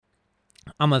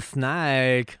I'm a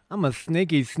snake. I'm a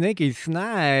sneaky, sneaky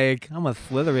snake. I'm a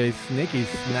slithery, sneaky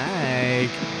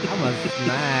snake. I'm a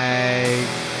snake.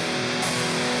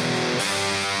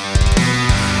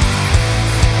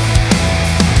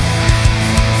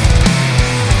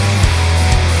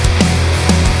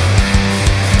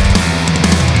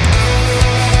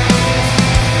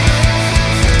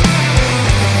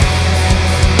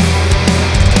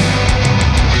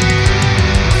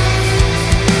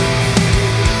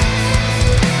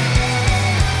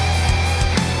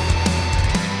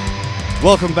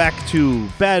 Welcome back to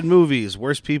Bad Movies,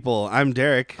 Worst People. I'm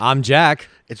Derek. I'm Jack.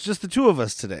 It's just the two of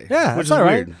us today. Yeah, which that's is all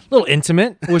right. weird. A little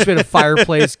intimate. Wish we had a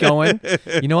fireplace going.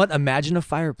 You know what? Imagine a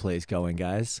fireplace going,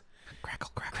 guys. Crackle,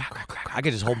 crackle, crackle, crackle. I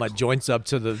could just hold my joints up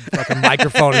to the fucking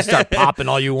microphone and start popping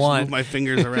all you want. Move my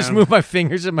fingers around. Just move my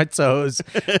fingers and my toes.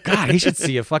 God, he should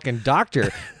see a fucking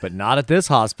doctor, but not at this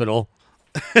hospital.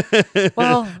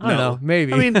 Well, I don't know.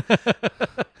 Maybe. I mean,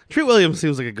 Treat Williams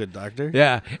seems like a good doctor.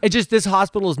 Yeah. It's just this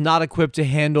hospital is not equipped to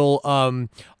handle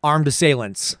armed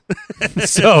assailants.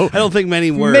 So I don't think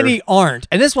many were. Many aren't.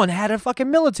 And this one had a fucking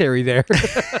military there.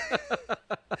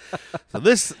 So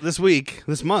this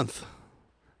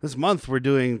month we're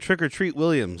doing Trick or Treat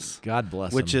Williams. God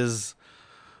bless which him. is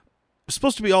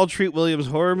supposed to be all Treat Williams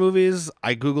horror movies.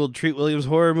 I Googled Treat Williams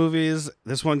horror movies.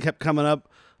 This one kept coming up.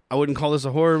 I wouldn't call this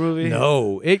a horror movie.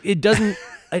 No, it doesn't.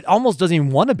 It almost doesn't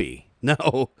even want to be.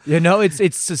 No. You know,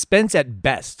 it's suspense at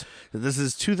best. This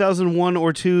is 2001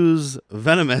 or 2's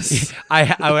Venomous. I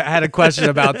had a question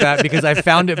about that because I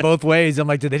found it both ways. I'm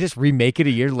like, did they just remake it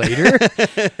a year later?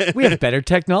 We have better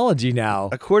technology now.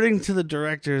 According to the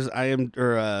director's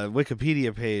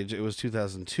Wikipedia page, it was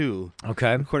 2002.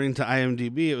 Okay. According to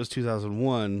IMDb, it was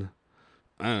 2001.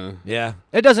 I don't know. Yeah.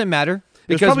 It doesn't matter.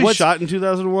 It was probably shot in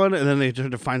 2001, and then they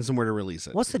tried to find somewhere to release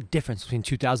it. What's the difference between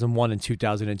 2001 and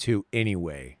 2002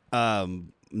 anyway?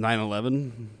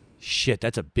 9/11. Shit,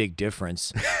 that's a big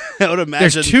difference. I would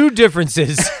imagine There's two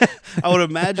differences. I would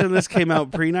imagine this came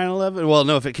out pre 9/11. Well,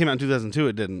 no, if it came out in 2002,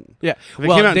 it didn't. Yeah. If it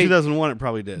came out in 2001, it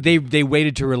probably did. They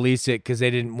waited to release it because they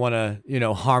didn't want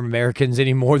to, harm Americans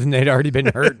any more than they'd already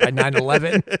been hurt by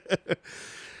 9/11.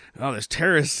 Oh, there's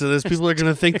terrorists, so there's people are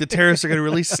going to think the terrorists are going to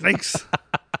release snakes.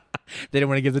 They didn't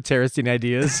want to give the terrorists any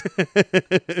ideas.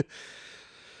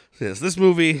 Yes, this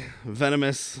movie,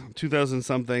 Venomous,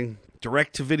 2000-something,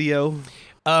 direct-to-video.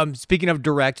 Speaking of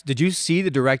direct, did you see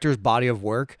the director's body of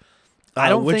work? I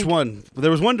don't Which think... one?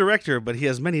 There was one director, but he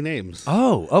has many names.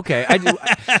 Oh, okay.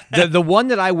 The one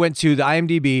that I went to, the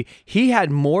IMDb, he had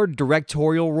more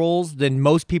directorial roles than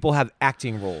most people have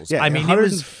acting roles. Yeah, I mean,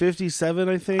 157,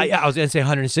 I think. I was going to say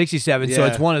 167, so Yeah.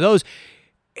 it's one of those.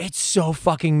 It's so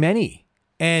fucking many.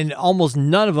 And almost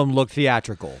none of them look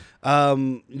theatrical.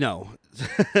 No.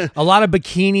 A lot of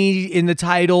bikini in the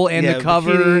title and the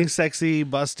cover. Bikini, sexy,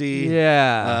 busty.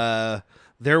 Yeah.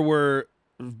 There were,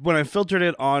 when I filtered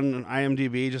it on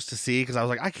IMDb just to see, because I was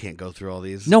like, I can't go through all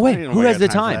these. No way. I don't know Who why I has got the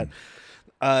for time? that.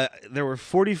 There were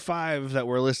 45 that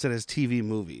were listed as TV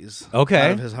movies. Okay.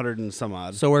 Out of his 100 and some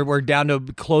odd. So we're down to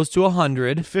close to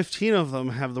 100. 15 of them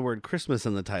have the word Christmas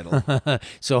in the title.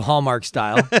 So Hallmark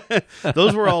style.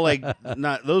 Those were all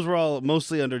those were all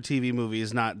mostly under TV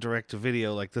movies, not direct to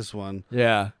video like this one.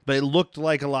 Yeah. But it looked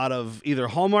like a lot of either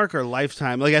Hallmark or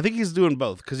Lifetime. Like I think he's doing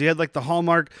both because you had like the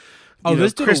Hallmark.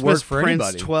 This dude will Christmas work for Prince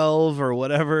anybody. 12 or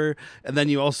whatever, and then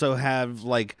you also have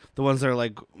like the ones that are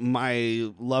like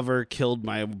my lover killed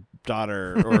my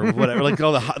daughter or whatever, like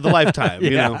all the Lifetime.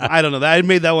 You know, I don't know. I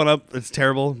made that one up. It's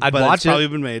terrible. I'd but watch it's it. probably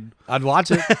been made. I'd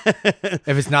watch it.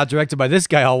 If it's not directed by this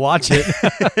guy, I'll watch it.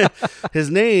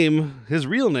 His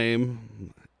real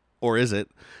name, or is it?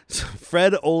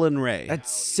 Fred Olen Ray. That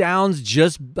sounds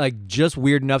just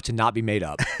weird enough to not be made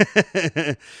up.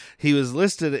 He was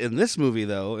listed in this movie,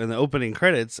 though, in the opening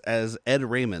credits as Ed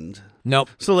Raymond. Nope.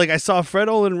 So, I saw Fred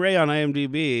Olen Ray on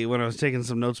IMDb when I was taking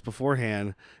some notes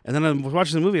beforehand, and then I was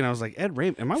watching the movie, and I was like, Ed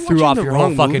Raymond, am I watching Threw off the your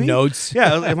wrong whole fucking movie? notes.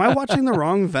 Yeah, am I watching the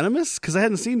wrong Venomous? Because I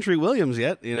hadn't seen Treat Williams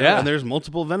yet, Yeah. and there's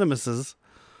multiple Venomouses.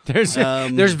 There's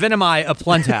Venomai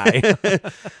aplenty.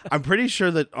 I'm pretty sure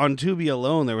that on Tubi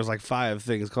alone, there was 5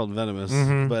 things called Venomous.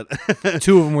 Mm-hmm. But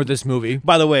 2 of them were this movie.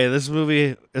 by the way, this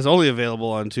movie is only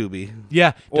available on Tubi.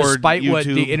 Yeah, Or despite what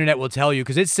YouTube. the internet will tell you,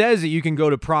 because it says that you can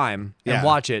go to Prime and Yeah.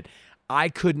 watch it. I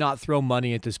could not throw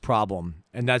money at this problem,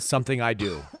 and that's something I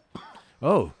do.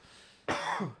 Oh.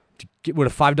 Would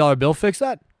a $5 bill fix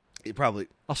that? Probably.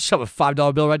 I'll shove a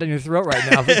 $5 bill right down your throat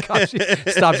right now if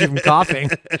it stops you from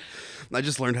coughing. I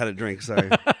just learned how to drink. Sorry.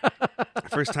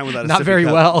 First time without a Not sippy very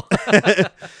cup.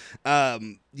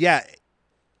 well. Yeah.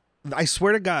 I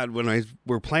swear to God, when I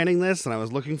were planning this and I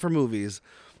was looking for movies,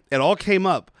 it all came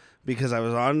up because I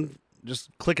was on just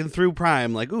clicking through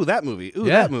Prime, like, ooh, that movie,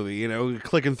 Yeah. that movie,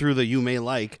 clicking through the you may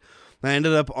like. I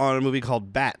ended up on a movie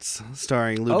called Bats,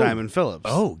 starring Lou Diamond Phillips.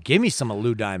 Oh, give me some of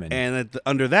Lou Diamond. And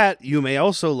under that, you may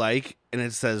also like, and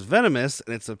it says Venomous,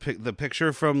 and it's the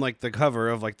picture from like the cover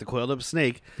of like the coiled up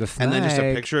snake, and then just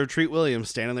a picture of Treat Williams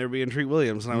standing there being Treat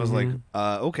Williams, and I was like,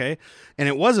 okay, and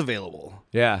it was available.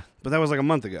 Yeah, but that was like a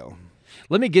month ago.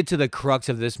 Let me get to the crux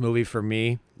of this movie for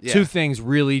me. Yeah. Two things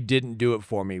really didn't do it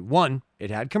for me. One,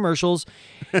 it had commercials.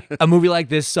 A movie like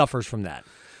this suffers from that.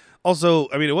 Also,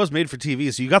 I mean, it was made for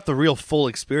TV, so you got the real full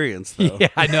experience, though. Yeah,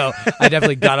 I know. I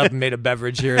definitely got up and made a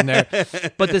beverage here and there.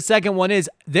 But the second one is,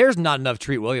 there's not enough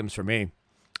Treat Williams for me.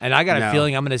 And I got a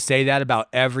feeling I'm going to say that about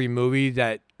every movie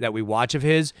that we watch of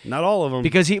his. Not all of them.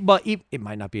 Because it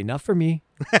might not be enough for me.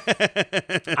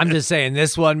 I'm just saying,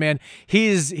 this one, man, he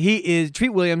is Treat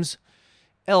Williams,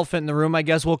 elephant in the room, I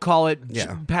guess we'll call it.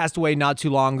 Yeah. Passed away not too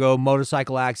long ago,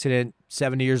 motorcycle accident,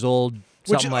 70 years old,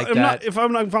 something like that. If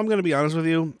I'm going to be honest with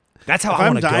you, that's how if I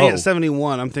I'm want to go. dying at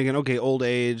 71, I'm thinking, okay, old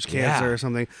age, cancer or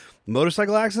something.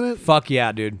 Motorcycle accident? Fuck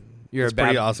yeah, dude. You're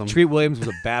pretty awesome. Treat Williams was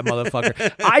a bad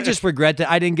motherfucker. I just regret that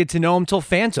I didn't get to know him till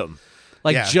Phantom.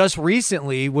 Just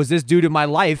recently was this dude in my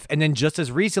life, and then just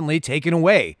as recently taken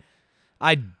away.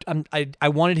 I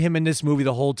wanted him in this movie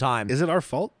the whole time. Is it our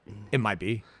fault? It might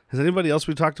be. Has anybody else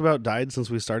we talked about died since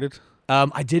we started?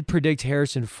 I did predict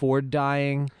Harrison Ford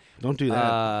dying. Don't do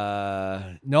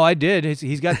that. No, I did.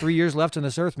 He's got 3 years left on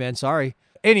this earth, man. Sorry.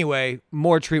 Anyway,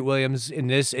 more Treat Williams in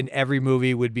this and every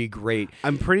movie would be great.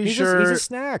 I'm pretty sure he's a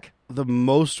snack. The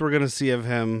most we're going to see of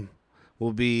him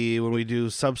will be when we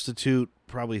do Substitute,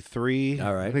 probably 3.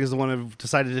 All right. I think is the one I've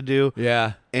decided to do.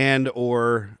 Yeah. And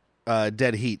or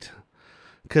Dead Heat.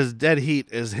 Because Dead Heat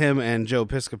is him and Joe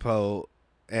Piscopo.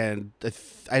 And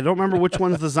I don't remember which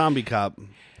one's the zombie cop.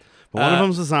 But one of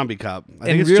them's a zombie cop. I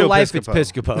think in it's real Joe life, Piscopo.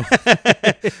 it's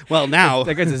Piscopo. Well, now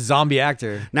that guy's a zombie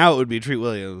actor. Now it would be Treat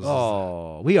Williams.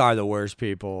 Oh, we are the worst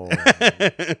people.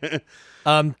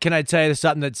 Can I tell you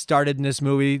something that started in this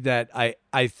movie that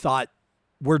I thought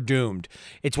we're doomed?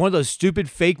 It's one of those stupid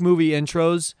fake movie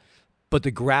intros, but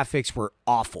the graphics were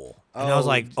awful. And I was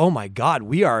like, oh my God,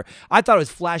 I thought it was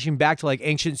flashing back to like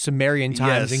ancient Sumerian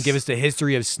times and give us the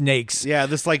history of snakes. Yeah,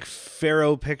 this like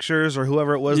Pharaoh Pictures or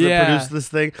whoever it was that produced this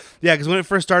thing. Yeah, because when it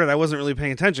first started, I wasn't really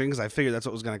paying attention because I figured that's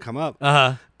what was going to come up.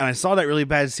 And I saw that really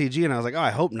bad CG and I was like, oh,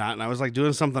 I hope not. And I was like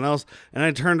doing something else. And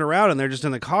I turned around and they're just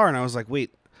in the car and I was like,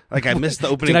 wait, like I missed the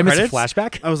opening credits. Did I miss a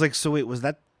flashback? I was like, so wait, was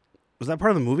that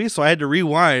part of the movie? So I had to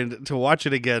rewind to watch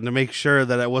it again to make sure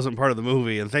that it wasn't part of the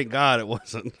movie, and thank God it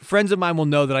wasn't. Friends of mine will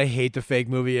know that I hate the fake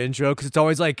movie intro because it's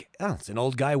always like, oh, it's an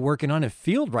old guy working on a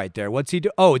field right there. What's he do?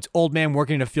 Oh, it's old man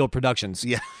working in a field productions.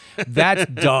 Yeah. That's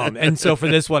dumb. And so for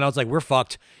this one, I was like, we're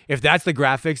fucked. If that's the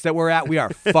graphics that we're at, we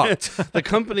are fucked. The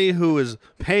company who is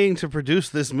paying to produce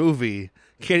this movie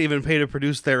can't even pay to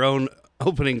produce their own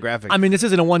opening graphics. I mean, this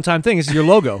isn't a one-time thing. This is your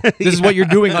logo. This is what you're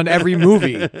doing on every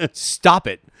movie. Stop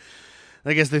it.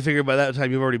 I guess they figured by that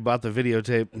time you've already bought the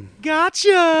videotape.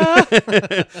 Gotcha!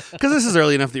 Because this is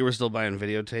early enough that you were still buying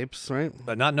videotapes, right?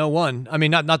 But not no one. I mean,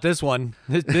 not this one.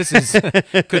 This is...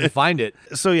 couldn't find it.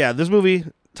 So yeah, this movie,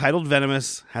 titled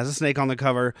Venomous, has a snake on the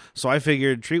cover. So I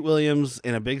figured Treat Williams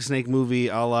in a big snake movie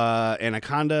a la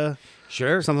Anaconda.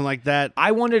 Sure. Something like that.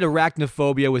 I wanted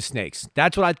arachnophobia with snakes.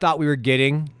 That's what I thought we were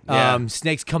getting. Yeah.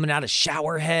 Snakes coming out of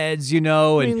shower heads, you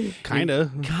know. I mean,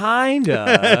 kinda.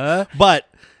 Kinda. But...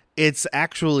 it's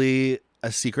actually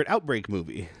a secret Outbreak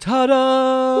movie.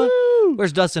 Ta-da! Woo!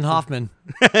 Where's Dustin Hoffman?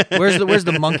 Where's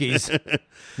the monkeys?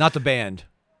 Not the band.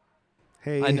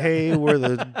 Hey, we're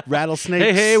the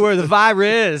rattlesnakes. Hey, we're the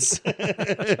virus.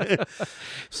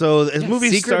 So this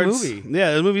movie starts. Movie.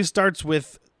 Yeah, the movie starts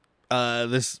with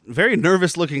this very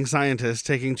nervous-looking scientist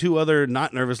taking two other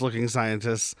not nervous-looking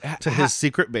scientists to his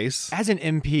secret base. As an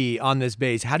MP on this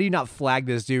base, how do you not flag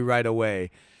this dude right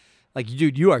away? Like,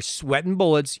 dude, you are sweating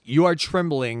bullets, you are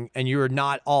trembling, and you are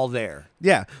not all there.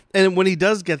 Yeah, and when he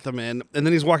does get them in, and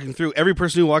then he's walking through, every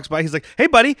person who walks by, he's like, hey,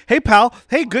 buddy, hey, pal,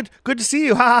 hey, good to see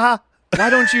you, ha, ha, ha. Why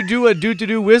don't you do a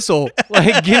do-to-do whistle?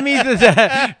 Like, give me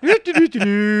that.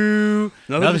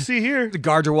 Nothing to see here. The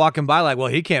guards are walking by like, well,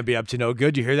 he can't be up to no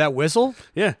good. You hear that whistle?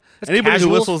 Yeah. That's anybody who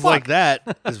casual as whistles fuck. like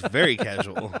that is very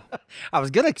casual. I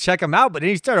was going to check him out, but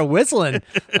then he started whistling.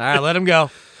 All right, let him go.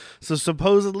 So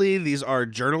supposedly these are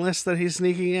journalists that he's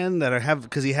sneaking in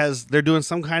they're doing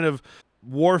some kind of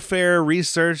warfare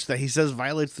research that he says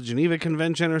violates the Geneva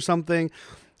Convention or something.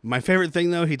 My favorite thing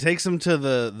though, he takes them to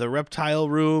the reptile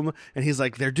room and he's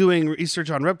like, they're doing research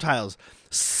on reptiles.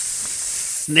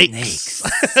 Snakes.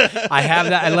 I have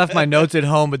that. I left my notes at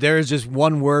home, but there is just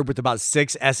one word with about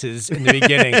 6 S's in the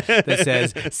beginning that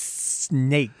says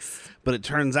snakes. but it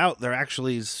turns out they're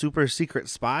actually super secret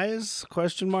spies?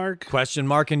 Question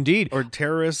mark indeed. Or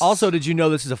terrorists. Also, did you know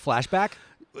this is a flashback?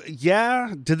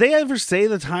 Yeah. Did they ever say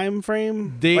the time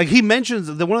frame? Like he mentions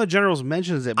one of the generals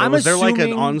mentions it, but was there like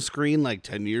an on-screen like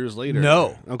 10 years later?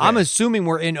 No. Okay. I'm assuming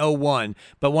we're in 01,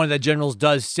 but one of the generals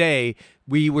does say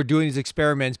we were doing these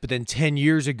experiments, but then 10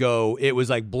 years ago it was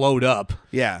like blowed up.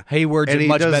 Yeah. Hayward's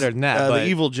much better than that. The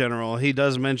evil general, he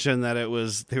does mention that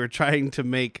they were trying to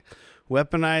make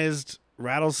weaponized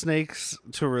rattlesnakes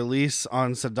to release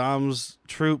on Saddam's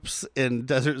troops in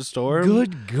Desert Storm.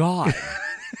 Good God.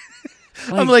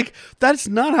 I'm like, that's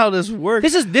not how this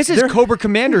works. This is Cobra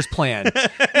Commander's plan.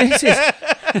 This is.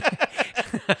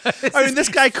 I mean, this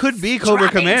guy could be Cobra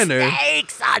Commander.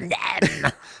 Snakes on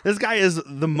them. This guy is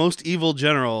the most evil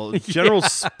general. General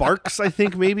Sparks, I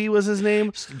think maybe was his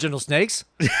name. General Snakes?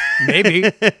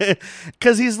 Maybe.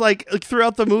 Because he's like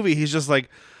throughout the movie, he's just like,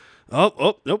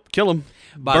 oh, nope, kill him.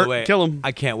 By the way, kill him.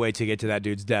 I can't wait to get to that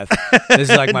dude's death. This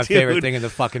is like my favorite thing in the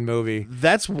fucking movie.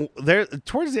 That's there.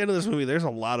 Towards the end of this movie, there's a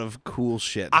lot of cool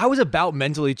shit. I was about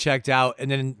mentally checked out,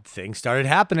 and then things started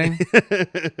happening.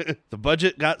 The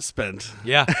budget got spent.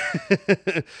 Yeah.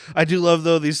 I do love,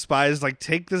 though, these spies like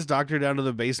take this doctor down to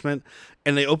the basement,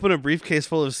 and they open a briefcase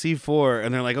full of C4,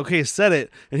 and they're like, okay, set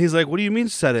it. And he's like, what do you mean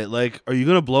set it? Like, are you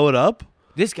going to blow it up?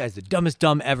 This guy's the dumbest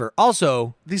dumb ever.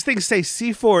 Also, these things say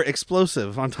C4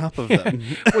 explosive on top of them.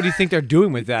 What do you think they're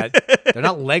doing with that? They're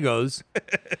not Legos.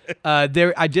 I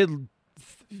did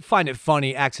find it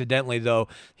funny accidentally though.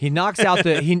 He knocks out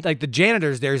the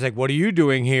janitor's there. He's like, "What are you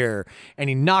doing here?" And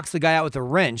he knocks the guy out with a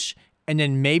wrench. And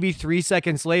then maybe 3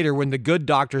 seconds later, when the good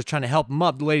doctor's trying to help him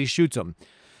up, the lady shoots him.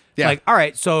 Yeah. Like, all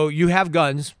right, so you have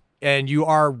guns and you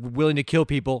are willing to kill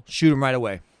people. Shoot him right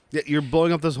away. Yeah, you're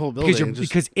blowing up this whole building.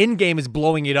 Because in-game is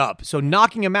blowing it up. So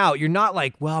knocking him out, you're not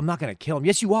like, well, I'm not going to kill him.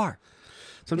 Yes, you are.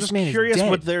 So I'm just curious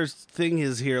what their thing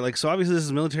is here. Like, so obviously this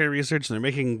is military research, and they're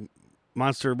making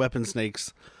monster weapon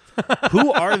snakes.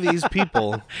 Who are these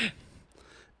people,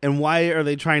 and why are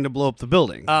they trying to blow up the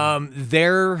building?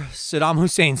 They're Saddam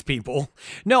Hussein's people.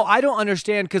 No, I don't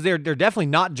understand, because they're definitely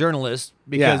not journalists,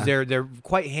 because they're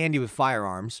quite handy with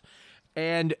firearms.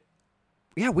 And,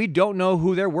 yeah, we don't know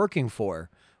who they're working for.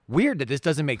 Weird that this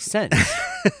doesn't make sense.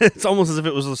 It's almost as if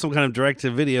it was some kind of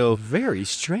direct-to-video. Very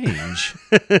strange.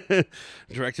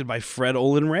 Directed by Fred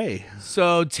Olen Ray.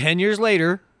 So 10 years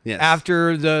later,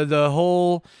 after the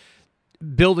whole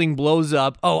building blows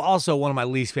up. Oh, also one of my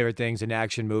least favorite things in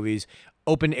action movies,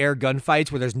 open air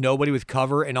gunfights where there's nobody with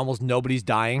cover and almost nobody's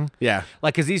dying. Yeah.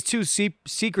 Like, because these two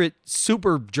secret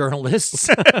super journalists,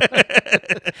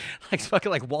 like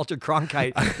fucking like Walter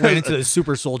Cronkite, went into the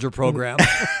super soldier program.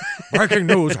 Breaking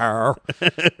news here.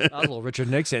 That was a little Richard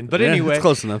Nixon. But anyway. It's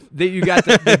close enough. You got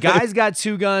the guy's got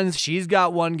 2 guns. She's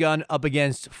got 1 gun up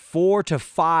against 4 to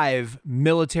 5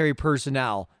 military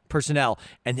personnel,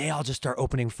 and they all just start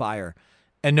opening fire,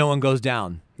 and no one goes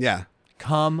down. Yeah.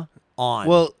 Come on.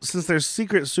 Well, since they're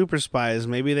secret super spies,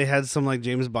 maybe they had some like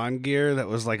James Bond gear that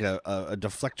was like a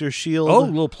deflector shield. Oh, a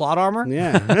little plot armor?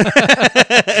 Yeah.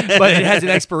 But it has an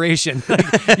expiration.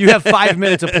 Like, you have 5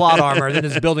 minutes of plot armor, then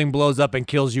this building blows up and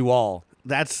kills you all.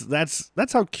 That's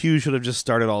how Q should have just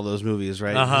started all those movies,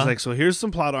 right? It's like, so here's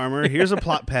some plot armor, here's a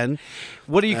plot pen.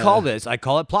 What do you call this? I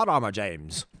call it plot armor,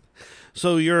 James.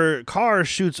 So your car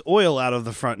shoots oil out of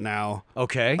the front now.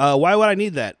 Okay. Why would I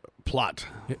need that? Plot.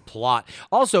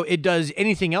 Also, it does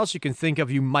anything else you can think of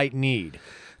you might need.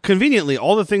 Conveniently,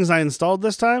 all the things I installed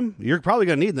this time, you're probably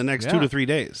going to need in the next 2 to 3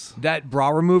 days. That bra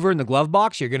remover in the glove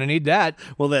box, you're going to need that.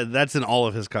 Well, that's in all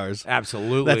of his cars.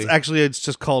 Absolutely. That's actually, it's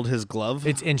just called his glove.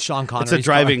 It's in Sean Connery's It's a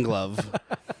driving glove.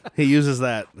 He uses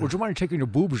that. Would you mind taking your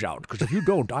boobs out? Because if you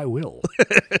don't, I will.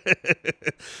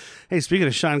 Hey, speaking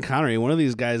of Sean Connery, one of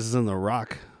these guys is in The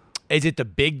Rock. Is it the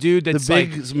big dude that's the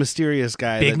big mysterious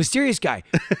guy? Mysterious guy.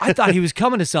 I thought he was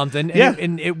coming to something,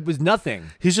 and it was nothing.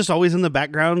 He's just always in the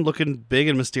background looking big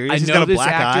and mysterious. He's got a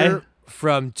black eye.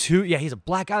 From 2, he's a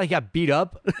black eye. He got beat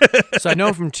up. So I know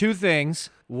him from 2 things.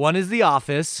 One is The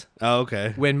Office. Oh,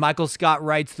 okay. When Michael Scott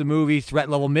writes the movie Threat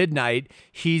Level Midnight,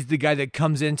 he's the guy that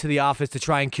comes into the office to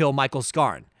try and kill Michael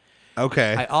Scarn.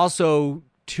 Okay. I also,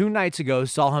 2 nights ago,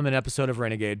 saw him in an episode of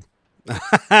Renegade.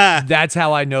 That's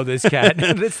how I know this cat.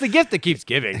 It's the gift that keeps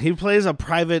giving. He plays a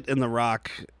private in The Rock,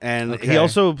 and he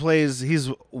also he's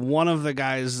one of the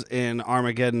guys in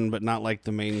Armageddon, but not like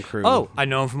the main crew. Oh, I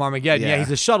know him from Armageddon. Yeah, he's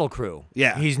the shuttle crew.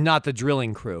 Yeah. He's not the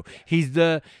drilling crew. He's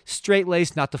the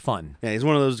straight-laced, not the fun. Yeah, he's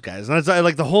one of those guys. And it's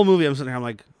like the whole movie I'm sitting here, I'm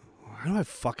like, how do I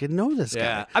fucking know this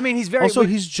guy? I mean, he's very... Also,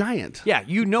 he's giant. Yeah,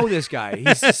 you know this guy.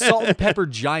 He's a salt and pepper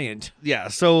giant. Yeah,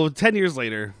 so 10 years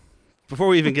later... Before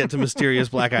we even get to Mysterious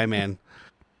Black Eye Man,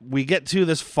 we get to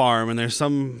this farm, and there's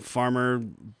some farmer,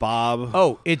 Bob.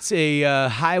 Oh, it's a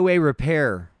highway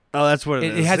repair. Oh, that's what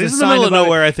it is. It has it's a in the sign middle of above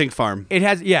nowhere, I think, farm. It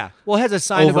has, Well, it has a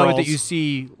sign above it that Overalls. you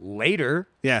see later.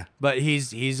 Yeah. But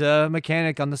he's a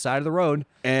mechanic on the side of the road.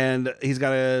 And he's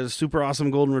got a super awesome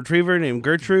golden retriever named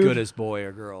Gertrude. Goodest boy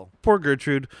or girl. Poor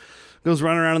Gertrude. Goes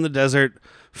running around in the desert,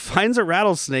 finds a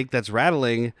rattlesnake that's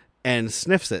rattling, and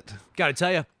sniffs it. Gotta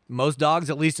tell you, most dogs,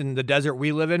 at least in the desert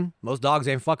we live in, most dogs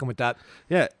ain't fucking with that.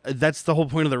 Yeah, that's the whole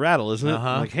point of the rattle, isn't it?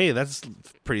 Uh-huh. Like, hey, that's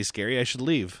pretty scary. I should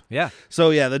leave. Yeah.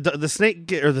 So yeah, the snake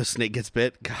gets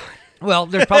bit. God. Well,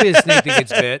 there's probably a snake that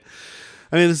gets bit.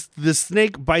 I mean, the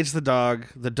snake bites the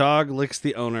dog licks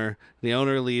the owner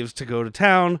leaves to go to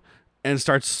town and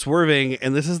starts swerving,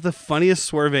 and this is the funniest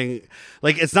swerving.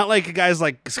 Like, it's not like a guy's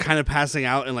like kind of passing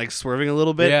out and like swerving a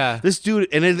little bit. Yeah. This dude,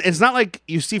 and it's not like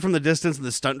you see from the distance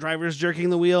the stunt driver's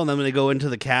jerking the wheel, and then when they go into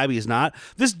the cab, he's not.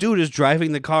 This dude is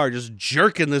driving the car, just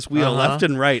jerking this wheel left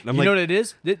and right. And I'm you like, know what it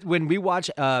is? When we watch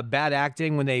bad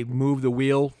acting, when they move the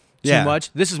wheel too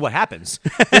much, this is what happens.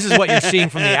 This is what you're seeing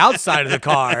from the outside of the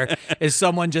car, is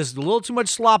someone just a little too much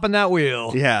slop in that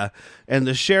wheel. yeah. And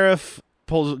the sheriff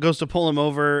goes to pull him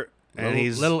over. And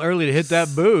he's a little early to hit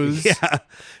that booze. Yeah,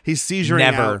 he's seizuring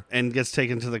Never. out and gets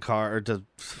taken to the car. Or to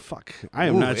fuck, I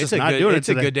am not it's not doing it It's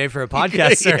today. a good day for a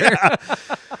podcast, sir.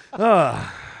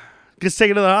 Gets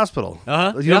taken to the hospital.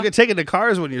 Uh-huh, You don't get taken to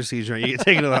cars when you're seizuring. You get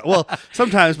taken to the well,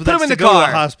 sometimes, but Put that's him in to the go to car.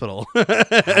 the hospital. How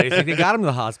do you think they got him to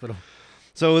the hospital?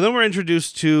 So then we're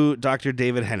introduced to Dr.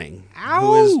 David Henning, Ow.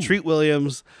 who is Treat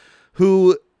Williams,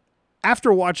 who,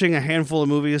 after watching a handful of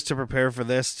movies to prepare for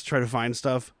this, to try to find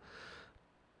stuff,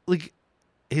 like,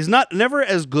 he's never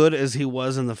as good as he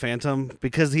was in The Phantom,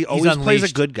 because he always plays a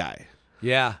unleashed. good guy.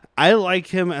 Yeah. I like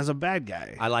him as a bad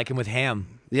guy. I like him with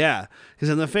ham. Yeah, because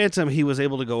in The Phantom, he was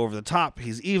able to go over the top.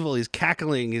 He's evil. He's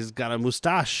cackling. He's got a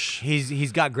mustache.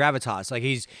 He's got gravitas. Like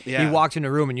he Yeah. walks in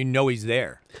a room and you know he's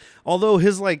there. Although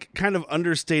his like kind of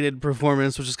understated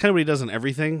performance, which is kind of what he does in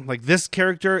everything, like this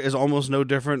character is almost no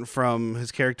different from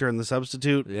his character in The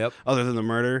Substitute. Yep. Other than the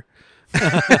murder.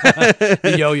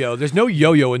 The yo-yo. There's no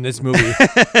yo-yo in this movie.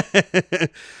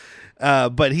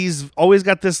 But he's always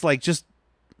got this like just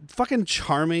fucking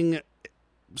charming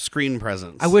screen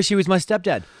presence. I wish he was my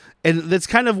stepdad. And that's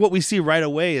kind of what we see right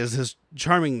away is his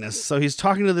charmingness. So he's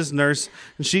talking to this nurse,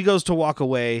 and she goes to walk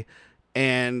away,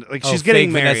 and like she's getting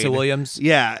fake married. Vanessa Williams.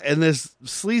 Yeah, and this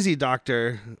sleazy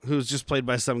doctor who's just played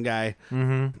by some guy.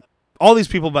 Mm-hmm. All these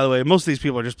people, by the way, most of these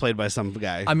people are just played by some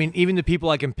guy. I mean, even the people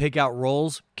I can pick out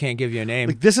roles can't give you a name.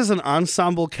 Like, this is an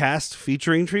ensemble cast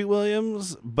featuring Treat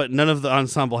Williams, but none of the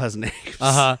ensemble has names.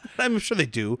 Uh-huh. I'm sure they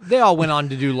do. They all went on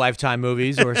to do Lifetime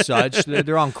movies or such.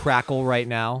 They're on Crackle right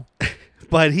now.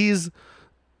 But she's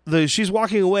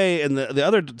walking away, and the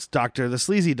other doctor, the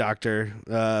sleazy doctor,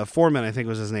 Foreman, I think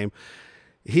was his name.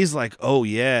 He's like, "Oh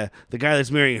yeah, the guy that's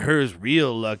marrying her is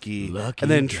real lucky." And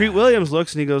then guy. Treat Williams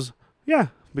looks and he goes, "Yeah,"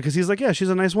 because he's like, "Yeah, she's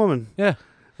a nice woman." Yeah.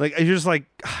 Like you're just like,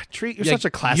 Treat, you're Yeah, such a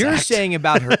class You're act. saying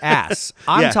about her ass.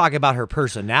 I'm Yeah. talking about her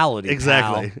personality.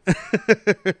 Exactly.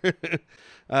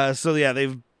 Pal. So yeah,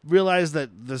 they've realized that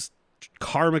this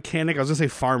car mechanic, I was gonna say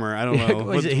farmer, I don't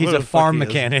know. He's What a the fuck farm he is.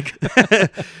 mechanic.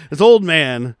 This old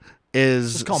man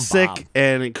is Just call him sick Bob.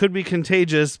 and it could be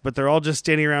contagious, but they're all just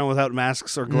standing around without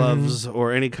masks or gloves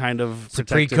or any kind of It's a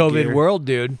protective pre-COVID gear. world,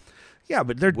 dude. Yeah,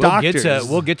 but they're We'll doctors.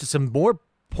 get to some more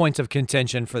points of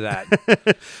contention for that.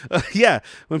 Yeah,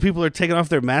 when people are taking off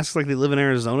their masks like they live in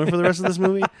Arizona for the rest of this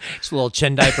movie. Just a little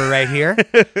chin diaper right here.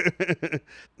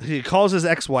 He calls his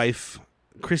ex-wife,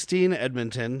 Christine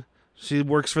Edmonton. She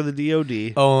works for the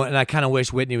DOD. Oh, and I kind of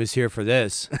wish Whitney was here for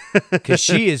this because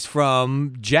she is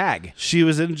from JAG. She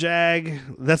was in JAG.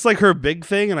 That's like her big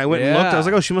thing. And I went and looked. I was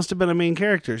Yeah. like, oh, she must have been a main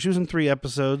character. She was in 3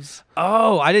 episodes.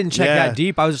 Oh, I didn't check Yeah. that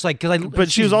deep. I was just like,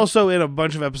 But she was also in a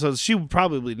bunch of episodes. She would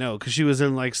probably know because she was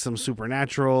in like some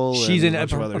Supernatural. she's and in a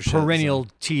bunch of other a shit, perennial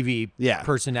TV Yeah.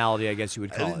 personality, I guess you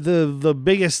would call it. The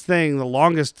biggest thing, the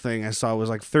longest thing I saw was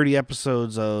like 30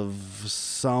 episodes of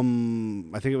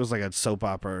some, I think it was like a soap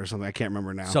opera or something. I can't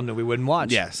remember now. Something we wouldn't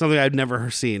watch. Yeah, something I'd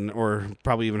never seen or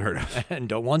probably even heard of. And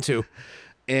don't want to.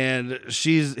 And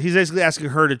he's basically asking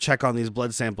her to check on these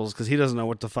blood samples because he doesn't know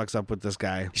what the fuck's up with this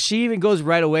guy. She even goes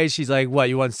right away. She's like, what,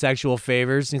 you want sexual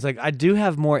favors? And he's like, I do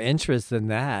have more interest than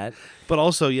that. But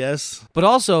also, yes. But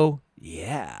also,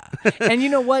 yeah. And you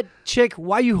know what, chick?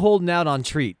 Why you holding out on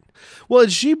Treat? Well,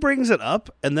 and she brings it up,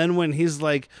 and then when he's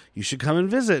like, you should come and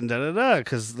visit, and da-da-da,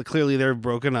 because clearly they're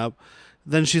broken up,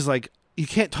 then she's like, you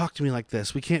can't talk to me like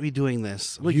this. We can't be doing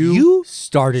this. Like, You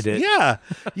started it. Yeah.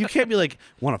 You can't be like,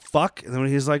 want to fuck? And then when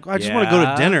he's like, I just want to go to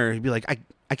Yeah. dinner, he'd be like,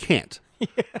 I can't.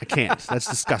 I can't. That's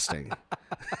disgusting.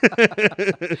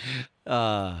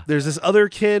 There's this other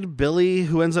kid, Billy,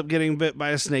 who ends up getting bit by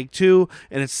a snake too,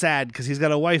 and it's sad because he's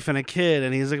got a wife and a kid,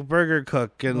 and he's like a burger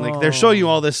cook, and like they're showing you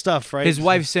all this stuff, right? His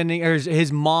wife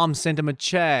his mom sent him a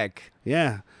check.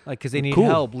 Yeah. Like, because they need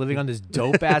help living on this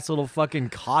dope-ass little fucking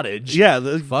cottage.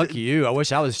 Yeah. Fuck you. I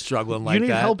wish I was struggling like that.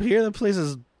 You need help here? The place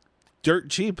is dirt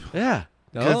cheap. Yeah.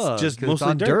 It's just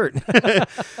mostly dirt.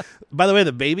 By the way,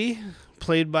 the baby,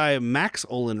 played by Max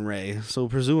Olen Ray, so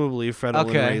presumably Fred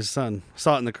Olen Ray's son.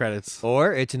 Saw it in the credits.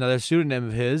 Or it's another pseudonym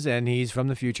of his, and he's from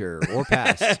the future or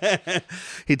past.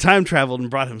 He time traveled and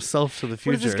brought himself to the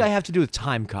future. What does this guy have to do with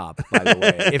Time Cop, by the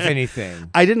way, if anything?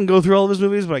 I didn't go through all of his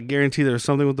movies, but I guarantee there's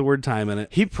something with the word time in it.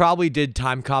 He probably did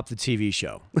Time Cop, the TV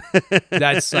show.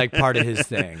 That's like part of his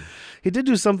thing. He did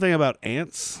do something about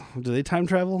ants. Do they time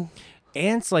travel?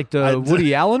 Ants, like the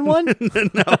Woody Allen one?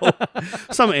 No.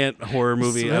 Some ant horror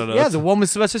movie. I don't know. Yeah, the one with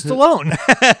Sylvester Stallone.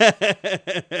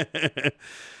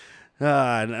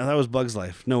 No, that was Bug's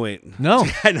Life. No, wait. No.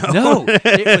 I know. No,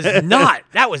 it was not.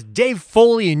 That was Dave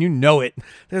Foley, and you know it.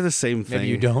 They're the same thing. Maybe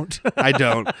you don't. I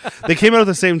don't. They came out at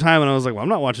the same time, and I was like, well, I'm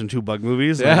not watching 2 Bug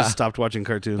movies. And I just stopped watching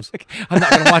cartoons. I'm not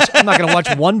gonna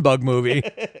watch one Bug movie.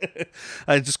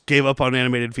 I just gave up on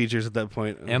animated features at that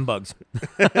point. And bugs.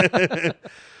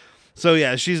 So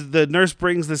yeah, the nurse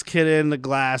brings this kid in the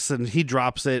glass, and he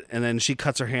drops it, and then she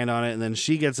cuts her hand on it, and then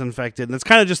she gets infected, and it's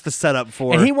kind of just the setup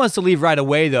for. And he wants to leave right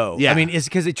away, though. Yeah, I mean, it's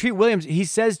because Treat Williams.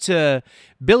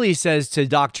 Billy says to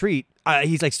Doc Treat,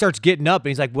 he's like starts getting up, and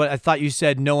he's like, "What? I thought you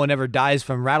said no one ever dies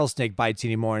from rattlesnake bites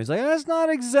anymore." And he's like, "That's not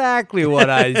exactly what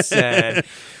I said."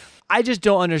 I just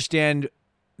don't understand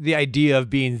the idea of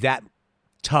being that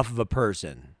tough of a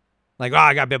person. Like,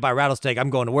 I got bit by a rattlesnake. I'm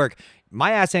going to work.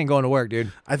 My ass ain't going to work,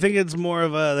 dude. I think it's more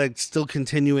of a like still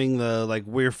continuing the like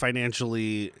we're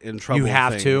financially in trouble. You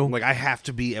have thing. to. Like I have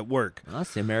to be at work. Well,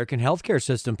 that's the American healthcare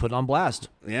system put on blast.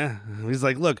 Yeah, he's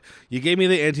like, look, you gave me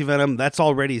the anti-venom. That's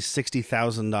already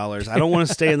 $60,000. I don't want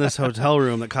to stay in this hotel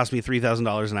room that cost me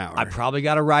 $3,000 an hour. I probably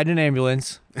got to ride an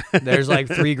ambulance. There's like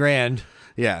 $3,000.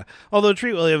 Yeah. Although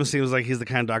Treat Williams seems like he's the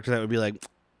kind of doctor that would be like,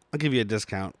 I'll give you a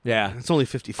discount. Yeah. It's only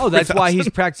 $54,000. Oh, that's why he's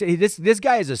practicing. This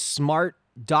guy is a smart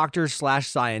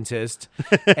doctor/scientist,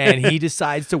 and he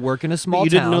decides to work in a small town. You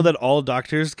didn't know that all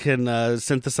doctors can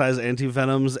synthesize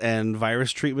antivenoms and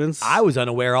virus treatments? I was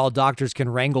unaware all doctors can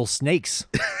wrangle snakes.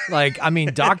 Like, I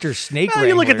mean, Dr. Snake Wrangler.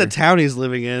 You look at the town he's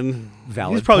living in.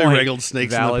 Valid He's probably point. wrangled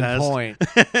snakes Valid in the past.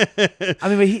 Point. I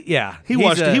mean, but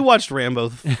he watched Rambo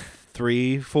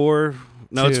 3, 4.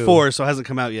 No, 2. It's 4, so it hasn't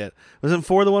come out yet. Wasn't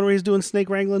 4 the one where he's doing snake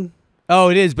wrangling? Oh,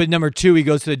 it is, but number 2, he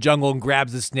goes to the jungle and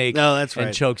grabs the snake. No, that's right.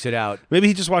 And chokes it out. Maybe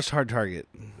he just watched Hard Target.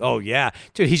 Oh, yeah.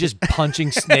 Dude, he's just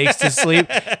punching snakes to sleep.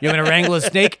 You want me to wrangle a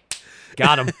snake?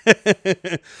 Got him.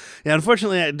 Yeah,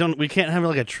 unfortunately, we can't have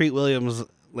like a Treat Williams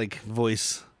like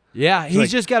voice. Yeah,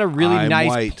 he's just got a really nice,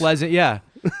 white. pleasant, yeah.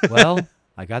 Well,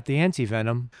 I got the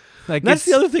anti-venom. Like, that's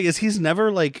the other thing is he's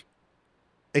never like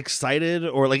excited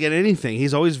or like at anything.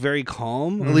 He's always very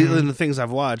calm, at least in the things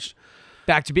I've watched.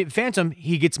 Back to Phantom,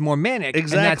 he gets more manic,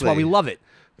 exactly. And that's why we love it.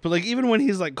 But like even when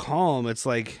he's like calm, it's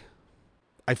like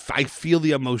I feel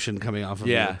the emotion coming off of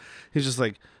him. He's just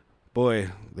like, boy,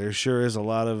 there sure is a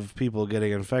lot of people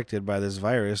getting infected by this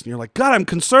virus, and you're like, God, I'm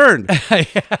concerned. I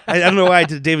don't know why I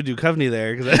did David Duchovny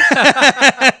there,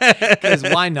 because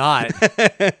why not?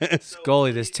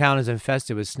 Scully, this town is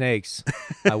infested with snakes.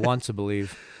 I want to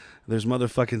believe. There's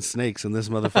motherfucking snakes in this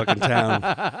motherfucking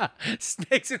town.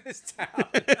 Snakes in this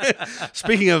town.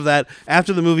 Speaking of that,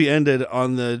 after the movie ended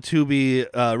on the to be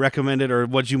recommended or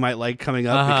what you might like coming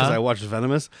up, because I watched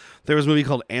Venomous, there was a movie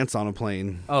called Ants on a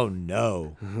Plane. Oh,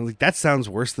 no. Like, that sounds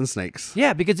worse than snakes.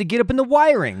 Yeah, because they get up in the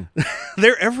wiring.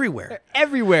 They're everywhere. They're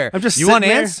everywhere. I'm just you want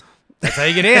there. ants? That's how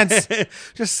you get ants.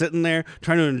 Just sitting there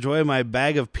trying to enjoy my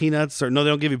bag of peanuts, or no,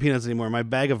 they don't give you peanuts anymore. My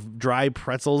bag of dry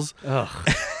pretzels. Ugh.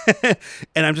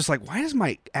 And I'm just like, why does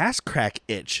my ass crack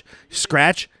itch?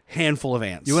 Scratch, handful of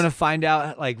ants. You want to find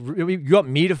out, like, you want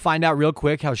me to find out real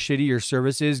quick how shitty your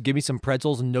service is? Give me some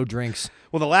pretzels and no drinks.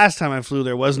 Well, the last time I flew,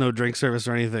 there was no drink service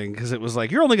or anything because it was like,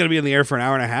 you're only going to be in the air for an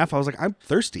hour and a half. I was like, I'm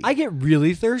thirsty. I get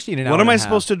really thirsty in an hour. What am and I a half.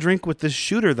 supposed to drink with this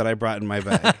shooter that I brought in my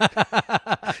bag?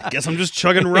 Guess I'm just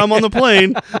chugging rum on the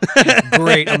plane.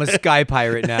 Great. I'm a sky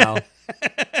pirate now.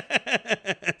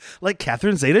 Like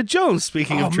Catherine Zeta-Jones,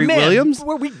 speaking of Treat Williams.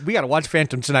 We got to watch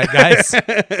Phantom tonight, guys.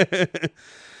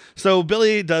 So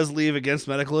Billy does leave against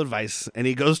medical advice, and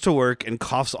he goes to work and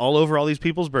coughs all over all these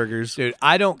people's burgers. Dude,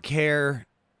 I don't care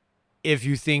if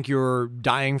you think you're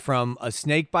dying from a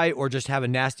snake bite or just have a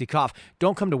nasty cough.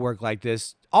 Don't come to work like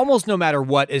this, almost no matter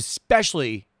what,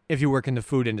 especially if you work in the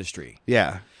food industry.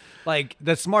 Yeah. Like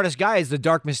the smartest guy is the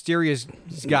dark, mysterious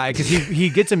guy because he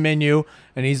gets a menu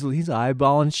and he's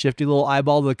eyeballing shifty little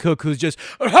eyeball to the cook who's just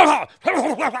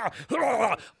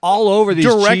all over these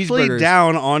directly cheeseburgers.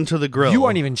 down onto the grill. You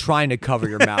aren't even trying to cover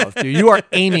your mouth, dude. You are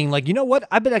aiming like, you know what?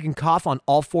 I bet I can cough on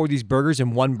all 4 of these burgers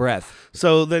in one breath.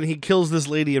 So then he kills this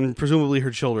lady and presumably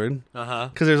her children.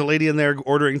 Because there's a lady in there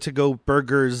ordering to-go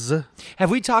burgers. Have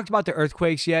we talked about the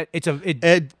earthquakes yet? It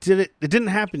didn't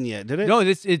happen yet, did it? No,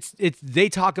 it's they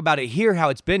talk about it here how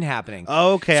it's been happening.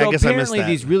 Oh, okay. So I guess I missed apparently that.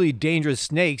 these really dangerous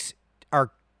snakes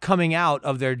are coming out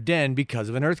of their den because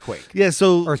of an earthquake. Yeah,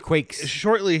 so Earthquakes.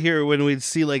 shortly here when we'd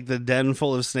see like the den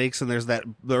full of snakes and there's the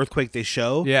earthquake they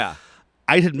show. Yeah.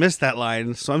 I had missed that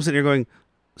line, so I'm sitting here going,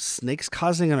 snakes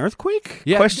causing an earthquake?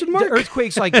 Yeah. Question mark? The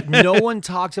earthquakes, like no one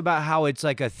talks about how it's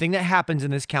like a thing that happens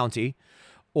in this county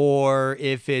or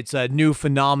if it's a new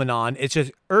phenomenon. It's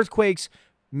just earthquakes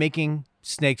making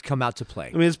snakes come out to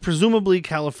play. I mean, it's presumably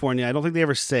California. I don't think they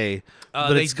ever say,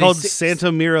 but they it's called say-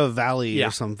 Santa Mira Valley Yeah,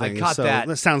 or something. I caught so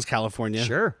that. sounds California.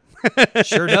 Sure.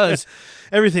 Sure does.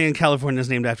 Everything in California is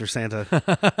named after Santa.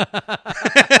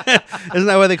 Isn't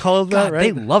that why they call it that, God,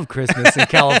 right? they love Christmas in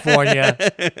California.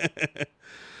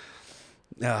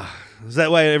 Is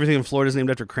that why everything in Florida is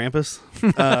named after Krampus?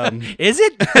 Is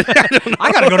it?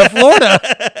 I gotta go to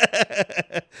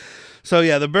Florida. So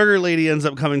yeah, the burger lady ends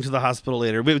up coming to the hospital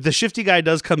later. But the shifty guy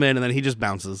does come in and then he just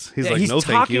bounces. He's like, he's no,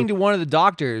 thank you. talking to one of the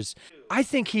doctors. I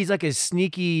think he's like a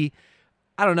sneaky,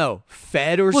 I don't know,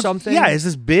 Fed or something. Yeah, it's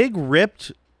this big,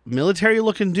 ripped,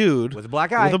 military-looking dude With a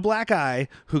black eye.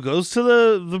 Who goes to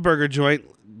the burger joint,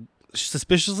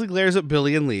 suspiciously glares at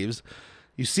Billy and leaves.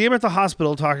 You see him at the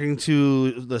hospital talking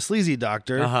to the sleazy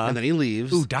doctor, and then he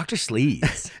leaves. Ooh, Dr.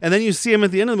 Sleaze. And then you see him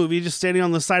at the end of the movie just standing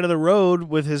on the side of the road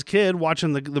with his kid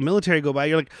watching the military go by.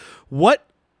 You're like, what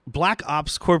black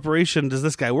ops corporation does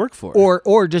this guy work for?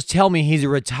 Or just tell me he's a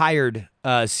retired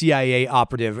CIA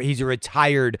operative. He's a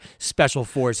retired special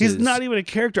forces. He's not even a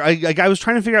character. I was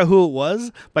trying to figure out who it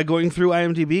was by going through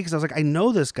IMDb because I was like, I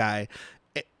know this guy.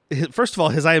 First of all,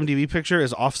 his IMDb picture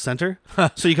is off center,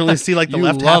 so you can only see like the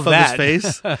left half of his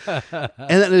face.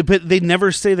 But they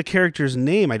never say the character's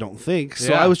name, I don't think.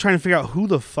 So Yeah. I was trying to figure out who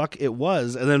the fuck it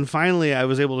was, and then finally I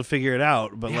was able to figure it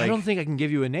out. But I don't think I can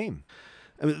give you a name.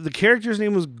 I mean, the character's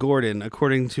name was Gordon,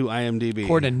 according to IMDb.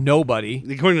 According to nobody.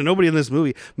 According to nobody in this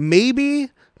movie. Maybe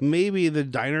the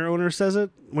diner owner says it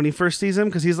when he first sees him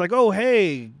because he's like, "Oh,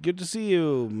 hey, good to see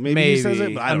you." Maybe he says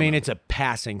it. But I mean, it's a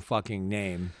passing fucking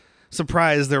name.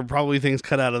 Surprise, there were probably things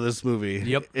cut out of this movie.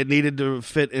 Yep. It needed to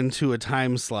fit into a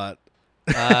time slot.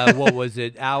 What was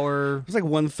it? Hour? It was like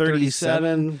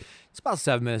 1:37. It's about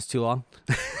 7 minutes too long.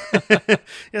 Yeah,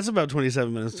 it's about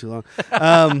 27 minutes too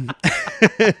long.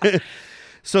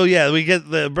 So yeah, we get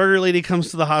the burger lady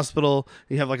comes to the hospital.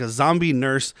 You have like a zombie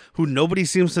nurse who nobody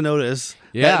seems to notice.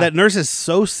 Yeah. That nurse is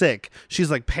so sick.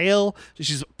 She's like pale.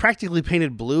 She's practically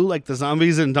painted blue like the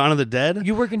zombies in Dawn of the Dead.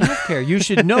 You work in healthcare. You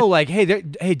should know, like,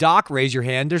 hey, doc, raise your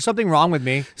hand. There's something wrong with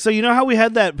me. So you know how we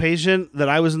had that patient that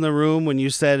I was in the room when you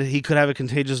said he could have a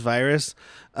contagious virus?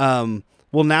 Well,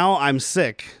 now I'm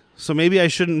sick. So maybe I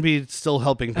shouldn't be still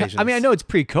helping patients. I mean, I know it's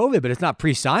pre-COVID, but it's not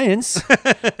pre-science.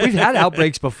 We've had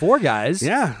outbreaks before, guys.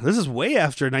 Yeah, this is way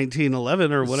after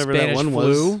 1911 or whatever Spanish that one flu.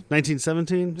 was.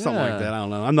 1917? Something like that. I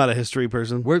don't know. I'm not a history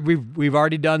person. We've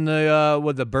already done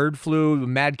the bird flu, the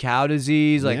mad cow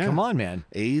disease. Like, Yeah. come on, man.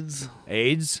 AIDS.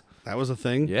 That was a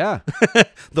thing. Yeah.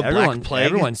 Black Plague.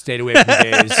 Everyone stayed away from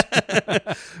gays.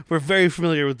 We're very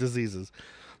familiar with diseases.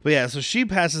 But yeah, so she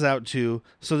passes out too.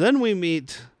 So then we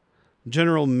meet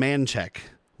General Manchek,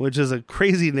 which is a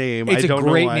crazy name. It's I don't a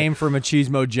great know why. name for a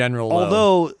machismo general. though.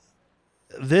 Although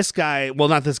this guy, well,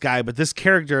 not this guy, but this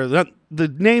character, the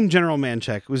name General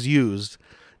Manchek was used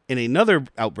in another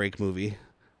Outbreak movie,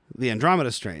 The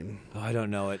Andromeda Strain. Oh, I don't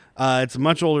know it. It's a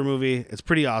much older movie. It's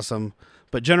pretty awesome.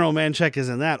 But General Manchek is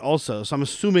in that also. So I'm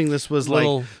assuming this was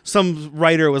like some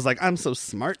writer was like, I'm so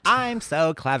smart. I'm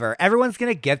so clever. Everyone's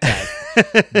going to get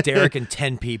that. Derek and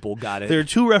 10 people got it. There are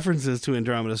 2 references to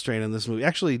Andromeda Strain in this movie.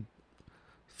 Actually,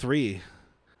 3,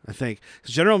 I think.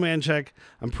 General Manchek,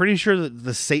 I'm pretty sure that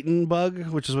the Satan bug,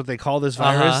 which is what they call this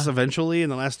virus eventually in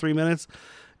the last 3 minutes,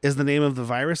 is the name of the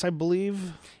virus, I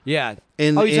believe. Yeah.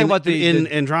 You're talking about in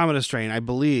Andromeda Strain, I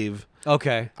believe.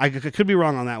 Okay. I could be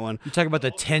wrong on that one. You talking about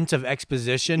the tent of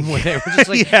exposition where they were just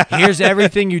like, here's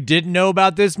everything you didn't know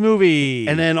about this movie.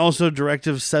 And then also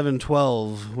Directive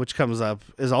 712, which comes up,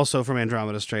 is also from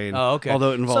Andromeda Strain. Oh, okay.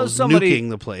 Although it involves nuking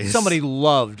the place. Somebody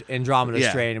loved Andromeda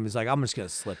Strain and was like, I'm just going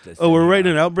to slip this. Oh, we're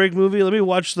writing an Outbreak movie? Let me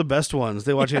watch the best ones.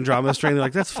 They watch Andromeda Strain. They're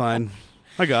like, that's fine.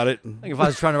 I got it. Like if I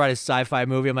was trying to write a sci-fi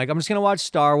movie, I'm like, I'm just going to watch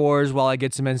Star Wars while I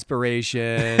get some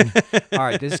inspiration. All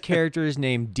right, this character is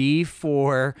named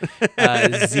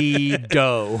D4Z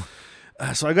Doe.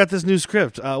 So I got this new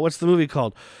script. What's the movie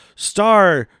called?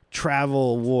 Star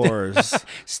Travel Wars.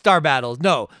 Star Battles.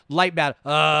 No, Light Battle.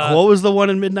 What was the one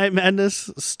in Midnight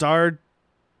Madness? Star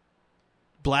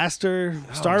Blaster?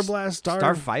 Star Blast?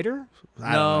 Starfighter?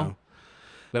 I don't know.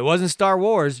 But it wasn't Star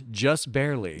Wars, just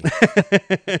barely.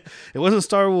 It wasn't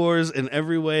Star Wars in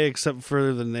every way except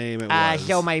for the name. It was.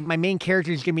 So my main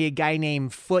character is going to be a guy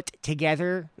named Foot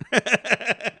Together.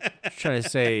 Trying to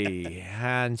say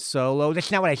Han Solo. That's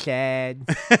not what I said.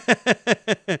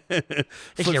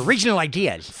 It's the original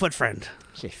ideas. Foot Friend.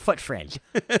 It's Foot Friend.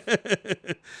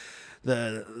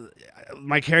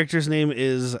 My character's name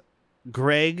is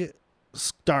Greg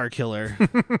Starkiller.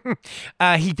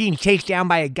 He's being chased down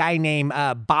by a guy named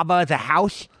Baba the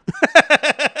House.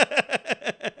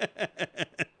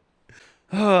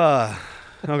 All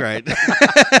right.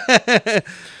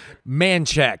 Man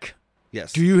check.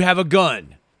 Yes. Do you have a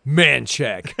gun? Man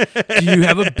check. Do you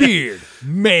have a beard?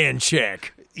 Man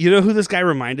check. You know who this guy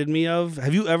reminded me of?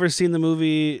 Have you ever seen the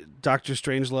movie Dr.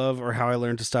 Strangelove or How I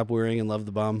Learned to Stop Worrying and Love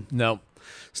the Bomb? No.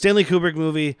 Stanley Kubrick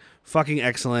movie, fucking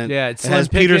excellent. Yeah, it has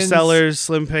Peter Sellers,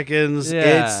 Slim Pickens.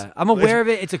 Yeah, I'm aware of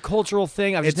it. It's a cultural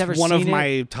thing. I've just never seen it. It's one of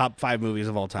my top 5 movies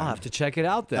of all time. I'll have to check it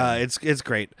out then. It's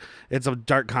great. It's a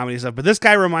dark comedy stuff. But this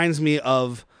guy reminds me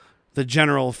of the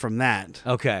general from that.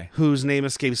 Okay. Whose name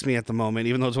escapes me at the moment,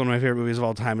 even though it's one of my favorite movies of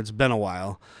all time. It's been a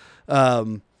while.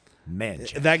 Man,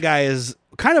 that guy is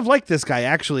kind of like this guy,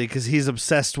 actually, because he's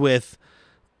obsessed with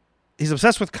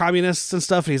communists and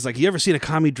stuff. And he's like, you ever seen a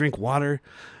commie drink water?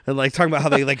 And like talking about how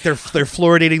they like they're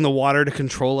fluoridating the water to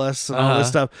control us and all this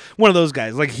stuff. One of those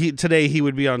guys. Like today he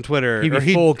would be on Twitter.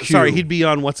 He'd be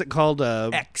on what's it called?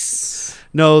 X.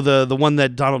 No, the one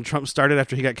that Donald Trump started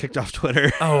after he got kicked off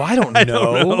Twitter. Oh, I don't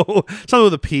know. Something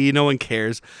with a P. No one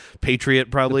cares.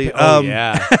 Patriot probably.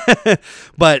 Yeah.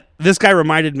 But this guy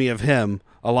reminded me of him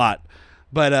a lot.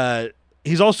 But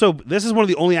he's also. This is one of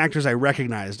the only actors I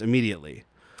recognized immediately.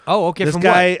 Oh, okay. This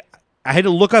guy, I had to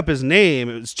look up his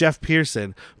name. It was Jeff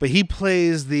Pearson, but he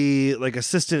plays the like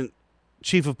assistant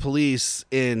chief of police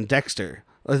in Dexter.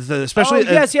 Especially,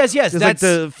 yes. That's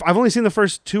I've only seen the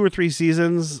first 2 or 3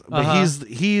 seasons, but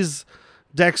he's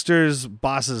Dexter's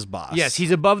boss's boss. Yes,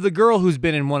 he's above the girl who's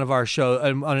been in one of our show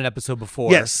on an episode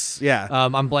before. Yes, yeah.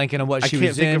 I'm blanking on what she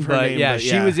was in, but yeah,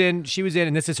 she was in,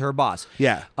 and this is her boss.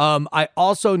 Yeah. I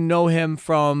also know him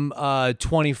from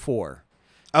 24.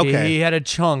 Okay. He had a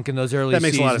chunk in those early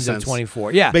seasons a lot of sense.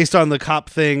 24. Yeah. Based on the cop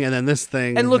thing and then this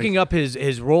thing. And looking up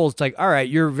his roles, it's like, all right,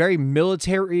 you're very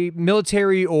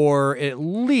military or at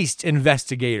least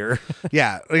investigator.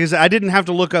 Yeah. Like I said, I didn't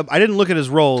look at his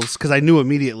roles because I knew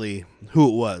immediately who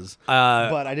it was.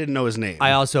 But I didn't know his name.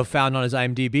 I also found on his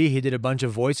IMDb, he did a bunch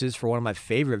of voices for one of my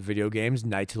favorite video games,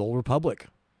 Knights of the Old Republic.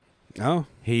 Oh.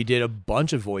 He did a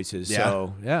bunch of voices. Yeah.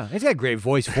 So, yeah, he's got a great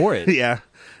voice for it. Yeah.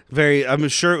 I'm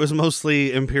sure it was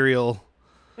mostly Imperial.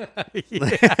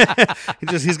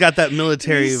 He's got that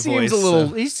military voice.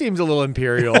 He seems a little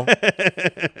Imperial.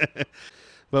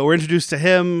 But we're introduced to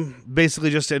him basically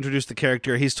just to introduce the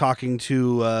character. He's talking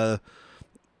to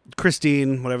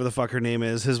Christine, whatever the fuck her name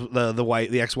is,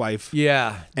 the ex-wife.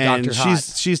 Yeah, and Dr. Hot.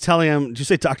 she's telling him. Did you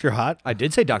say Dr. Hot? I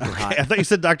did say Dr. Hot. I thought you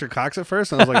said Dr. Cox at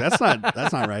first. And I was like,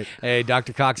 that's not right. Hey,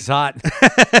 Dr. Cox is hot.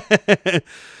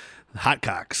 Hot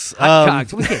Cox. Hot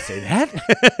Cox. We can't say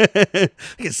that.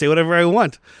 I can say whatever I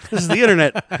want. This is the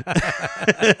internet.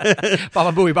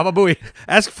 Baba booey, baba booey.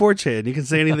 Ask 4chan. You can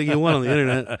say anything you want on the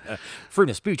internet.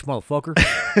 Freedom of speech, motherfucker.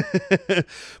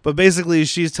 But basically,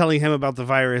 she's telling him about the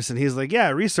virus, and he's like, yeah,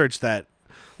 research that.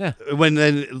 Yeah. When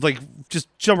then, like, just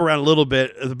jump around a little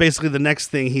bit. Basically, the next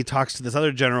thing he talks to this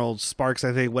other General Sparks,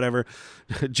 I think, whatever,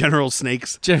 General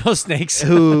Snakes,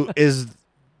 who is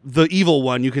the evil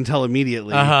one. You can tell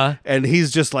immediately, and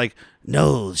he's just like,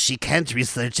 no, she can't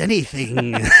research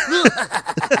anything.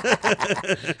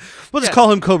 We'll just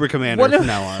call him Cobra Commander from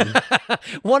now on.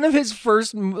 One of his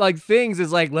first things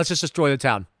is like, let's just destroy the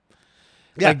town.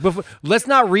 Yeah, let's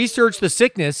not research the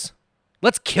sickness.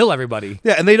 Let's kill everybody.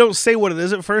 Yeah, and they don't say what it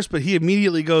is at first, but he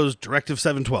immediately goes Directive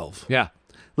 712. Yeah.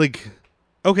 Like,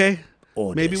 okay,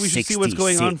 Order maybe we should see what's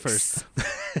going on first.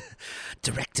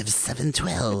 Directive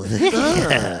 712.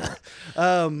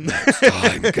 Next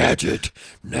time, Gadget.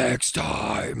 Next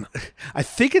time. I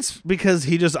think it's because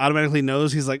he just automatically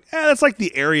knows. He's like, that's like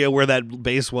the area where that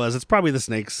base was. It's probably the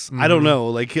snakes. I don't know.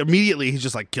 Like, immediately he's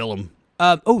just like, kill him.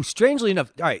 Strangely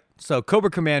enough, all right, so Cobra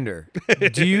Commander,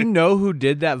 do you know who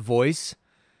did that voice?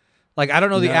 Like, I don't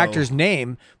know the actor's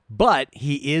name, but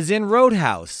he is in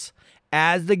Roadhouse.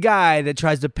 as the guy that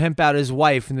tries to pimp out his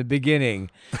wife in the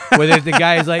beginning. Whether if the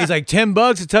guy is like, he's like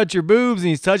 $10 to touch your boobs, and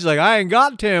he's touching like, I ain't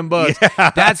got $10.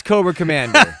 Yeah. That's Cobra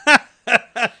Commander.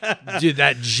 Dude,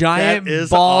 that giant,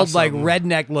 bald, awesome. like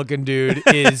redneck looking dude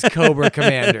is Cobra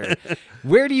Commander.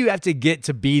 Where do you have to get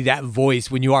to be that voice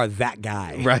when you are that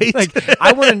guy? Right? Like,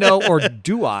 I want to know, or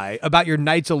do I, about your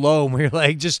nights alone where you're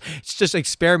like just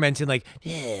experimenting, like,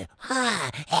 yeah.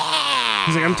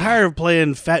 He's like, I'm tired of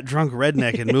playing fat drunk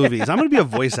redneck in movies. I'm gonna be a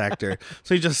voice actor.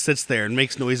 So he just sits there and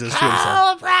makes noises to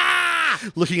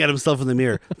himself, looking at himself in the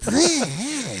mirror.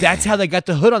 That's how they got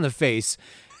the hood on the face.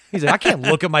 He's like, I can't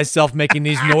look at myself making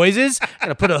these noises. I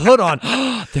gotta put a hood on.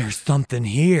 There's something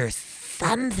here.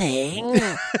 Something.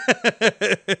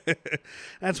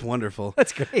 That's wonderful.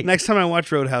 That's great. Next time I watch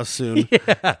Roadhouse soon,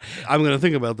 I'm gonna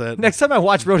think about that. Next time I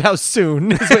watch Roadhouse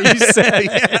soon, is what you said.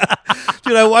 Yeah.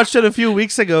 Dude, I watched it a few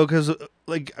weeks ago because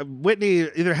like Whitney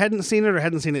either hadn't seen it or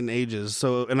hadn't seen it in ages.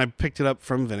 So, and I picked it up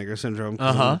from Vinegar Syndrome.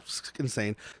 It's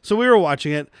insane. So we were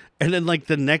watching it, and then like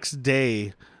the next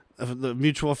day, the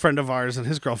mutual friend of ours and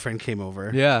his girlfriend came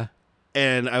over. Yeah.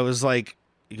 And I was like,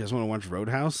 you guys want to watch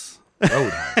Roadhouse?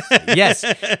 Roadhouse. Yes.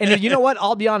 And you know what?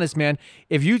 I'll be honest, man.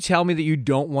 If you tell me that you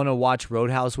don't want to watch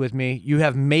Roadhouse with me, you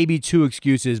have maybe 2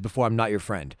 excuses before I'm not your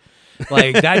friend.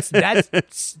 Like, that's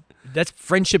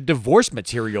friendship divorce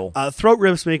material. Throat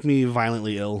rips make me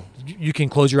violently ill. You can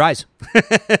close your eyes.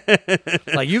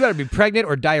 Like, you got to be pregnant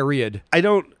or diarrheaed. I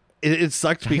don't. It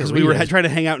sucked because we were trying to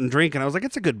hang out and drink, and I was like,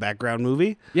 it's a good background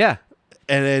movie. Yeah.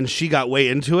 And then she got way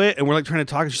into it, and we're like trying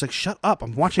to talk, and she's like, shut up,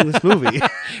 I'm watching this movie.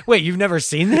 Wait, you've never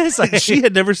seen this? Like, she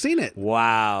had never seen it.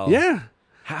 Wow. Yeah.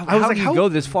 How do you go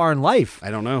this far in life? I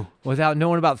don't know. Without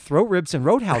knowing about throat rips and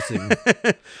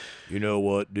roadhousing. You know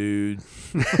what, dude?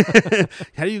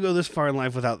 How do you go this far in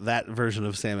life without that version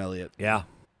of Sam Elliott? Yeah.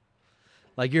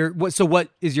 Like, what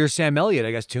is your Sam Elliott?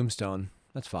 I guess Tombstone.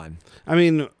 That's fine. I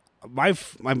mean, my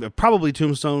probably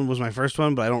Tombstone was my first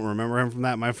one, but I don't remember him from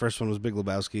that. My first one was Big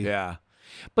Lebowski. Yeah.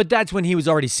 But that's when he was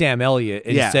already Sam Elliott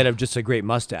instead of just a great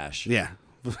mustache. Yeah.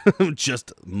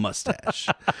 Just mustache.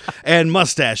 And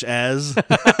mustache as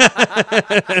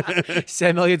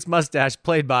Sam Elliott's mustache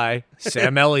played by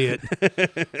Sam Elliott.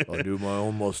 I do my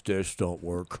own mustache don't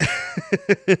work.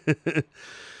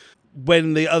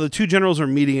 When the other 2 generals are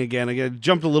meeting again, I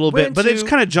jumped a little bit, but it's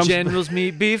kind of jumps. Generals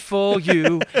meet before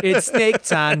you. It's snake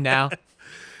time now.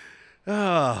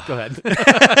 Oh. Go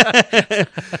ahead.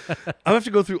 I'll have to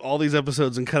go through all these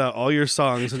episodes and cut out all your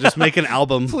songs and just make an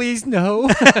album. Please no.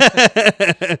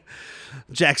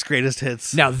 Jack's greatest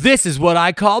hits. Now this is what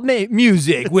I call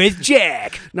music with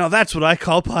Jack. Now that's what I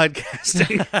call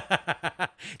podcasting.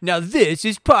 Now this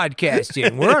is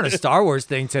podcasting. We're on a Star Wars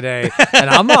thing today,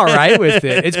 and I'm all right with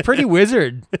it. It's pretty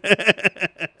wizard.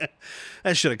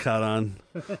 That should have caught on.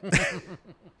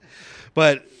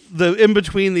 But in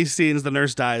between these scenes, the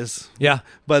nurse dies. Yeah,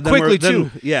 but then quickly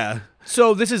too. Yeah.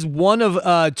 So this is one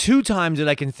of 2 times that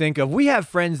I can think of. We have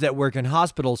friends that work in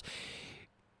hospitals.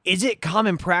 Is it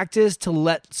common practice to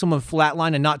let someone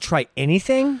flatline and not try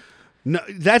anything? No,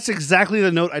 that's exactly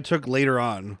the note I took later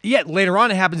on. Yeah, later on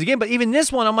it happens again. But even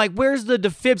this one, I'm like, where's the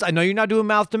defibs? I know you're not doing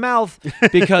mouth to mouth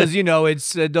because,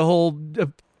 it's the whole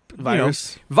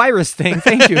virus thing.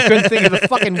 Thank you. Couldn't think of the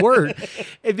fucking word.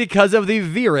 Because of the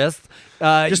virus.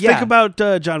 Just think about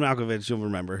John Malkovich. You'll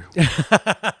remember.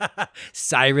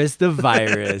 Cyrus the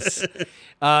Virus.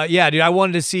 Yeah, dude, I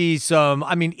wanted to see some,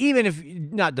 even if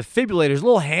not defibrillators, a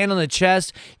little hand on the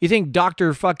chest. You think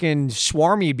Dr. fucking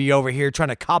Schwarmy be over here trying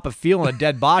to cop a feel on a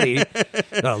dead body.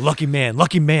 Lucky man,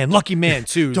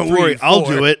 2, Don't 3, worry, 4. I'll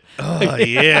do it. Oh,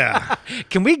 yeah.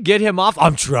 Can we get him off?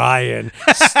 I'm trying.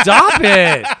 Stop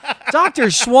it. Dr.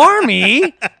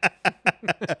 Schwarmy.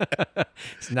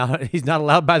 He's not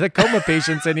allowed by the coma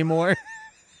patients anymore.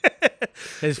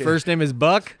 His first name is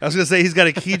Buck. I was going to say he's got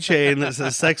a keychain that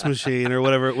says sex machine or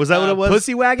whatever. Was that what it was?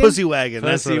 Pussy Wagon? Pussy Wagon.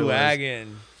 That's what it Pussy was.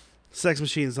 Wagon. Sex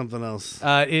machine, something else.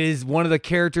 It is one of the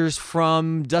characters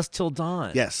from Dusk Till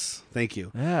Dawn. Yes. Thank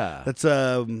you. Yeah. That's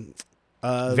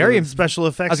very special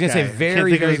effects. I was going to say guy. very, Can't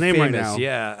think very of his name famous. right now.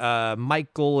 Yeah.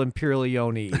 Michael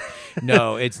Imperiglione.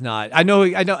 No, it's not. I know.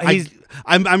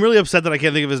 I'm really upset that I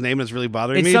can't think of his name. It's really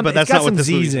bothering me. But that's not what this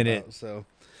movie's in about. it. So.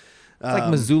 It's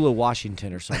like Missoula,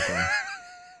 Washington or something.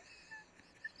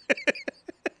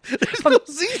 There's no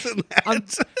Z's in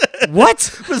that.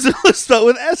 What? Missoula spelled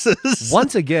with S's.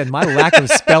 Once again, my lack of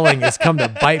spelling has come to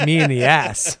bite me in the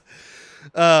ass.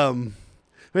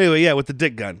 Anyway, yeah, with the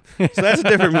dick gun. So that's a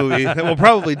different movie that we'll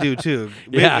probably do too.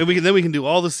 Yeah. Then we can do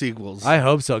all the sequels. I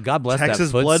hope so. God bless Texas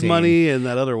that foot Blood scene. Money and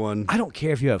that other one. I don't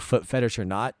care if you have foot fetish or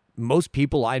not. Most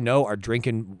people I know are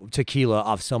drinking tequila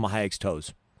off Selma Hayek's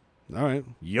toes. All right.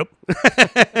 Yep.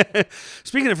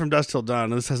 Speaking of From Dusk Till Dawn,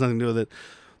 this has nothing to do with it.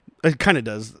 It kind of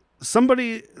does.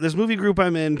 This movie group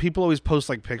I'm in, people always post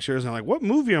like pictures and I'm like, what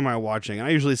movie am I watching? And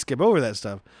I usually skip over that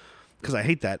stuff because I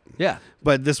hate that. Yeah.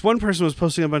 But this one person was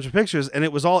posting a bunch of pictures and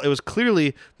it was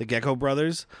clearly the Gecko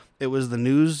brothers. It was the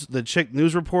news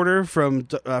reporter from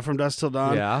Dusk Till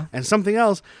Dawn. Yeah. And something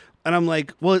else. And I'm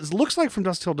like, well, it looks like From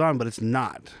Dusk Till Dawn, but it's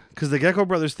not. Because the Gecko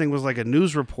brothers thing was like a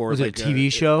news report. Was like it a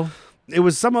TV show? It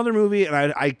was some other movie, and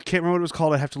I can't remember what it was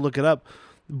called. I have to look it up.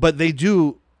 But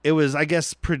it was, I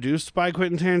guess, produced by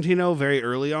Quentin Tarantino very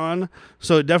early on.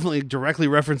 So it definitely directly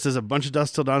references a bunch of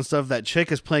Dusk Till Dawn stuff. That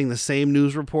chick is playing the same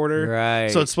news reporter.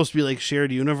 Right. So it's supposed to be like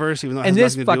shared universe, even though it And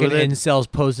has this nothing to do fucking with it. incel's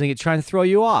posting it, trying to throw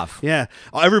you off. Yeah.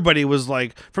 Everybody was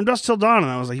like, From Dusk Till Dawn.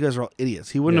 And I was like, you guys are all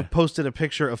idiots. He wouldn't have posted a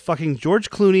picture of fucking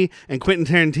George Clooney and Quentin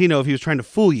Tarantino if he was trying to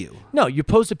fool you. No, you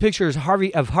post a picture of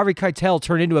Harvey Keitel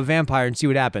turned into a vampire and see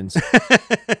what happens.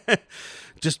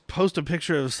 Just post a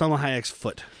picture of Salma Hayek's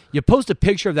foot. You post a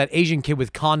picture of that Asian kid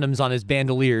with condoms on his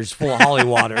bandoliers full of holy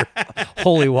water.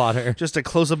 Holy water. Just a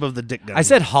close-up of the dick gun. I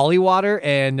said holy water,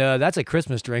 and that's a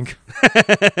Christmas drink.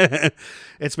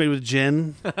 It's made with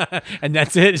gin. And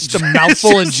that's it. It's just a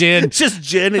mouthful of gin. Just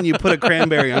gin, and you put a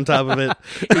cranberry on top of it.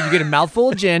 You get a mouthful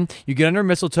of gin, you get under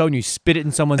mistletoe, and you spit it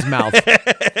in someone's mouth.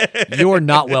 You're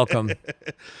not welcome.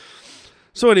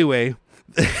 So anyway...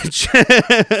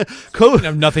 I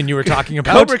have nothing you were talking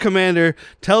about. Cobra Commander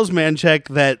tells Manchek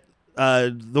that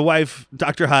the wife,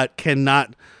 Dr. Hot,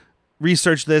 cannot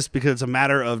research this because it's a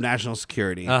matter of national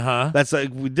security. That's like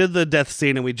we did the death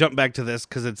scene and we jump back to this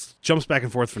because it jumps back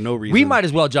and forth for no reason. We might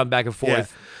as well jump back and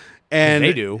forth. Yeah. And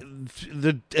they do.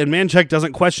 And Manchek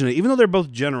doesn't question it, even though they're both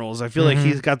generals. I feel like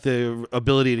he's got the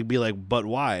ability to be like, but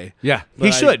why? Yeah, but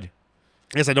he should.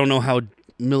 I guess I don't know how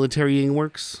militarying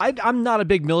works. I'm not a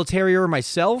big militarier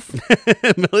myself.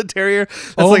 Militarier?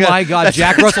 Oh like my God,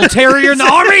 Jack Russell Terrier in the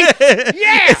army?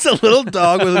 Yeah! It's a little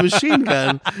dog with a machine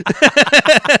gun.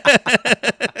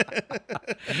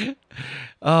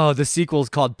 Oh, the sequel's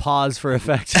called Pause for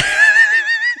Effect.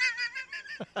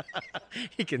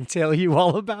 He can tell you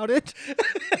all about it.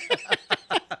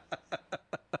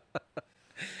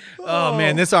 Oh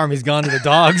man, this army's gone to the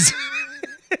dogs.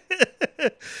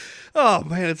 Oh,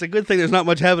 man, it's a good thing there's not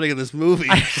much happening in this movie.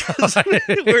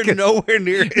 We're nowhere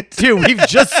near it. Dude, we've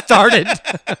just started.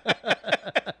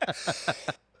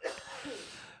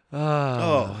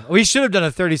 We should have done a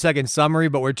 30-second summary,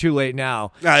 but we're too late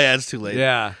now. Oh, yeah, it's too late.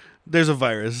 Yeah. There's a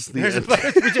virus. There's a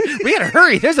virus. We gotta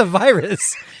hurry. There's a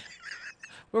virus.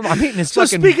 I'm eating this So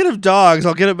fucking... speaking of dogs,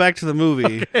 I'll get it back to the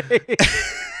movie. Okay.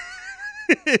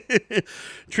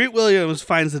 Treat Williams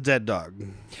finds the dead dog.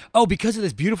 Oh, because of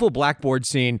this beautiful blackboard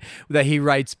scene that he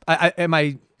writes. Am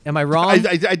I wrong?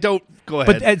 I don't. Go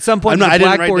ahead. But at some point, the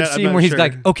blackboard scene where he's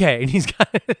like, okay, and he's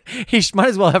got, he might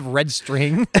as well have red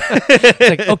string. It's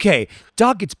like, okay,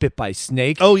 dog gets bit by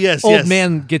snake. Oh, yes, Old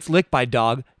man gets licked by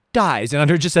dog, dies, and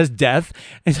under it just says death.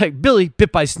 And it's like, Billy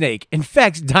bit by snake,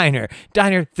 infects diner,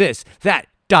 this, that,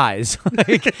 dies.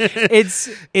 Like,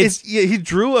 it's yeah, he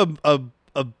drew a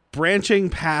branching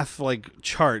path like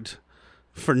chart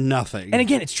for nothing. And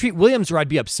again, it's Treat Williams, or I'd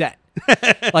be upset.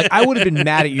 Like, I would have been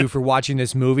mad at you for watching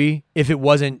this movie if it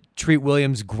wasn't Treat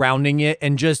Williams grounding it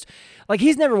and just like,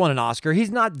 he's never won an Oscar. He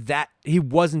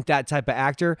wasn't that type of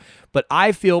actor, but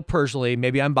I feel personally,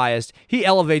 maybe I'm biased, he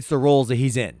elevates the roles that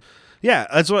he's in. Yeah,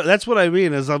 that's what I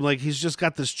mean. Is I'm like, he's just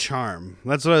got this charm.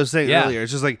 That's what I was saying earlier.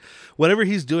 It's just like whatever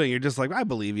he's doing, you're just like, I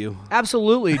believe you.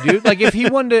 Absolutely, dude. Like if he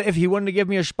wanted to give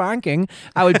me a spanking,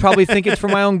 I would probably think it's for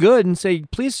my own good and say,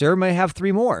 please, sir, may I have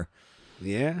 3 more?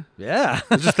 Yeah. Yeah.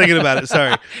 I was just thinking about it.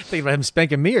 Sorry. Thinking about him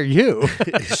spanking me or you.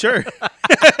 Sure.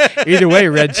 Either way,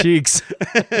 red cheeks.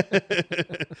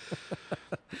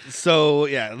 So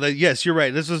yeah, yes, you're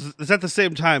right. It's at the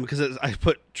same time because I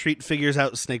put treat figures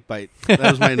out snake bite. That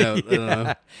was my note. I don't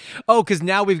know. Oh, because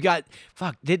now we've got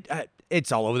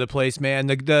it's all over the place, man.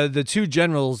 The two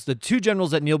generals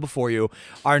that kneel before you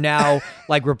are now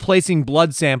like replacing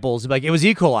blood samples. Like it was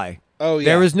E. coli. Oh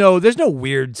yeah. There's no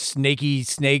weird snaky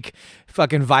snake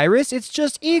fucking virus. It's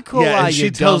just E. coli. Yeah, and she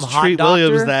tells Treat doctor.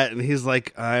 Williams that, and he's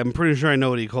like, I'm pretty sure I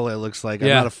know what E. coli looks like. I'm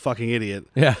not a fucking idiot.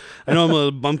 Yeah. I know I'm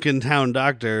a bumpkin town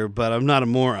doctor, but I'm not a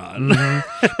moron.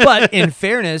 Mm-hmm. But in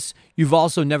fairness, you've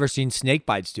also never seen snake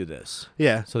bites do this.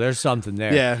 Yeah. So there's something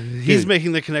there. Yeah. He's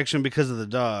making the connection because of the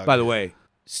dog. By the way,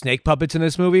 snake puppets in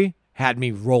this movie had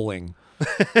me rolling.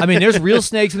 I mean, there's real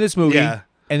snakes in this movie, and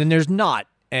then there's not.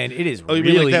 And it is Oh, you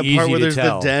really mean like that easy part where to there's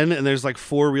tell. the den and there's like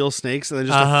 4 real snakes and then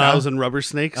just 1,000 rubber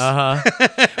snakes?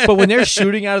 But when they're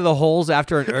shooting out of the holes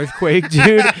after an earthquake,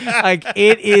 dude, like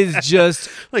it is just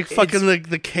Like fucking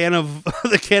the can of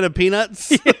peanuts.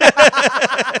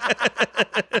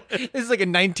 This is like a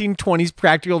 1920s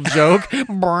practical joke.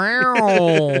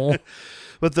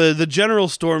 But the general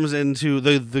storms into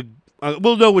the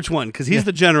we'll know which one because he's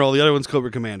the general. The other one's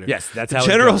Cobra Commander. Yes, that's the how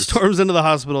general it goes. storms into the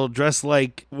hospital dressed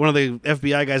like one of the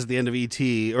FBI guys at the end of ET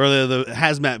or the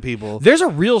hazmat people. There's a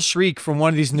real shriek from one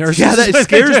of these nurses. Yeah, that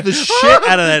scares the shit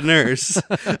out of that nurse.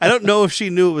 I don't know if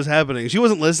she knew it was happening. She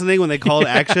wasn't listening when they called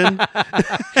action.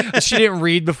 She didn't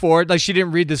read before. Like, she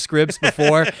didn't read the scripts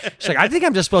before. She's like, I think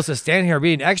I'm just supposed to stand here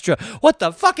being extra. What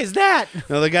the fuck is that?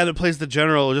 No, the guy that plays the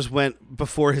general just went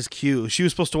before his cue. She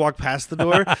was supposed to walk past the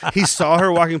door. He saw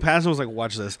her walking past and was like,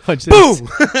 watch this. Boom!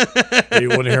 Hey, you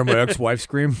want to hear my ex-wife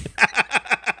scream?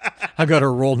 I got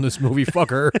her role in this movie. Fuck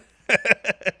her.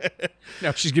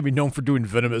 Now she's going to be known for doing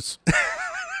Venomous.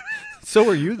 So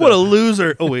are you, though. What a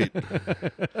loser. Oh, wait.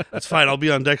 That's fine. I'll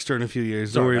be on Dexter in a few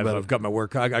years. Don't worry about I've it. got my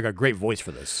work. I got a great voice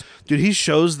for this. Dude, he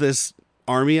shows this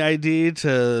Army ID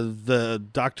to the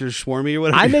Dr. Schwarmy or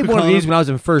whatever. I made you one of call these him. when I was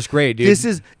in first grade,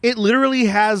 dude. It literally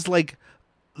has like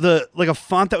a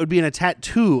font that would be in a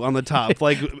tattoo on the top,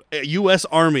 like U.S.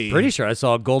 Army. Pretty sure I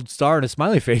saw a gold star and a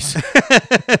smiley face.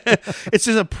 It's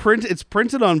just a print. It's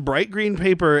printed on bright green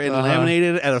paper and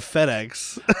laminated at a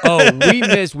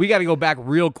FedEx. We got to go back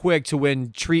real quick to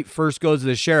when Treat first goes to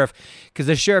the sheriff, because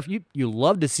the sheriff, you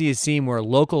love to see a scene where a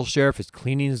local sheriff is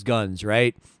cleaning his guns,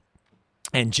 right?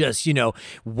 And just,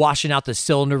 washing out the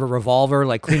cylinder of a revolver,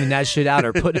 like cleaning that shit out,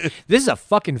 or this is a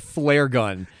fucking flare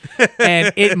gun.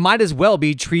 And it might as well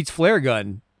be Treat's flare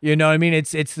gun. You know what I mean?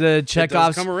 It's the Chekhov's. It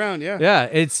does come around, yeah. Yeah,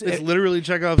 it's literally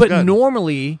Chekhov's But gun.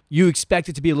 normally, you expect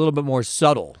it to be a little bit more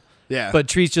subtle. Yeah. But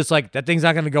Treat's just like, that thing's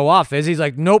not going to go off, is he? He's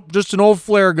like, nope, just an old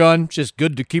flare gun. Just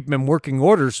good to keep them in working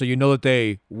order so you know that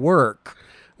they work.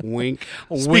 Wink.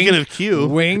 Speaking of Q.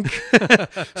 Wink.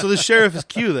 So the sheriff is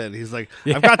Q then. He's like,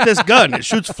 I've got this gun. It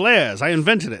shoots flares. I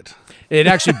invented it. It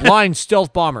actually blinds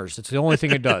stealth bombers. It's the only thing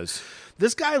it does.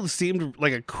 This guy seemed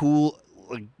like a cool,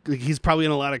 like he's probably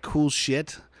in a lot of cool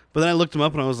shit. But then I looked him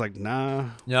up and I was like, nah.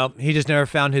 Nope, he just never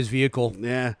found his vehicle.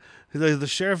 Yeah. The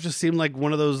sheriff just seemed like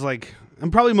one of those, like, I'm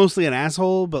probably mostly an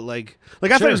asshole, but like I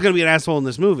thought he was going to be an asshole in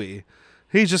this movie.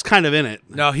 He's just kind of in it.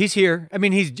 No, he's here. I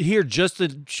mean, he's here just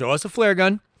to show us a flare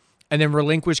gun and then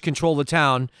relinquish control of the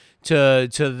town to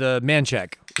the man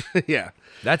check. Yeah.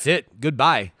 That's it.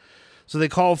 Goodbye. So they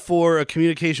call for a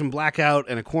communication blackout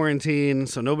and a quarantine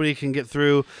so nobody can get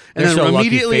through. And They're then so lucky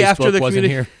immediately after Facebook the wasn't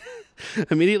here.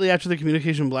 Immediately after the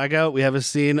communication blackout, we have a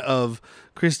scene of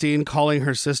Christine calling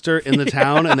her sister in the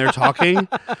town and they're talking.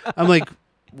 I'm like,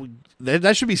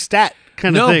 that should be stat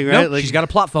kind of thing, right? No, she's got a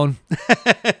plot phone.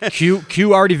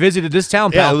 Q already visited this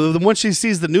town, Yeah, pal. once she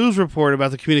sees the news report about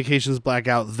the communications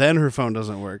blackout, then her phone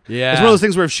doesn't work. Yeah. It's one of those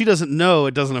things where if she doesn't know,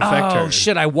 it doesn't affect her. Oh,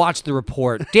 shit, I watched the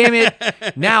report. Damn it.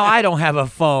 Now I don't have a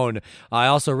phone. I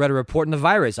also read a report in the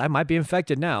virus. I might be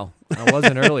infected now. I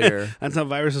wasn't earlier. That's how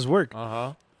viruses work.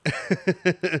 Uh-huh.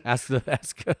 ask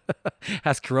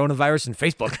coronavirus and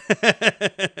Facebook.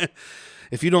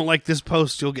 If you don't like this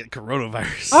post, you'll get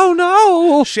coronavirus. Oh,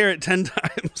 no. Share it 10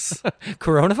 times.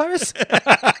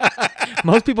 Coronavirus?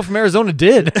 Most people from Arizona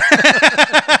did.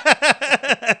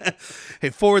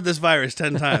 Hey, forward this virus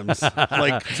 10 times.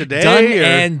 Like today. Done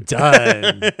and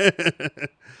done.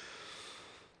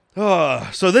 Oh,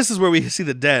 so this is where we see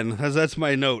the den. That's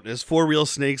my note. There's 4 real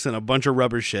snakes and a bunch of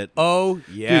rubber shit. Oh,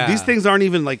 yeah. Dude, these things aren't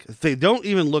even like, they don't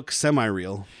even look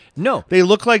semi-real. No. They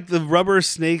look like the rubber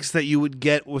snakes that you would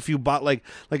get if you bought like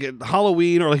at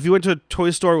Halloween or like if you went to a toy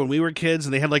store when we were kids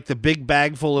and they had like the big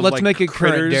bag full of Let's make it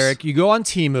critters. current, Derek. You go on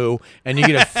Temu and you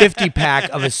get a 50-pack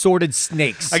of assorted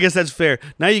snakes. I guess that's fair.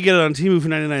 Now you get it on Temu for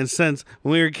 99 cents.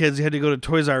 When we were kids, you had to go to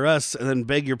Toys R Us and then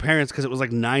beg your parents because it was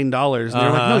like $9. And they were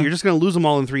like, no, you're just going to lose them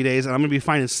all in 3 days and I'm going to be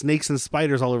finding snakes and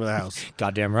spiders all over the house.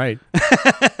 Goddamn right.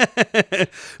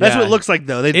 That's what it looks like,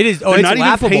 though. It is. They're It's not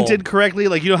laughable. even painted correctly.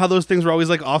 Like, you know how those things were always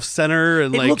like off-center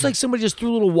and It looks like somebody just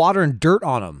threw a little water and dirt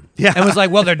on them. Yeah. And was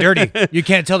like, well, they're dirty. You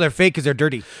can't tell they're fake because they're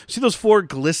dirty. See those 4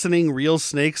 glistening real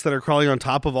snakes that are crawling on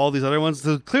top of all these other ones?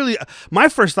 So clearly, my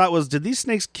first thought was, did these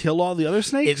snakes kill all the other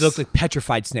snakes? It looked like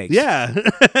petrified snakes. Yeah.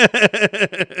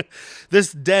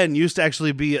 This den used to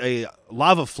actually be a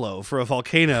lava flow for a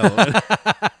volcano.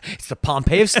 It's the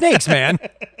Pompeii of snakes, man.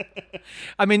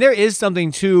 I mean, there is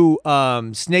something to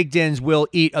snake dens will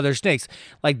eat other snakes.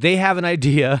 Like, they have an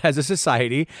idea as a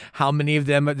society how many of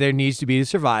them there needs to be to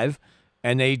survive,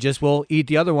 and they just will eat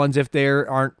the other ones if there's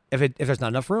not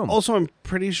enough room. Also, I'm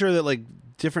pretty sure that like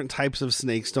different types of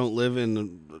snakes don't live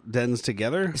in dens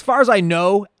together? As far as I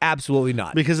know, absolutely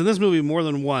not. Because in this movie, more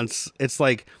than once, it's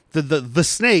like the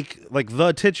snake, like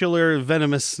the titular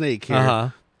venomous snake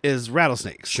here, is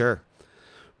rattlesnakes. Sure.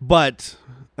 But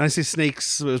and I say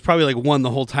snakes, it was probably like one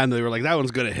the whole time. They were like, that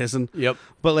one's good at hissing. Yep.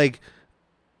 But like,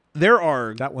 there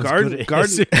are that one's good at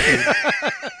garden.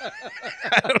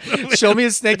 Show me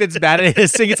a snake that's bad at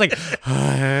hissing. It's like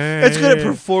it's good at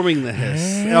performing the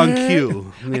hiss on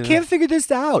cue. I can't figure this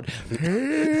out.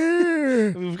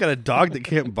 We've got a dog that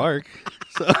can't bark.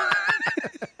 So.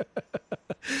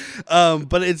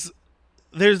 But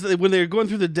there's when they're going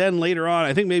through the den later on,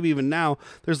 I think maybe even now,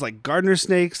 there's like gardener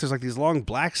snakes, there's like these long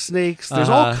black snakes, there's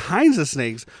all kinds of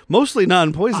snakes, mostly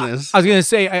non-poisonous. I was gonna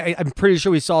say I'm pretty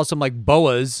sure we saw some like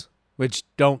boas, which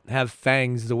don't have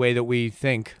fangs the way that we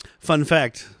think. Fun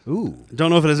fact. Ooh.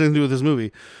 Don't know if it has anything to do with this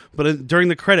movie, but during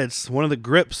the credits, one of the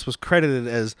grips was credited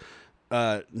as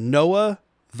Noah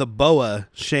the Boa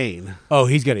Shane. Oh,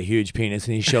 he's got a huge penis,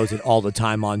 and he shows it all the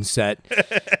time on set.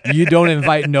 You don't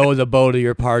invite Noah the Boa to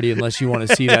your party unless you want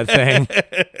to see that thing.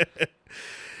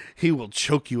 He will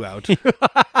choke you out.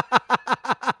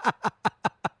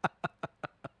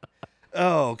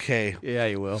 Oh, okay. Yeah,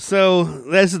 you will. So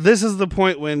this is the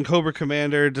point when Cobra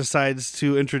Commander decides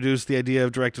to introduce the idea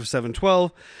of Directive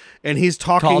 712, and he's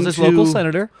talking calls his local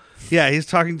senator. Yeah, he's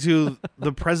talking to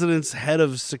the president's head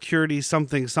of security,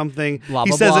 something. Blah, He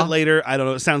blah, says blah. it later. I don't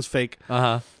know. It sounds fake.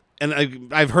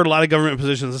 And I've heard a lot of government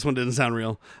positions. This one didn't sound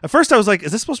real. At first, I was like,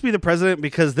 is this supposed to be the president?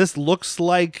 Because this looks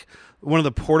like one of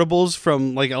the portables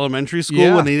from like elementary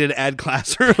school when they needed to add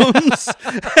classrooms.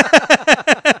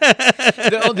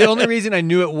 The only reason I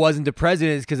knew it wasn't the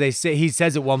president is because he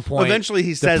says at one point. Eventually,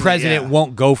 he says the president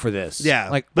won't go for this. Yeah,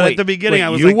 like, but at the beginning, I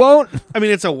was you like, won't. I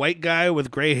mean, it's a white guy with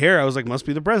gray hair. I was like, must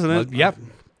be the president. Yep.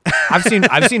 I've seen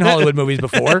Hollywood movies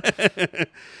before. If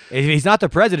he's not the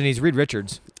president, he's Reed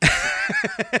Richards.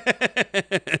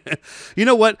 You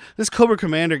know what? This Cobra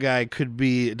Commander guy could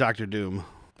be Dr. Doom.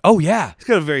 Oh yeah, He's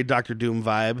got a very Dr. Doom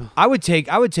vibe. I would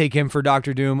take him for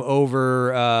Dr. Doom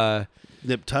over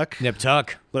Nip Tuck.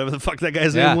 Whatever the fuck that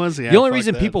guy's name was. Yeah, the only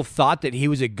reason people thought that he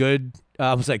was a good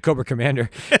I was like Cobra Commander.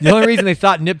 The only reason they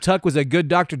thought Nip Tuck was a good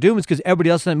Dr. Doom is because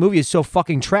everybody else in that movie is so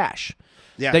fucking trash.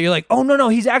 Yeah. That you're like, oh no,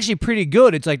 he's actually pretty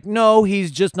good. It's like, no, he's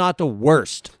just not the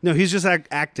worst. No, he's just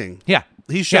acting. Yeah.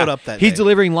 He showed up that He's day.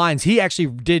 delivering lines. He actually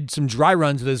did some dry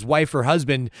runs with his wife or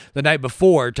husband the night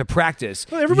before to practice.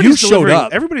 Well, everybody's showed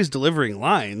up. Everybody's delivering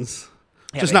lines,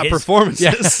 just but not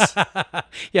performances. But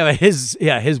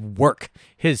his work,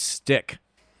 his stick.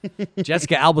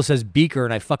 Jessica Alba says beaker,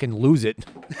 and I fucking lose it.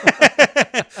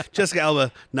 Jessica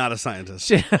Alba, not a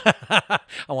scientist. I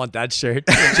want that shirt.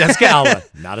 Jessica Alba,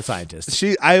 not a scientist.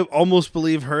 I almost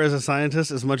believe her as a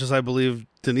scientist as much as I believe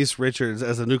Denise Richards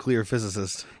as a nuclear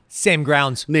physicist. Same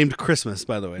grounds. Named Christmas,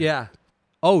 by the way. Yeah.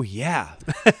 Oh, yeah.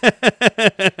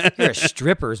 You're a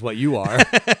stripper is what you are.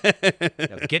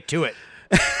 Now get to it.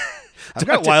 I've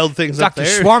got wild things up Dr.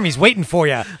 there. Schwarmy's waiting for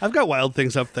you. I've got wild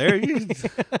things up there.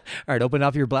 All right, open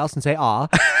up your blouse and say, aw.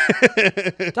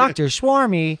 Dr.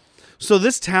 Schwarmy. So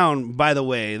this town, by the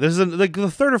way, this is like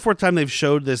the third or fourth time they've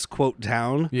showed this quote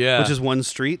town, which is one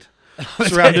street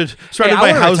surrounded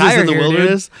by houses in the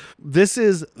wilderness. Dude. This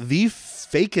is the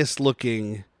fakest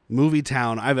looking movie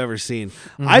town I've ever seen.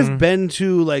 Mm-hmm. I've been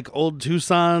to like old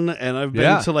Tucson, and I've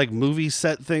been to like movie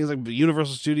set things like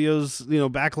Universal Studios,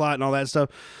 backlot and all that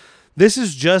stuff. This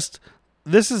is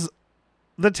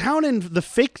the town the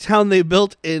fake town they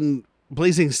built in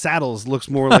Blazing Saddles looks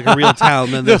more like a real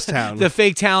town than this town. The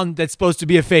fake town that's supposed to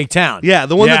be a fake town. Yeah,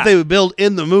 the one that they built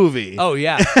in the movie. Oh,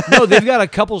 yeah. No, they've got a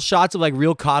couple shots of like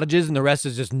real cottages, and the rest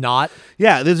is just not.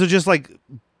 Yeah, these are just like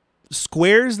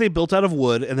squares they built out of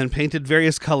wood and then painted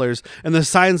various colors, and the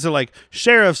signs are like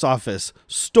sheriff's office,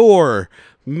 store,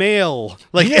 mail.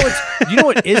 Like, you know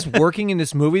what is working in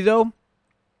this movie though?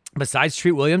 Besides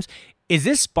Treat Williams, is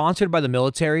this sponsored by the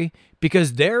military?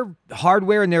 Because their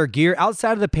hardware and their gear,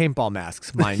 outside of the paintball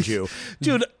masks, mind you.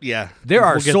 Dude, yeah. There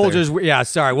are soldiers. Yeah,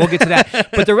 sorry, we'll get to that.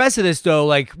 But the rest of this, though,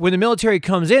 like when the military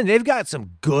comes in, they've got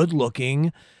some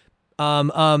good-looking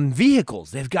vehicles.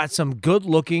 They've got some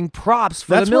good-looking props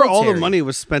for the military. That's where all the money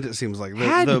was spent, it seems like.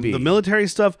 The military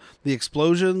stuff, the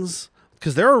explosions.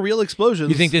 Because there are real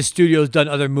explosions. You think this studio's done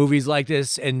other movies like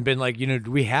this and been like,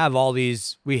 we have all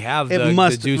these, we have the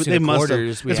deuce and the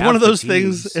quarters. It's one of those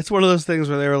things. It's one of those things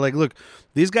where they were like, look,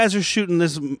 these guys are shooting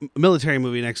this military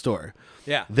movie next door.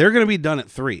 Yeah. They're going to be done at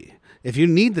 3. if you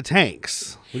need the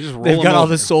tanks, we just roll They've got them all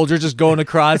over. the soldiers just going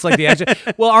across like the action.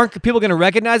 Well, aren't people going to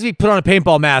recognize me? Put on a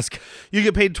paintball mask. You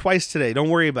get paid twice today. Don't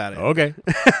worry about it. Okay.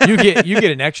 You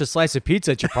get an extra slice of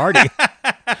pizza at your party.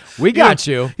 We got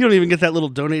you. You don't even get that little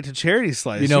donate to charity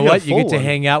slice. You know got a what? You full get to one.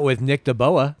 hang out with Nick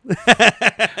DeBoa.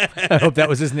 I hope that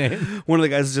was his name. One of the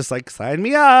guys is just like, sign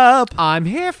me up. I'm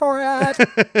here for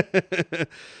it.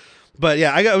 But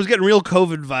yeah, I was getting real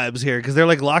COVID vibes here because they're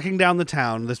like locking down the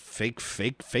town, this fake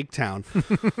town,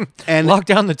 and Lock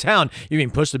down the town. You mean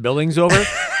push the buildings over?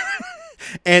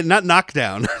 and not knock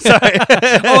down. Sorry.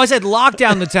 Oh, I said lock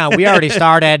down the town. We already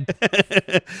started.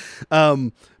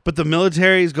 But the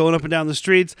military is going up and down the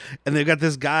streets, and they've got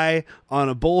this guy on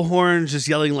a bullhorn just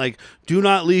yelling like, "Do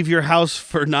not leave your house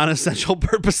for non-essential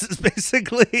purposes."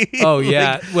 Basically. Oh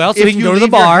yeah. Like, Well, so if he can you go to the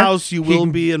leave your bar. house, you He will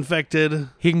can- be infected.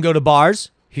 He can go to bars.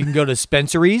 He can go to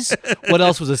dispensaries. What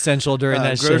else was essential during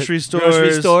that Grocery shit? stores.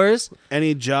 Grocery stores.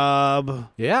 Any job.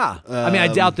 Yeah. I mean, I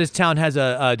doubt this town has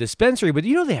a dispensary, but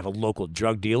you know they have a local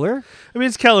drug dealer. I mean,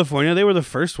 it's California. They were the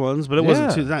first ones, but it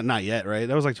wasn't Yeah. not yet, right?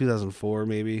 That was like 2004,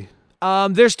 maybe.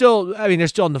 They're still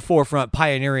in the forefront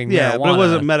pioneering Yeah, marijuana. but it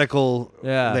wasn't medical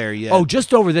Yeah. there yet. Oh,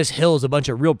 just over this hill is a bunch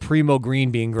of real primo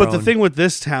green being grown. but the thing with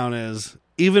this town is,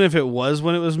 even if it was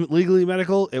when it was legally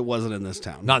medical, it wasn't in this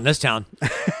town. Not in this town.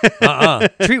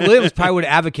 Treat Williams probably would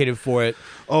have advocated for it.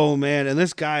 Oh man, and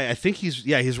this guy, I think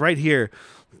he's right here.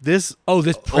 This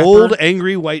This prepper? old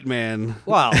angry white man.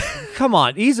 Wow. Come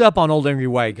on. Ease up on old angry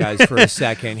white guys for a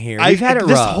second here. We've had it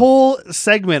this rough. whole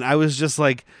segment, I was just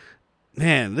like,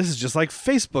 man, this is just like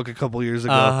Facebook a couple years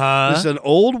ago. Uh-huh. This is an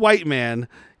old white man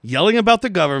yelling about the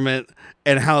government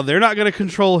and how they're not going to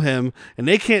control him and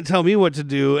they can't tell me what to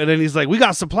do. And then he's like, "We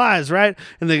got supplies, right?"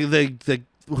 And the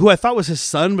who I thought was his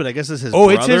son, but I guess it's his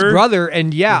brother. It's his brother,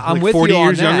 and yeah, I'm like with 40 you on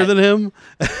years that. younger than him.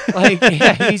 Like,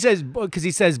 yeah, he says,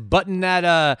 button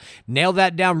that, nail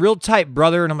that down real tight,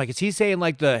 brother. And I'm like, is he saying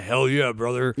like the hell yeah,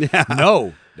 brother? Yeah.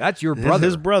 No, that's your brother.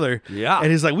 His brother. Yeah.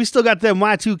 And he's like, "We still got them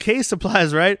Y2K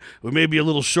supplies, right? We may be a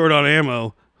little short on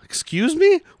ammo." Excuse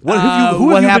me? Who what have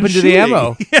you happened been to the shooting?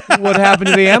 ammo? What happened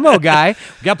to the ammo, guy?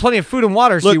 We got plenty of food and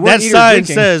water, so Look, you that weren't eating or sign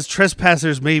drinking. says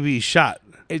trespassers may be shot.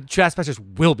 Trespassers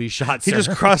will be shot, He sir.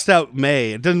 just crossed out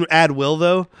may. It doesn't add will,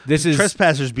 though. This is-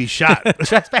 trespassers be shot.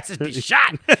 Trespassers be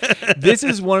shot. This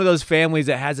is one of those families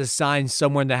that has a sign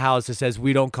somewhere in the house that says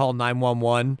 "We don't call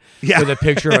 911" Yeah. with a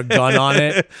picture of a gun on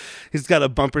it. He's got a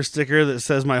bumper sticker that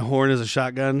says "My horn is a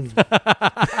shotgun."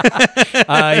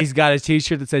 He's got a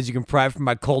T-shirt that says "You can pry from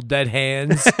my cold dead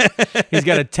hands." He's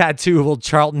got a tattoo of old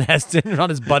Charlton Heston on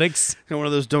his buttocks. And one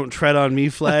of those "Don't tread on me"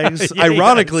 flags. Yeah, he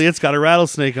Ironically, it's got a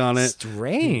rattlesnake on it,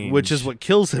 Strange. which is what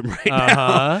kills him right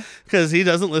now because he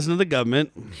doesn't listen to the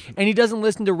government And he doesn't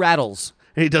listen to rattles.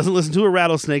 and he doesn't listen to a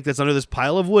rattlesnake that's under this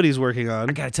pile of wood he's working I on.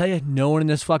 gotta tell you, no one in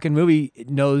this fucking movie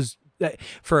knows that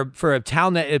for a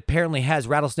town that apparently has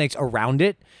rattlesnakes around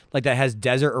it, like that has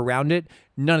desert around it.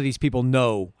 None of these people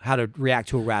know how to react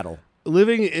to a rattle.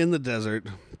 Living in the desert,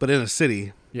 but in a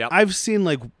city, Yep. I've seen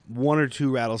like one or two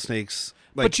rattlesnakes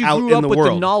like But you out grew in up the with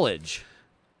world. the knowledge.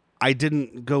 I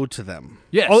didn't go to them.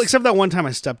 Yes. Oh, except that one time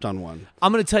I stepped on one.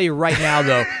 I'm gonna tell you right now,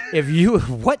 though, if you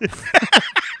what?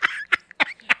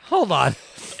 Hold on,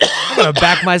 I'm gonna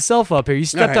back myself up here. You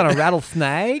stepped All right. on a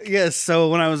rattlesnake. Yes. So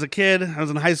when I was a kid, I was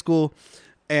in high school,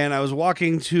 and I was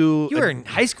walking to. You were in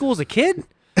high school as a kid.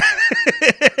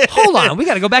 Hold on, we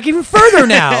got to go back even further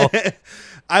now.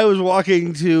 I was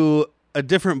walking to a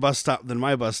different bus stop than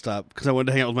my bus stop because I wanted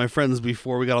to hang out with my friends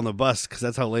before we got on the bus because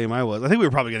that's how lame I was. I think we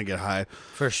were probably going to get high.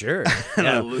 For sure.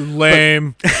 Yeah,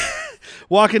 lame.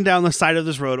 Walking down the side of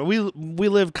this road, we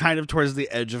live kind of towards the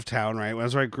edge of town, right?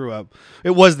 That's where I grew up.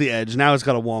 It was the edge. Now it's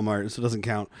got a Walmart, so it doesn't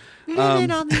count.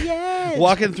 Living on the edge.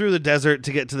 Walking through the desert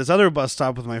to get to this other bus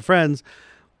stop with my friends.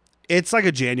 It's like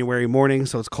a January morning,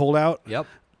 so it's cold out. Yep.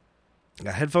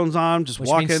 Got headphones on, just Which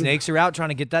walking. means snakes are out trying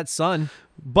to get that sun.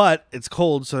 But it's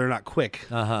cold, so they're not quick.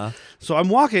 Uh-huh. So I'm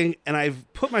walking, and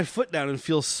I've put my foot down and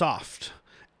feel soft.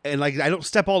 And, like, I don't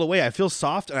step all the way. I feel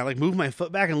soft, and I, like, move my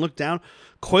foot back and look down.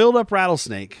 Coiled up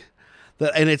rattlesnake.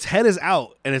 And its head is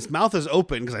out, and its mouth is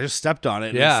open because I just stepped on it.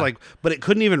 And Yeah. It's like, but it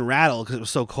couldn't even rattle because it was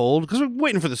so cold. Because we're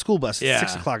waiting for the school bus at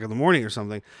 6 o'clock in the morning or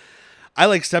something. I,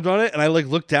 like, stepped on it, and I, like,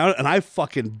 looked down, and I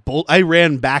fucking I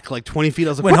ran back, like, 20 feet. I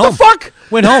was like, what the fuck?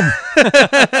 Went home.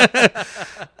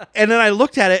 And then I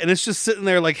looked at it, and it's just sitting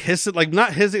there, like, hissing, like,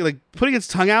 not hissing, like, putting its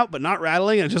tongue out, but not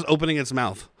rattling, and just opening its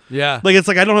mouth. Yeah. Like, it's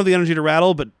like, I don't have the energy to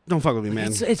rattle, but don't fuck with me,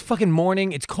 man. It's fucking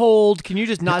morning. It's cold. Can you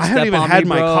just not I step haven't even on had me,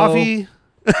 my bro? coffee.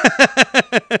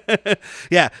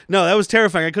 Yeah, no, that was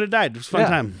terrifying. I could have died. It was a fun Yeah.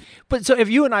 time. But so if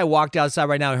you and I walked outside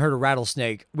right now and heard a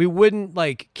rattlesnake, we wouldn't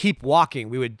like keep walking.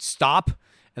 We would stop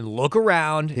and look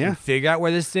around and figure out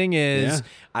where this thing is. Yeah.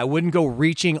 I wouldn't go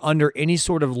reaching under any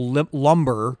sort of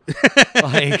lumber.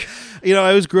 Like, I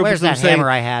always grew up where's with them that saying, hammer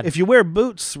I had? if you wear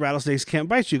boots, rattlesnakes can't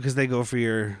bite you because they go for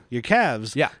your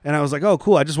calves. Yeah. And I was like, oh,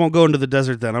 cool. I just won't go into the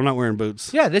desert then. I'm not wearing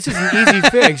boots. Yeah, this is an easy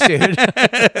fix, dude.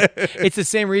 It's the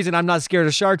same reason I'm not scared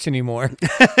of sharks anymore.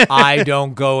 I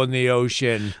don't go in the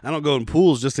ocean. I don't go in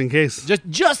pools just in case.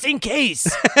 Just in case.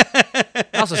 I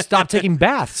also stopped taking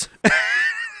baths.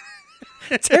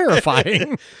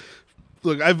 Terrifying.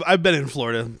 Look, I've been in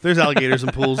Florida. There's alligators in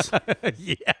pools.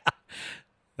 Yeah.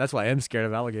 That's why I'm scared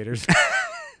of alligators.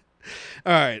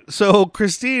 All right. So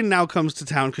Christine now comes to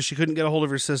town because she couldn't get a hold of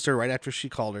her sister right after she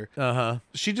called her. Uh-huh.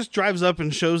 She just drives up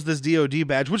and shows this DOD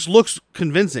badge, which looks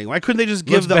convincing. Why couldn't they just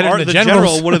give the generals.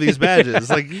 general one of these badges?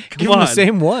 Like, come Give on. him the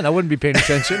same one. I wouldn't be paying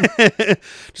attention.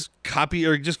 Just copy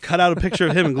or just cut out a picture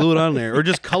of him and glue it on there, or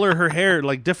just color her hair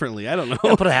like differently. I don't know.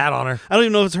 I'll put a hat on her. I don't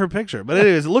even know if it's her picture, but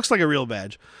anyways, it looks like a real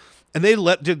badge. And they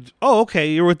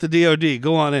okay, you're with the DOD.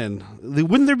 Go on in.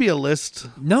 Wouldn't there be a list?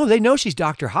 No, they know she's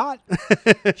Dr. Hot.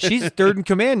 She's third in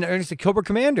command. She's the Cobra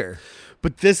Commander.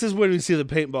 But this is when we see the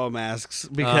paintball masks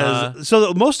because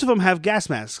most of them have gas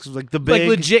masks, like the big, like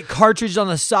legit cartridge on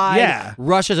the side. Yeah.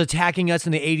 Russia's attacking us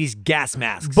in the 80s gas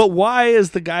masks. But why is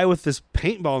the guy with this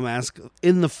paintball mask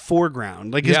in the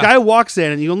foreground? Like, his Yeah. guy walks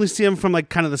in and you only see him from like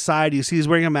kind of the side. You see he's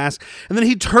wearing a mask, and then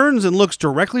he turns and looks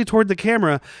directly toward the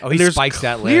camera. Oh, and he there's spikes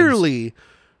that lens. clearly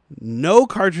no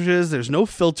cartridges. There's no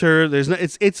filter. There's no.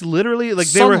 It's literally like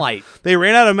Sunlight. They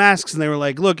ran out of masks and they were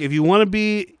like, look, if you want to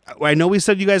be, I know we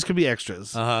said you guys could be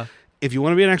extras. Uh-huh. If you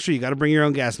want to be an extra, you got to bring your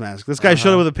own gas mask. This guy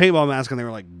showed up with a paintball mask, and they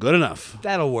were like, good enough.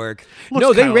 That'll work. Looks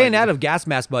No, they kinda ran like out it. of gas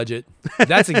mask budget.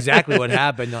 That's exactly what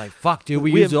happened. They're like, fuck, dude,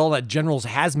 we used all that general's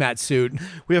hazmat suit.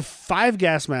 We have 5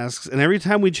 gas masks, and every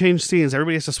time we change scenes,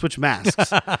 everybody has to switch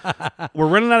masks. We're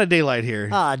running out of daylight here.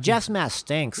 Jeff's mask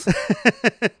stinks.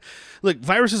 Look,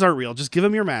 viruses aren't real. Just give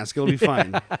them your mask. It'll be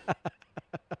fine.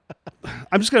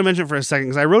 I'm just going to mention it for a second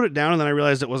because I wrote it down and then I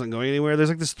realized it wasn't going anywhere. There's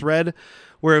like this thread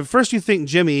where at first you think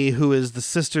Jimmy, who is the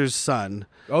sister's son,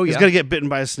 is going to get bitten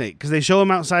by a snake because they show him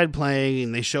outside playing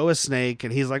and they show a snake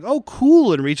and he's like, oh,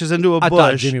 cool, and reaches into a bush. I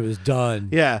thought Jimmy was done.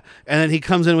 Yeah. And then he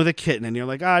comes in with a kitten and you're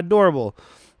like, adorable.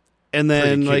 And then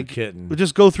Pretty like cute kitten. we'll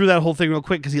just go through that whole thing real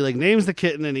quick because he like names the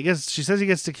kitten and she says he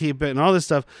gets to keep it and all this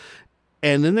stuff.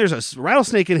 And then there's a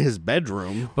rattlesnake in his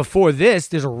bedroom. Before this,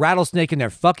 there's a rattlesnake in their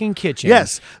fucking kitchen.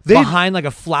 Yes. Behind like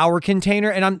a flower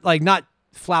container. And I'm like, not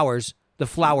flowers, the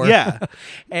flower. Yeah.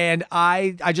 And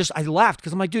I laughed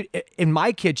because I'm like, dude, in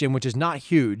my kitchen, which is not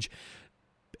huge,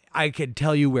 I could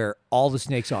tell you where all the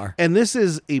snakes are. And this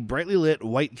is a brightly lit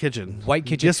white kitchen. White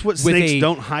kitchen. Just what with snakes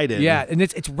don't hide in. Yeah, and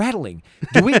it's rattling.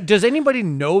 Does anybody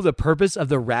know the purpose of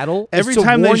the rattle? Every It's to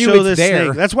time they warn you show it's this there.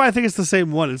 snake, that's why I think it's the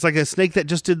same one. It's like a snake that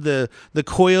just did the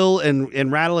coil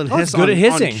and rattle and hiss it's good on, at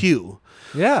hissing. on cue.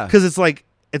 Yeah. Because it's like,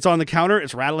 it's on the counter,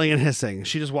 it's rattling and hissing.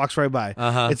 She just walks right by.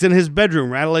 Uh-huh. It's in his bedroom,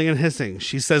 rattling and hissing.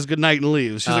 She says goodnight and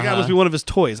leaves. She's like, that must be one of his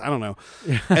toys. I don't know.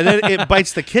 And then it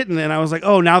bites the kitten, and I was like,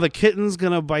 oh, now the kitten's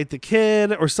going to bite the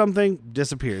kid or something.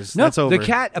 Disappears. No, That's over. the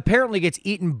cat apparently gets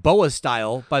eaten boa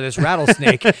style by this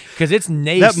rattlesnake because it's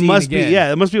nasty. That must again. be, yeah,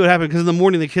 that must be what happened. Because in the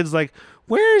morning, the kid's like,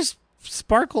 where's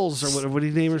Sparkles or whatever? What do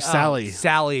you name her? Sally.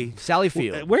 Sally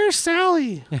Field. Where's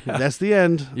Sally? That's the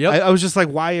end. Yep. I was just like,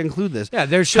 why include this? Yeah,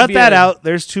 there should Cut be that out.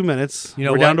 There's 2 minutes. You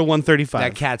know We're what? down to 135.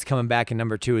 That cat's coming back in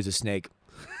number 2 as a snake.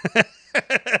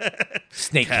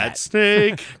 Snake cat.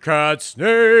 Snake. Cat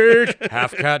snake.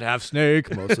 Half cat, half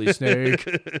snake. Mostly snake.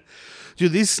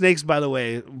 Dude, these snakes, by the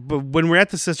way, when we're at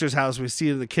the sister's house, we see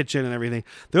it in the kitchen and everything.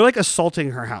 They're like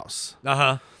assaulting her house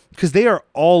Uh-huh. because they are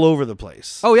all over the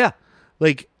place. Oh, yeah.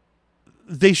 Like,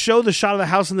 they show the shot of the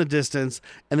house in the distance,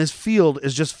 and this field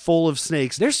is just full of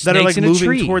snakes. There's that are like snakes in a moving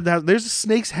tree. toward the house. There's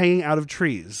snakes hanging out of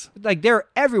trees. Like, they're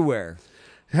everywhere.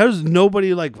 How does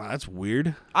nobody like, wow, that's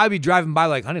weird? I'd be driving by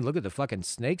like, honey, look at the fucking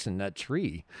snakes in that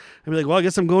tree. I'd be like, well, I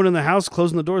guess I'm going in the house,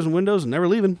 closing the doors and windows, and never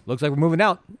leaving. Looks like we're moving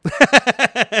out.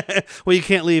 Well, you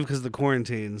can't leave because of the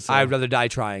quarantine. So. I'd rather die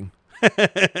trying.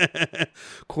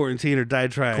 Quarantine or die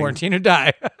trying. Quarantine or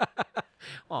die.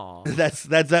 Aw.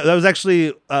 That was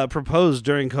actually proposed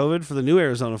during COVID for the new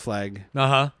Arizona flag.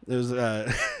 Uh-huh. It was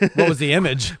What was the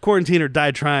image? quarantine or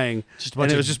die trying. Just a And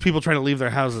bunch it of- was just people trying to leave their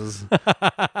houses.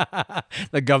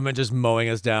 The government just mowing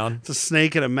us down. It's a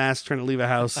snake in a mask trying to leave a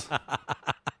house.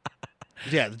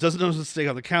 Yeah, it doesn't know the snake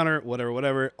on the counter,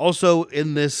 whatever. Also,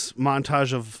 in this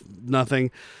montage of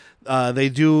nothing, they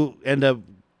do end up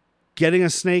getting a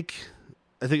snake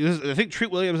I think Treat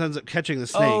Williams ends up catching the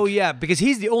snake. Oh yeah, because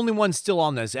he's the only one still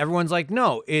on this. Everyone's like,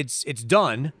 no, it's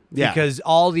done. Yeah. Because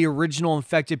all the original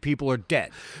infected people are dead.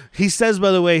 He says,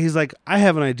 by the way, he's like, I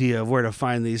have an idea of where to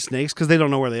find these snakes because they don't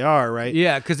know where they are, right?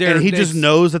 Yeah, because he just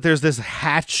knows that there's this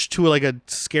hatch to like a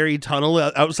scary tunnel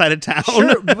outside of town.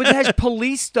 Sure, but it has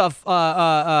police stuff,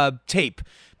 tape.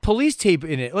 Police tape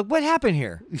in it. Like, what happened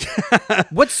here?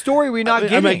 What story are we not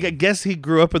getting? I guess he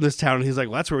grew up in this town and he's like,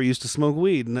 well, that's where we used to smoke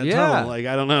weed in that tunnel. Like,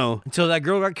 I don't know. Until that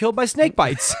girl got killed by snake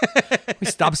bites. We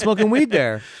stopped smoking weed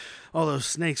there. All those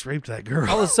snakes raped that girl.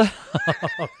 All of a sudden,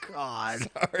 oh God,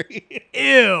 sorry.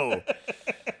 Ew.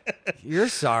 You're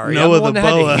sorry. Noah I'm the one that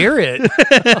had to hear it.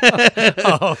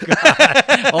 Oh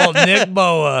God. Oh, Nick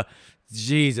Boa.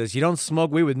 Jesus, you don't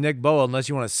smoke weed with Nick Boa unless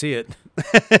you want to see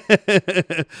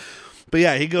it. But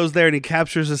yeah, he goes there and he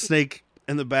captures a snake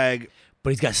in the bag. But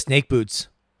he's got snake boots.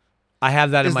 I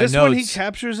have that in my notes. Is notes. this when he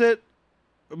captures it?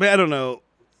 I mean, I don't know.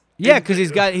 Yeah, because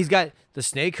he's got the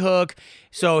snake hook.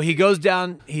 So he goes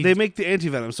down. They make the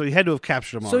anti-venom, so he had to have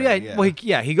captured him already. Yeah. Well,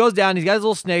 he goes down. He's got his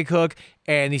little snake hook,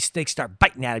 and these snakes start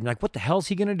biting at him. Like, what the hell is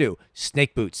he gonna do?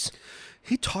 Snake boots.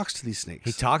 He talks to these snakes.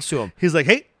 He talks to them. He's like,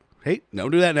 hey,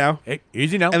 don't do that now. Hey,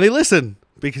 easy now. And they listen.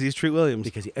 Because he's Treat Williams.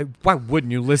 Why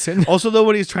wouldn't you listen? Also, though,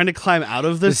 when he's trying to climb out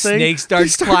of this thing, snake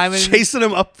starts climbing, chasing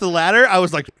him up the ladder. I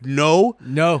was like, no,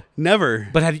 never.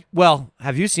 But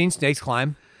have you seen snakes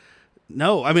climb?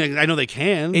 No, I mean, I know they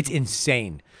can. It's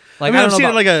insane. Like, I've seen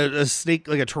it like a snake,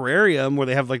 like a terrarium where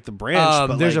they have like the branch.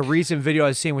 But there's a recent video I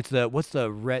was seeing with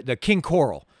the king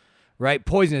coral, right?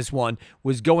 Poisonous one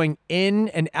was going in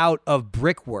and out of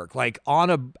brickwork, like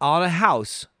on a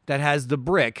house that has the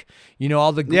brick,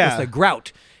 all the the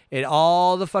grout,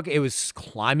 it was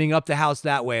climbing up the house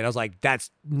that way, and I was like, that's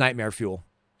nightmare fuel.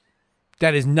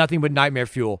 That is nothing but nightmare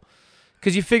fuel.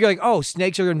 Because you figure, like, oh,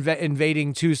 snakes are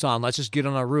invading Tucson. Let's just get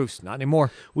on our roofs. Not anymore.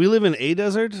 We live in a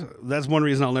desert. That's one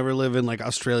reason I'll never live in, like,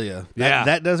 Australia.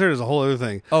 That desert is a whole other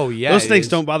thing. Oh, yeah. Those snakes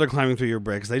don't bother climbing through your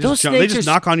bricks. They just jump. They just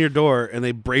knock on your door, and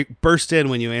they burst in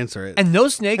when you answer it. And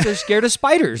those snakes are scared of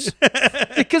spiders.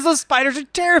 Because those spiders are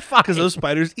terrifying. Because those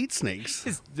spiders eat snakes.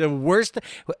 It's the worst.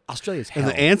 Australia's hell.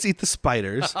 And the ants eat the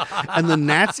spiders, and the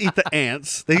gnats eat the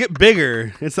ants. They get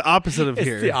bigger. It's the opposite of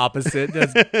here. It's the opposite.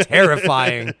 That's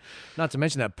terrifying. Not to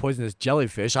mention that poisonous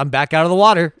jellyfish. I'm back out of the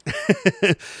water.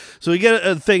 So we get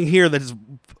a thing here this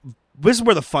is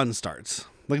where the fun starts.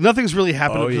 Like, nothing's really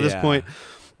happened up to this point.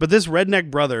 But this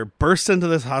redneck brother bursts into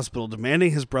this hospital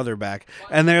demanding his brother back.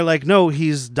 And they're like, no,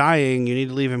 he's dying. You need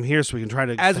to leave him here so we can try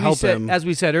to help him. As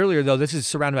we said earlier, though, this is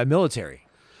surrounded by military.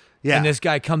 Yeah. And this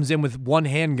guy comes in with one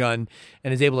handgun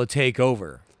and is able to take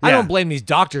over. Yeah. I don't blame these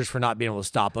doctors for not being able to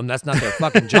stop him. That's not their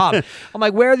fucking job. I'm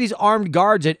like, where are these armed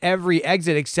guards at every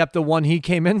exit except the one he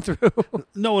came in through?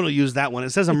 No one will use that one.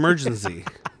 It says emergency.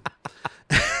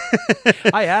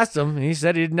 I asked him, and he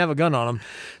said he didn't have a gun on him.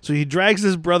 So he drags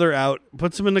his brother out,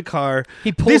 puts him in the car.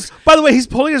 By the way, he's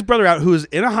pulling his brother out, who is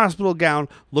in a hospital gown,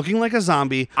 looking like a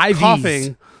zombie,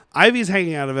 coughing. IV's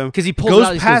hanging out of him. Because he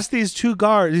goes past these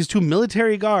two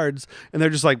military guards, and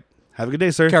they're just like, have a good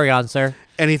day, sir. Carry on, sir.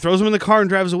 And he throws him in the car and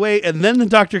drives away. And then the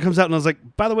doctor comes out and I was like,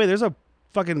 by the way, there's a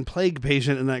fucking plague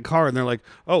patient in that car. And they're like,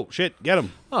 oh, shit, get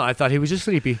him. Oh, I thought he was just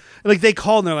sleepy. And like, they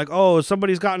called and they're like, oh,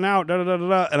 somebody's gotten out. Da, da, da, da,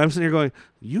 da. And I'm sitting here going,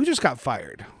 you just got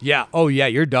fired. Yeah. Oh, yeah,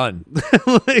 you're done.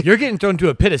 You're getting thrown to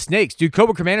a pit of snakes. Dude,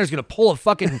 Cobra Commander is going to pull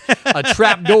a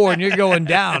trap door and you're going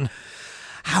down.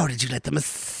 How did you let them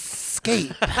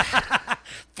escape?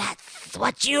 That's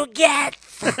what you get.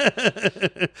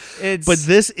 But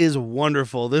this is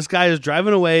wonderful. This guy is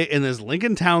driving away in this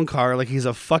Lincoln Town car like he's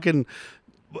a fucking...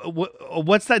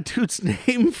 What's that dude's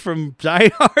name from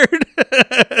Die Hard?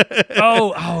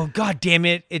 oh, God damn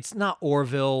it. It's not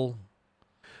Orville.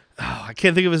 Oh, I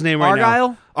can't think of his name right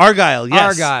now. Argyle,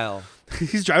 yes. Argyle.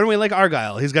 He's driving away like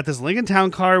Argyle. He's got this Lincoln Town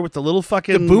car with the little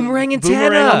fucking... The boomerang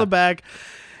antenna. On the back.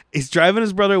 He's driving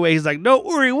his brother away. He's like, don't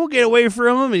worry, we'll get away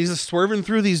from him. And he's just swerving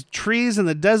through these trees in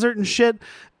the desert and shit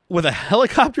with a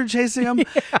helicopter chasing him. Yeah.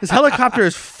 His helicopter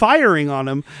is firing on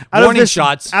him. Warning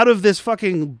shots. Out of this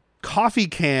fucking coffee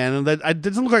can. That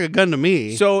doesn't look like a gun to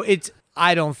me. So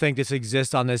I don't think this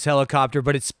exists on this helicopter,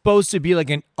 but it's supposed to be like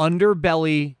an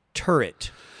underbelly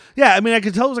turret. Yeah, I mean, I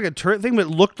could tell it was like a turret thing, but it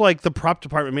looked like the prop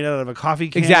department made out of a coffee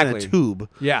can and a tube.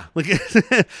 Yeah. But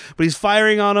he's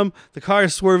firing on him. The car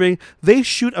is swerving. They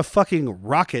shoot a fucking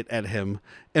rocket at him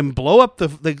and blow up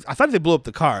I thought they blew up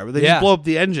the car, but they just blow up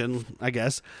the engine, I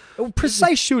guess.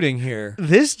 Precise shooting here.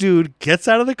 This dude gets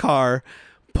out of the car,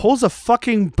 pulls a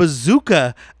fucking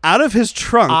bazooka out of his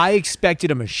trunk. I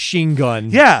expected a machine gun.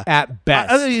 Yeah. At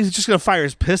best. I think he's just going to fire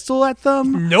his pistol at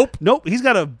them. Nope. He's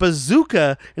got a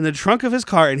bazooka in the trunk of his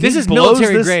car. And This he is blows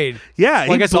military grade. Yeah.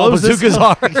 Well, I guess all bazookas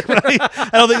are. I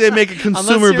don't think they make a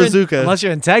consumer bazooka. Unless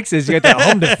you're in Texas, you get that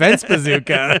home defense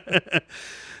bazooka.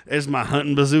 There's my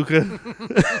hunting bazooka.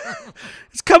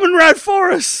 It's coming right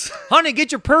for us. Honey,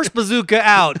 get your purse bazooka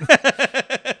out.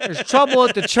 There's trouble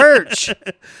at the church.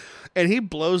 And he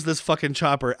blows this fucking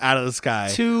chopper out of the sky.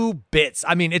 2 bits.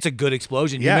 I mean, it's a good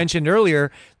explosion. Yeah. You mentioned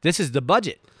earlier, this is the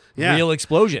budget. Yeah. Real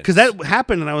explosion. Because that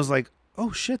happened, and I was like,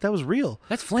 oh, shit, that was real.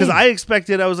 That's flame. Because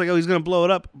I was like, oh, he's going to blow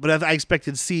it up. But I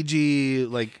expected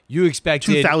CG, like, You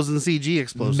expected 2000 CG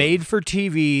explosion.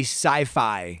 made-for-TV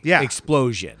sci-fi Yeah.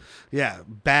 explosion. Yeah,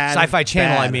 bad. Sci-Fi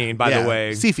Channel, bad. I mean, by the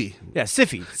way. SyFy. Yeah,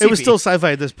 SyFy. It was still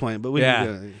sci-fi at this point, but we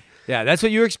didn't. Yeah, that's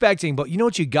what you were expecting. But you know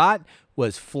what you got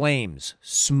was flames,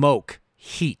 smoke,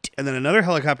 heat. And then another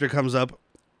helicopter comes up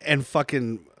and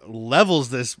fucking levels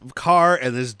this car,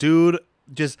 and this dude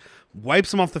just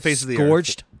wipes him off the face of the earth.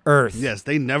 Scorched earth. Yes,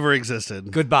 they never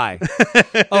existed. Goodbye.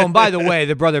 Oh, and by the way,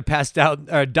 the brother passed out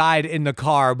or died in the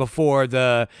car before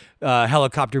the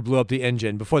helicopter blew up the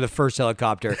engine, before the first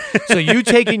helicopter. So you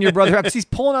taking your brother up, 'cause he's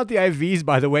pulling out the IVs,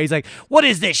 by the way. He's like, what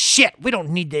is this shit? We don't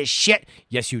need this shit.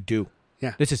 Yes, you do.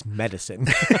 Yeah. This is medicine.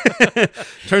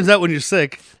 Turns out when you're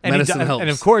sick, medicine helps. And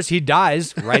of course, he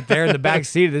dies right there in the back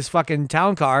seat of this fucking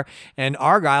town car, and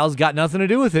Argyle's got nothing to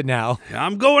do with it now.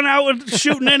 I'm going out and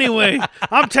shooting anyway.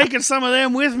 I'm taking some of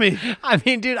them with me. I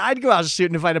mean, dude, I'd go out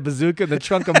shooting if I had a bazooka in the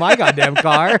trunk of my goddamn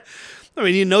car. I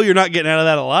mean, you're not getting out of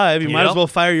that alive. You might as well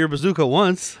fire your bazooka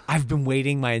once. I've been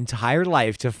waiting my entire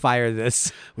life to fire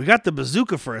this. We got the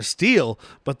bazooka for a steal,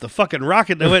 but the fucking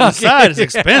rocket that went inside is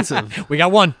expensive. We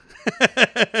got one.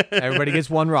 Everybody gets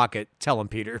one rocket. Tell him,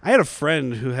 Peter. I had a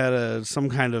friend who had some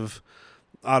kind of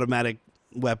automatic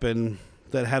weapon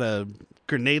that had a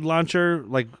grenade launcher,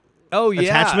 like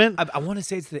attachment. I want to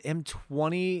say it's the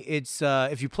M20. It's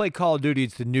if you play Call of Duty,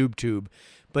 it's the noob tube,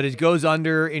 but it goes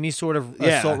under any sort of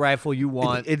assault rifle you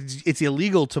want. It's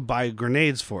illegal to buy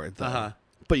grenades for it, though.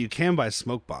 But you can buy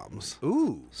smoke bombs.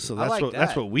 Ooh, so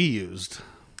that's what we used.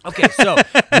 Okay, so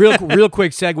real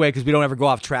quick segue, because we don't ever go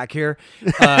off track here.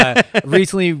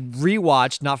 Recently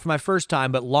rewatched, not for my first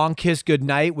time, but Long Kiss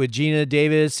Goodnight with Gina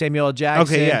Davis, Samuel L.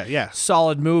 Jackson. Okay, yeah.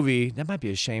 Solid movie. That might be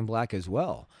a Shane Black as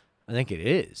well. I think it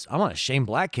is. I'm on a Shane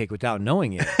Black kick without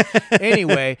knowing it.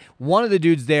 Anyway, one of the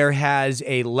dudes there has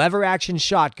a lever action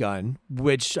shotgun,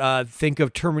 which think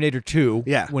of Terminator 2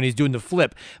 when he's doing the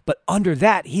flip. But under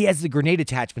that, he has the grenade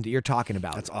attachment that you're talking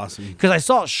about. That's awesome. Because I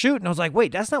saw it shoot, and I was like,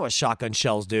 wait, that's not what shotgun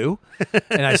shells do.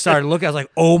 And I started looking. I was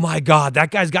like, oh, my God, that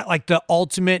guy's got like the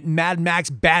ultimate Mad Max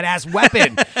badass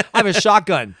weapon. I have a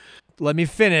shotgun. Let me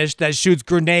finish. That shoots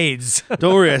grenades.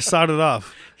 Don't worry, I sawed it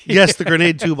off. Yes, the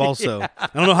grenade tube also. I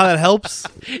don't know how that helps.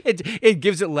 It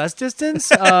gives it less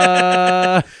distance.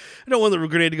 I don't want the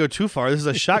grenade to go too far. This is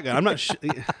a shotgun. I'm not.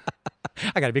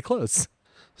 I got to be close.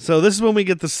 So this is when we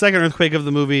get the second earthquake of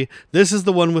the movie. This is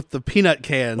the one with the peanut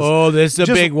cans. Oh, this is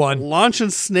a big one. Launching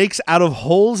snakes out of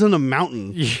holes in a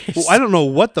mountain. Yes. Well, I don't know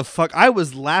what the fuck. I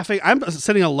was laughing. I'm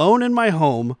sitting alone in my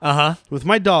home with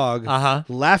my dog,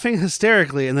 laughing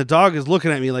hysterically, and the dog is looking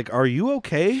at me like, are you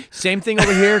okay? Same thing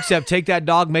over here, except take that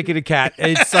dog, make it a cat.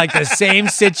 It's like the same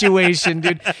situation,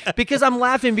 dude. Because I'm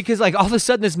laughing because like all of a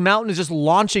sudden this mountain is just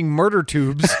launching murder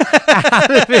tubes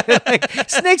out of it. Like,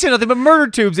 snakes are nothing but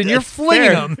murder tubes, and you're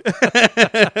flinging them.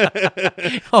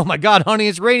 Oh my God, honey,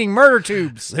 it's raining murder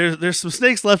tubes. There's some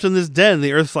snakes left in this den.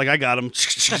 The Earth's like, I got them.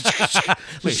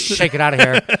 Wait, shake it out of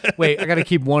here. Wait, I got to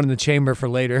keep one in the chamber for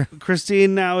later.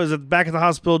 Christine now is back at the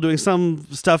hospital doing some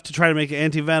stuff to try to make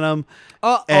anti-venom.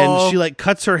 And she like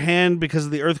cuts her hand because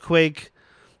of the earthquake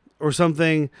or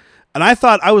something. And I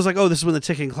was like, oh, this is when the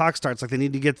ticking clock starts. Like they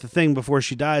need to get the thing before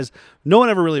she dies. No one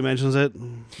ever really mentions it.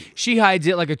 She hides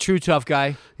it like a true tough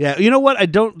guy. Yeah. You know what? I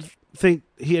don't think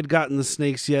he had gotten the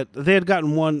snakes yet. They had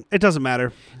gotten one. It doesn't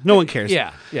matter. No one cares.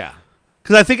 Yeah.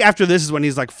 Because I think after this is when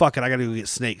he's like, fuck it, I got to go get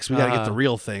snakes. We got to get the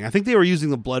real thing. I think they were using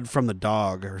the blood from the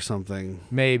dog or something.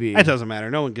 Maybe. It doesn't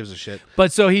matter. No one gives a shit.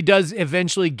 But so he does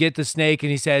eventually get the snake, and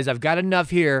he says, I've got enough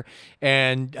here.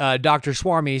 And Dr.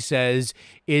 Swarmy says,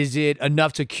 is it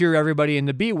enough to cure everybody in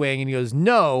the B-Wing? And he goes,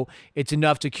 no, it's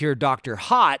enough to cure Dr.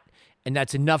 Hot. And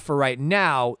that's enough for right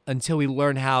now until we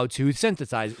learn how to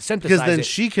synthesize Because then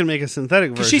she can make a synthetic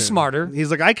version. She's smarter.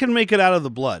 He's like, I can make it out of the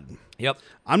blood. Yep.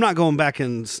 I'm not going back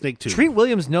in snake tube. Treat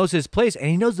Williams knows his place, and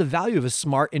he knows the value of a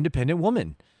smart, independent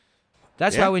woman.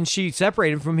 That's why when she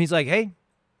separated from him, he's like, hey,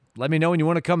 let me know when you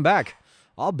want to come back.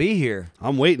 I'll be here.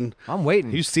 I'm waiting.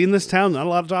 You've seen this town? Not a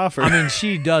lot to offer. I mean,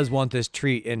 she does want this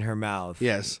treat in her mouth.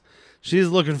 Yes. She's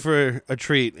looking for a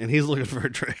treat, and he's looking for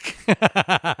a trick.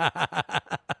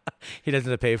 He doesn't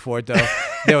have to pay for it, though.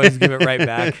 They always give it right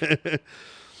back.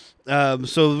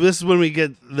 So this is when we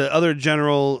get the other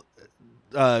general,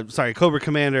 Cobra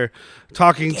Commander,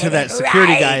 talking to that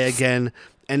security guy again.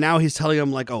 And now he's telling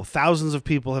him, like, thousands of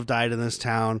people have died in this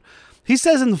town. He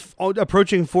says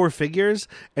approaching 4 figures,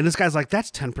 and this guy's like, that's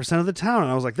 10% of the town.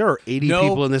 And I was like, there are 80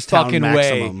 people in this town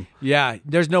maximum. Way. Yeah,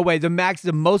 there's no way. The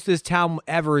most this town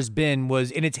ever has been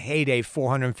was, in its heyday,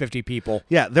 450 people.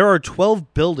 Yeah, there are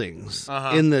 12 buildings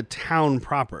in the town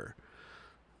proper.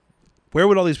 Where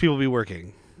would all these people be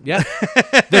working? Yeah.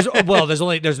 There's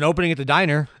an opening at the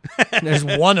diner. There's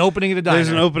one opening at the diner. There's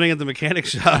an opening at the mechanic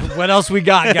shop. What else we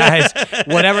got, guys?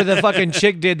 Whatever the fucking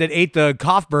chick did that ate the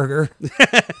cough burger.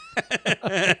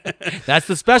 That's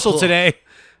the special today.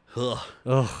 Ugh.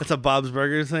 That's a Bob's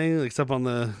Burger thing. Like, it's up on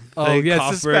the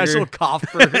it's a special cough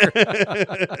burger.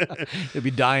 You'll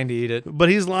be dying to eat it. But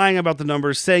he's lying about the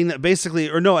numbers, saying that basically,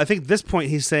 I think at this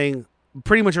point he's saying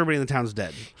pretty much everybody in the town's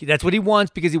dead. That's what he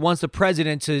wants, because he wants the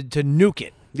president to nuke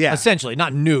it. Yeah. Essentially.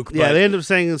 Not nuke, but... Yeah, they end up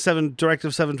saying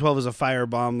Directive 712 is a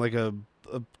firebomb, like a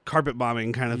carpet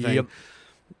bombing kind of thing. Yep.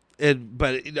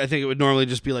 But I think it would normally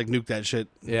just be like, nuke that shit.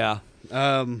 Yeah.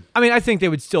 I mean, I think they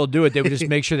would still do it. They would just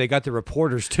make sure they got the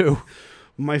reporters, too.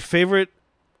 My favorite,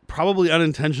 probably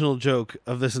unintentional joke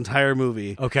of this entire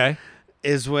movie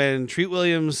is when Treat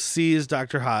Williams sees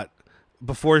Dr. Hot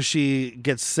before she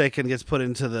gets sick and gets put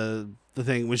into the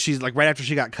thing, when she's like right after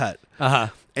she got cut.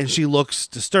 And she looks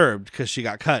disturbed because she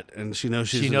got cut, and she knows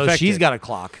she's infected. She's got a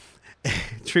clock.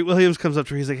 Treat Williams comes up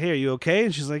to her. He's like, "Hey, are you okay?"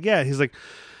 And she's like, "Yeah." He's like,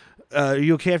 "Are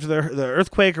you okay after the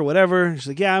earthquake or whatever?" And she's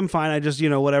like, "Yeah, I'm fine. I just,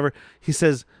 whatever." He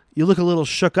says, "You look a little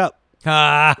shook up."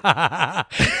 I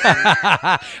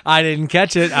didn't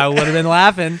catch it. I would have been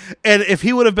laughing. And if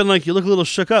he would have been like, "You look a little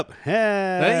shook up,"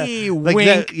 hey, like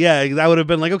wink. That would have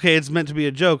been like, okay, it's meant to be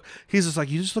a joke. He's just like,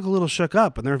 "You just look a little shook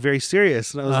up," and they're very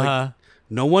serious. And I was like,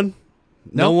 "No one."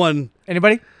 No one.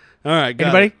 Anybody? All right.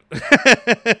 Anybody?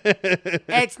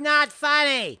 It's not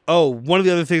funny. Oh, one of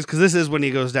the other things, because this is when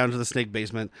he goes down to the snake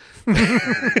basement.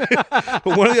 But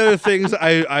one of the other things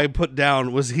I put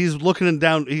down was he's looking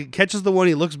down. He catches the one.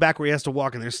 He looks back where he has to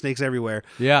walk, and there's snakes everywhere.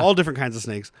 Yeah. All different kinds of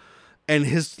snakes. And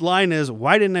his line is,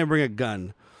 "Why didn't I bring a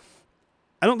gun?"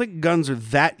 I don't think guns are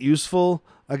that useful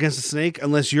against a snake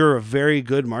unless you're a very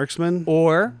good marksman.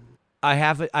 Or... I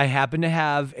happen to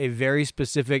have a very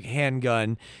specific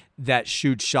handgun that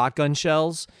shoots shotgun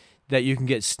shells that you can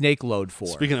get snake load for.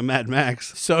 Speaking of Mad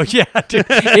Max. So, yeah, dude,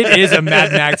 it is a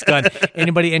Mad Max gun.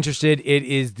 Anybody interested, it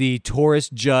is the Taurus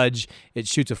Judge. It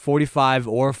shoots a 45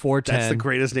 or a 410. That's the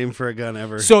greatest name for a gun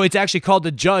ever. So it's actually called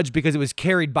the Judge because it was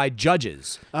carried by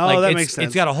judges. Oh, that makes sense.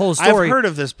 It's got a whole story. I've heard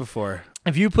of this before.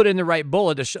 If you put in the right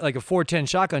bullet, like a 410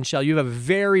 shotgun shell, you have a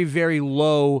very, very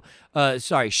low,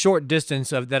 short distance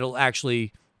that'll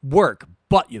actually work,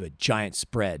 but you have a giant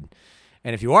spread.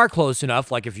 And if you are close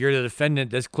enough, like if you're the defendant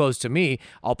this close to me,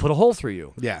 I'll put a hole through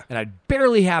you. Yeah. And I'd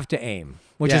barely have to aim,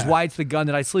 which is why it's the gun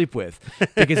that I sleep with.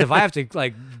 Because if I have to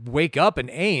like wake up and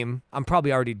aim, I'm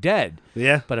probably already dead.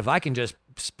 Yeah. But if I can just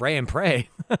spray and pray,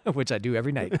 which I do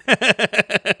every night.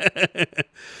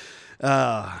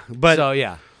 But so,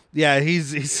 yeah. Yeah,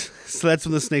 he's so that's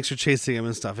when the snakes are chasing him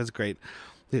and stuff. It's great.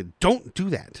 Dude, don't do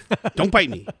that. Don't bite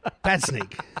me. Bad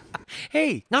snake.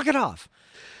 Hey, knock it off.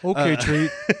 Okay,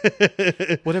 Treat.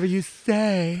 Whatever you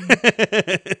say.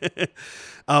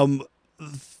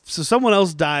 So someone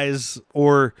else dies,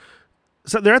 or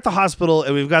so they're at the hospital,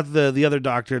 and we've got the other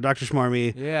doctor, Dr.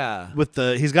 Schmarmy. Yeah.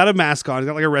 He's got a mask on, he's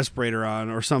got like a respirator on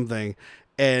or something,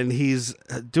 and he's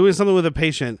doing something with a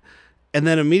patient. And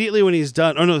then immediately when he's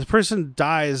done, the person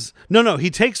dies. No, he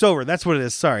takes over. That's what it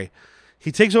is. Sorry.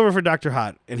 He takes over for Dr.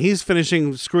 Hot, and he's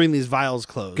finishing screwing these vials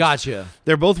closed. Gotcha.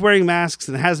 They're both wearing masks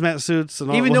and hazmat suits. And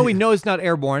all. Even though we know it's not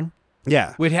airborne.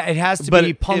 Yeah. It has to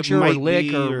be puncture or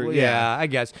lick or yeah, I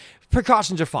guess.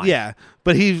 Precautions are fine. Yeah.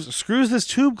 But he screws this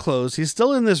tube closed. He's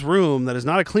still in this room that is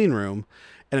not a clean room,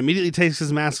 and immediately takes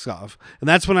his mask off. And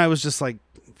that's when I was just like,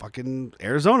 fucking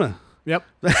Arizona. Yep.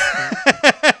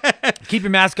 Keep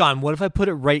your mask on. What if I put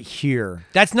it right here?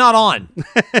 That's not on.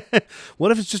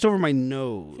 What if it's just over my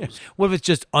nose? What if it's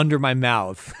just under my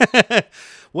mouth?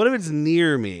 What if it's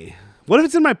near me? What if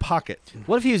it's in my pocket?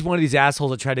 What if he was one of these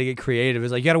assholes that tried to get creative?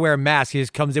 It's like, you got to wear a mask. He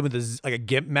just comes in with like a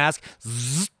GIMP mask.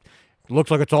 Zzz. Looks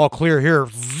like it's all clear here.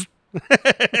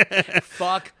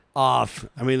 Fuck off.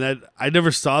 I mean, I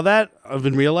never saw that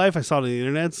in real life. I saw it on the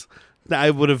internet. I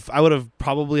would have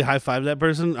probably high-fived that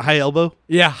person. High elbow.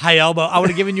 Yeah, high elbow. I would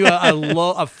have given you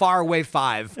a far away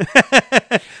 5.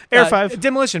 Air 5.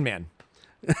 Demolition Man.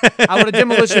 I would have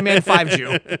Demolition Man 5'd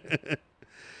you.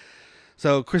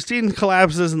 So Christine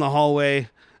collapses in the hallway,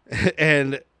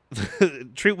 and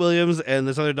Treat Williams and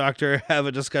this other doctor have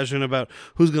a discussion about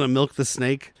who's going to milk the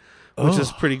snake, which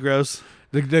is pretty gross.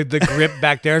 The grip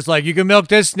back there is like, you can milk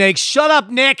this snake. Shut up,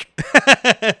 Nick.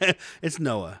 It's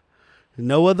Noah.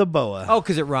 Noah the boa. Oh,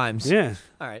 because it rhymes. Yeah.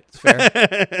 All right, it's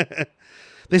fair.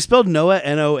 They spelled Noah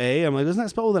N-O-A. I'm like, isn't that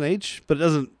spelled with an H? But it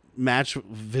doesn't match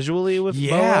visually with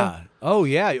boa. Oh,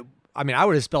 yeah. I mean, I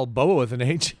would have spelled boa with an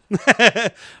H.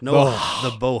 Noah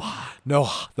the boa.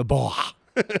 Noah the boa.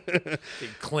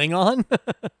 Klingon?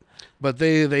 But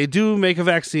they do make a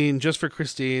vaccine just for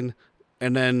Christine,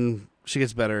 and then she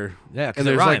gets better. Yeah, because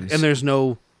and it rhymes. and there's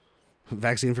no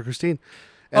vaccine for Christine.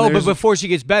 And but before she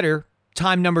gets better,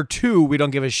 time number 2, we don't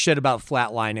give a shit about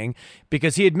flatlining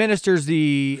because he administers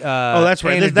the that's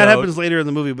right. antidote. That happens later in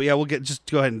the movie, but yeah, just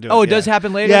go ahead and do it. Oh, it does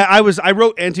happen later? Yeah, I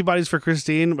wrote antibodies for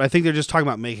Christine, but I think they're just talking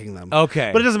about making them.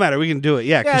 Okay. But it doesn't matter. We can do it.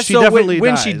 Yeah, because she so definitely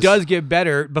when dies. she does get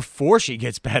better, before she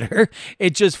gets better,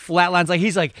 it just flatlines. Like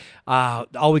he's like,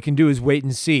 all we can do is wait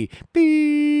and see.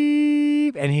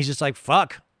 Beep. And he's just like,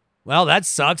 fuck. Well, that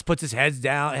sucks. Puts his head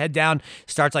down,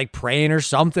 starts like praying or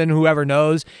something, whoever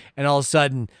knows. And all of a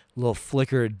sudden, a little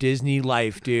flicker of Disney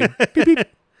life, dude. Beep, beep,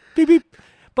 beep, beep.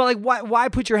 But like, why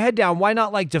put your head down? Why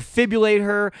not like defibrillate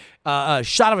her? A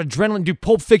shot of adrenaline, do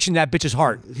Pulp Fiction that bitch's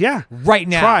heart. Yeah. Right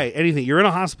now. Try anything. You're in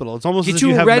a hospital. It's almost Get as if you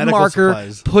you a have red medical marker,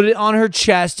 supplies. put it on her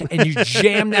chest, and you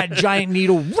jam that giant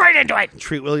needle right into it.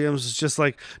 Treat Williams is just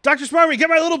like, Dr. Smarmy, get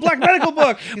my little black medical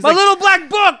book. He's My like, little black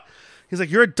book. He's like,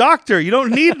 you're a doctor. You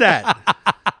don't need that.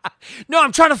 No,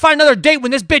 I'm trying to find another date when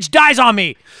this bitch dies on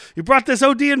me. You brought this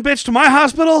ODing bitch to my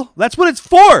hospital? That's what it's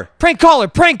for. Prank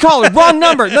caller, wrong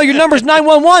number. No, your number's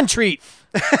 911, Treat.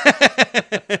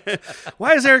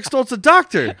 Why is Eric Stoltz a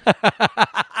doctor?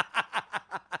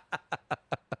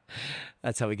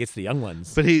 That's how he gets the young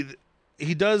ones. But he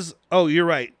does. Oh, you're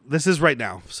right. This is right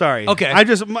now. Sorry. Okay.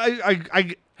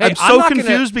 I'm so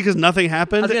confused because nothing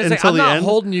happened until I'm the not end.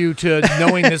 holding you to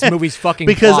knowing this movie's fucking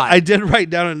Because plot. I did write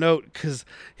down a note because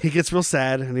he gets real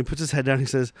sad and he puts his head down. He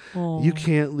says, "You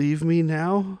can't leave me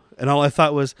now." And all I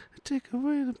thought was, "Take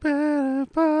away the better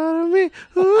part of me."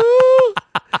 Ooh.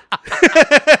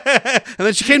 And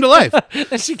then she came to life.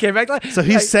 And she came back to life. So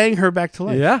he sang her back to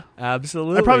life. Yeah,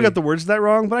 absolutely. I probably got the words of that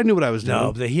wrong, but I knew what I was doing.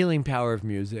 No, the healing power of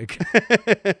music.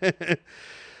 But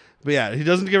yeah, he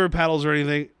doesn't give her paddles or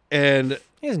anything. And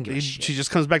He doesn't give a shit. she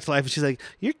just comes back to life and she's like,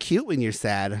 "You're cute when you're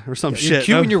sad," or some shit. You're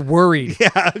cute when you're worried.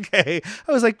 Yeah, okay.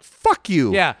 I was like, "Fuck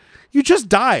you." Yeah. You just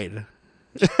died.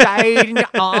 Died in your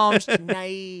arms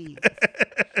tonight.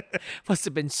 Must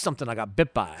have been something I got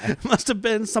bit by. Must have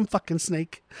been some fucking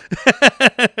snake.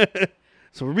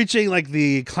 So we're reaching like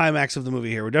the climax of the movie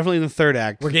here. We're definitely in the third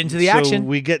act. We're getting to the action.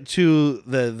 We get to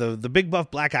the big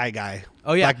buff black eye guy.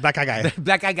 Oh yeah, black eye guy.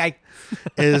 Black guy.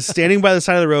 Is standing by the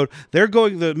side of the road.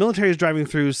 The military is driving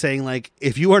through saying like,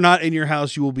 if you are not in your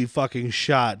house, you will be fucking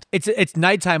shot. It's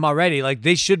nighttime already. Like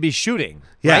they should be shooting.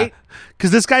 Yeah. Right?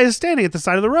 Because this guy is standing at the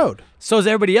side of the road. So is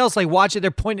everybody else. Like watch it.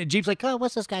 They're pointing at jeeps. Like, oh,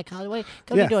 what's this guy calling? What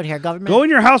are you doing here, government? Go in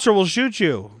your house or we'll shoot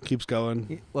you. Keeps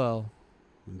going. Well,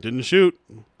 Didn't shoot.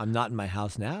 I'm not in my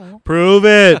house now. Prove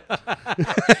it.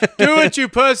 Do it, you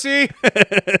pussy.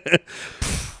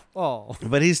 Oh.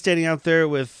 But he's standing out there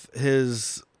with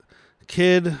his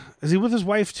kid. Is he with his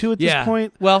wife too at this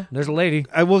point? Well, there's a lady.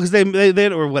 Well, because they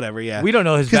or whatever. Yeah, We don't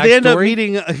know his because they end up backstory.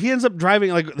 meeting. He ends up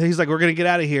driving. Like he's like, we're gonna get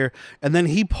out of here, and then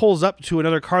he pulls up to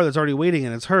another car that's already waiting,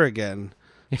 and it's her again.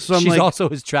 So I'm She's like, also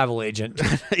his travel agent.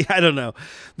 yeah, I don't know.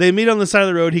 They meet on the side of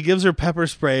the road. He gives her pepper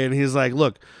spray, and he's like,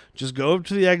 look, just go up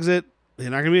to the exit. They're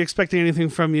not going to be expecting anything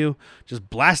from you. Just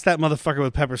blast that motherfucker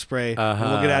with pepper spray, and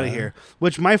we'll get out of here.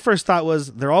 Which my first thought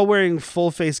was, they're all wearing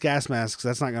full-face gas masks.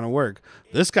 That's not going to work.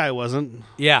 This guy wasn't.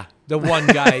 Yeah, the one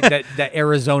guy that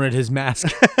Arizonaed his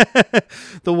mask.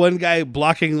 The one guy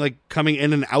blocking, like, coming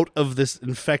in and out of this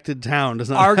infected town does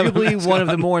not have a Arguably mask one of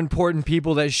on. the more important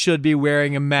people that should be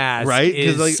wearing a mask, Right? 'Cause,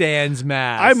 is like, Sans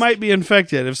mask. I might be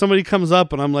infected. If somebody comes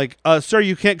up and I'm like, sir,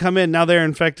 you can't come in. Now they're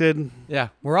infected. Yeah,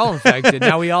 we're all infected.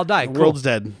 Now we all die. The Cool. world's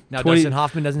dead. Now Dustin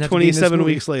Hoffman doesn't have to be in this 27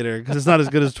 movie. weeks later, because it's not as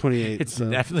good as 28. It's so.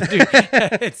 definitely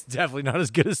it's definitely not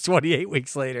as good as 28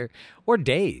 weeks later or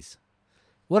days.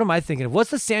 What am I thinking of? What's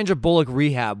the Sandra Bullock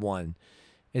rehab one?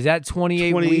 Is that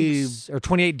 28 weeks or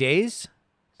 28 days?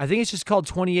 I think it's just called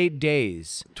 28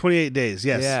 days. 28 days,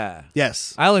 yes. Yeah.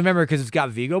 Yes. I only remember because it's got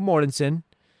Viggo Mortensen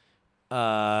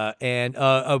and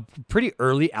a pretty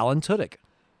early Alan Tudyk.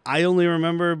 I only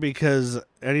remember because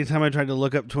anytime I tried to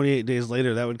look up 28 Days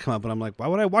Later, that would come up, and I'm like, why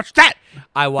would I watch that?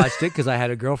 I watched it because I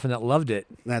had a girlfriend that loved it.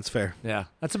 That's fair. Yeah,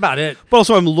 that's about it. But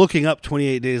also, I'm looking up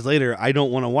 28 Days Later. I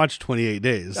don't want to watch 28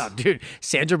 Days. Oh, dude,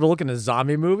 Sandra Bullock in a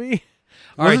zombie movie?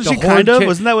 All Wasn't right, she kind of?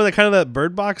 Wasn't that what kind of that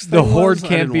Bird Box thing The Horde was?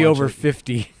 can't be over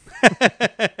 50.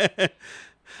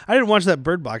 I didn't watch that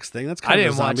Bird Box thing. That's kind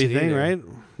of a zombie thing, either. right?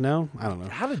 No? I don't know.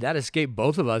 How did that escape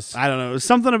both of us? I don't know. It's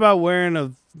something about wearing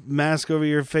a mask over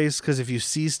your face because if you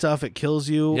see stuff, it kills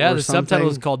you. Yeah, or the something. subtitle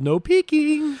is called No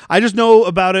Peeking. I just know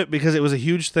about it because it was a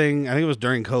huge thing. I think it was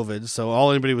during COVID, so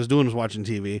all anybody was doing was watching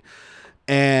TV.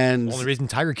 And Only reason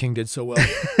Tiger King did so well.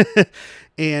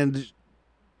 and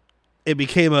it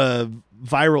became a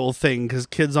viral thing because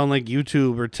kids on like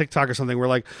YouTube or TikTok or something were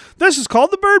like, this is called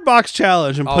the Bird Box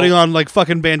Challenge, and putting on like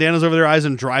fucking bandanas over their eyes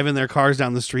and driving their cars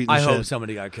down the street and I shit. hope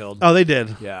somebody got killed. Oh, they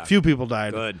did. Yeah. Few people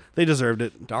died. Good. They deserved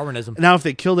it. Darwinism. Now, if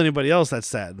they killed anybody else, that's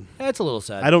sad. That's a little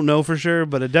sad. I don't know for sure,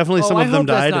 but it definitely some I of them hope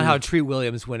that's died. not and- how Treat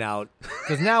Williams went out.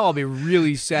 Because now I'll be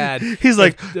really sad. He's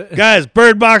like, guys,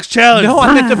 Bird Box Challenge. No,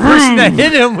 I meant the person that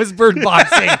hit him was bird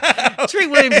boxing. Treat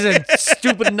Williams isn't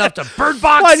stupid enough to bird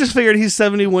box. Well, I just figured he's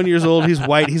 71 years old. He's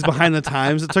white. He's behind the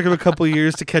times. It took him a couple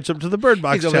years to catch up to the Bird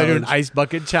Box He's over there doing Challenge. ice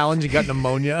bucket challenge. He got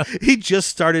pneumonia. He just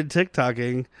started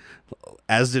TikToking,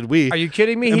 as did we. Are you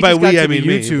kidding me? And He by just we, got I to the mean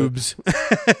me,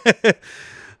 YouTubes.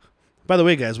 By the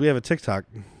way, guys, we have a TikTok.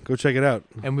 Go check it out.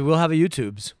 And we will have a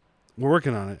YouTubes. We're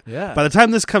working on it. Yeah. By the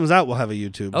time this comes out, we'll have a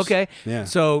YouTube. Okay. Yeah.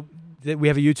 So we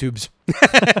have a YouTubes.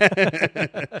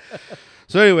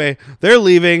 So anyway, they're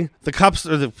leaving. The cops,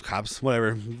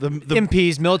 whatever. The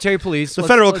MPs, military police. the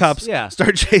federal cops Yeah.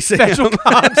 start chasing Federal them.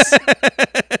 cops.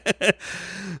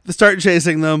 They start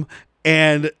chasing them,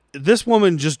 and this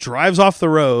woman just drives off the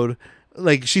road.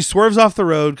 Like, she swerves off the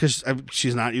road because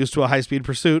she's not used to a high-speed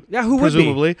pursuit. Yeah, who would be?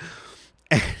 presumably.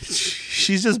 And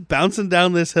she's just bouncing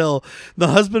down this hill. The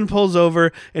husband pulls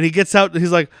over, and he gets out, and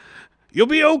he's like, "You'll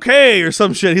be okay," or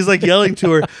some shit. He's like yelling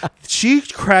to her. She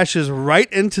crashes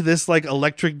right into this like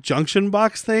electric junction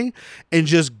box thing and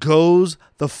just goes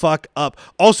the fuck up.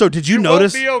 Also, did you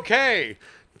notice? Won't be okay.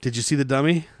 Did you see the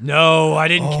dummy? No, I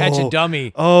didn't catch a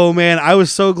dummy. Oh man, I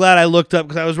was so glad I looked up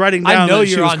because I was writing down I know that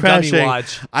she you're was on dummy crashing.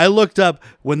 watch. I looked up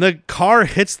when the car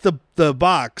hits the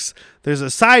box. There's a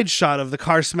side shot of the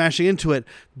car smashing into it.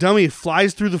 Dummy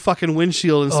flies through the fucking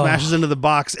windshield and smashes into the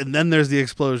box, and then there's the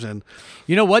explosion.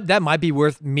 You know what? That might be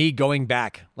worth me going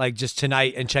back, like just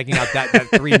tonight, and checking out that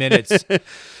 3 minutes.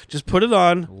 Just put it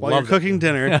on while you're Love it. cooking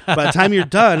dinner. By the time you're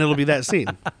done, it'll be that scene.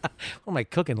 What am I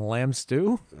cooking? Lamb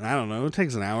stew? I don't know. It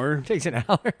takes an hour Takes an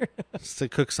hour. just to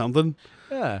cook something.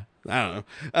 Yeah. I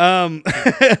don't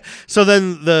know. So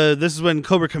then this is when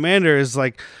Cobra Commander is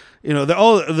like, you know,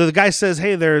 the guy says,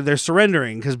 hey, they're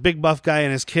surrendering because Big Buff Guy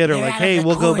and his kid are like, hey,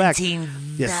 we'll go back.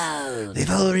 Yes. They've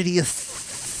already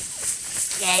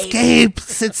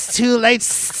escaped. It's too late.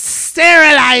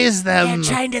 Sterilize them.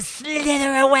 They're trying to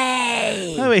slither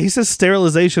away. By the way, he says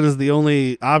sterilization is the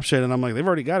only option, and I'm like, they've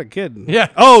already got a kid. Yeah.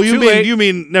 Oh, Too late. you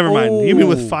mean never mind. You mean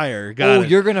with Oh. fire. Got it.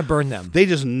 You're gonna burn them. They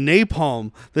just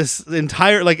napalm this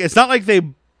entire, like, it's not like they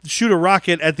shoot a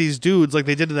rocket at these dudes like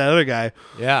they did to that other guy.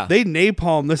 Yeah. They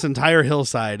napalm this entire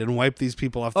hillside and wipe these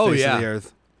people off the face yeah. of the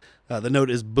earth. The note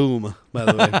is boom, by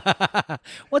the way.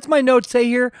 What's my note say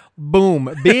here?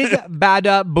 Boom. Big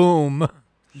bada boom.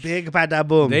 Big bada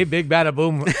boom. They big bada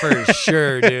boom for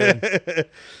sure, dude.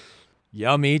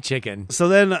 Yummy chicken. So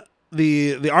then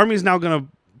the army's now going to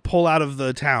pull out of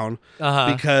the town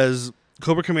Uh-huh. because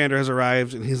Cobra Commander has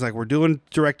arrived, and he's like, we're doing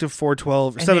Directive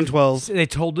 412, or 712. They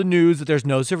told the news that there's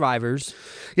no survivors.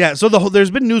 Yeah, so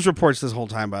there's been news reports this whole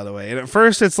time, by the way. And at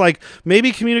first, it's like,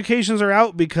 maybe communications are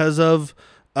out because of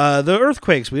the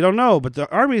earthquakes. We don't know, but the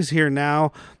army's here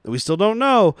now. We still don't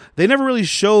know. They never really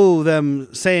show them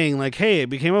saying, like, hey,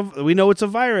 we know it's a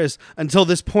virus until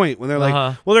this point when they're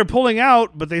like, well, they're pulling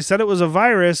out, but they said it was a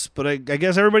virus, but I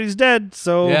guess everybody's dead,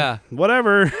 so Yeah.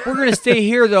 whatever. We're going to stay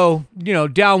here, though,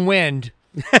 downwind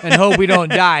and hope we don't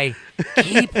die.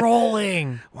 Keep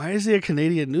rolling. Why is he a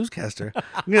Canadian newscaster?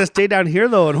 I'm going to stay down here,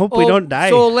 though, and hope we don't die.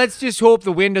 So let's just hope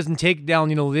the wind doesn't take it down,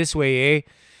 this way, eh?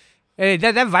 Hey,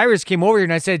 that virus came over here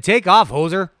and I said, take off,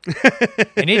 hoser.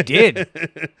 And it did.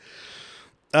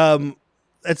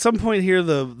 At some point here,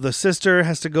 the sister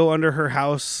has to go under her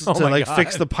house to my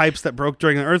fix God. the pipes that broke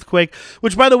during the earthquake.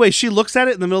 Which, by the way, she looks at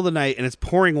it in the middle of the night and it's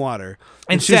pouring water,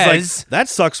 And she's says- like, "That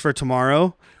sucks for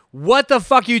tomorrow." What the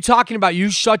fuck are you talking about? You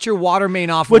shut your water main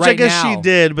off Which right I guess now. she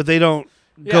did, but they don't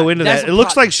go into that's that. a It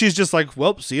looks pro- like she's just like,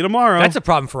 "Well, see you tomorrow." That's a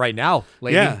problem for right now,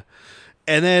 lady. yeah.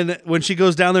 And then when she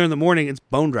goes down there in the morning, it's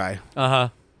bone dry Uh-huh.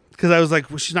 because I was like,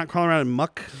 well, she's not crawling around in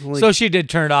muck. Like, So she did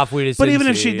turn it off. We just but didn't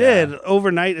even if see, she did,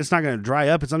 overnight, it's not going to dry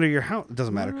up. It's under your house. It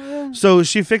doesn't matter. So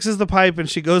she fixes the pipe and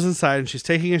she goes inside and she's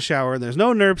taking a shower. And there's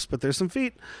no NERPs, but there's some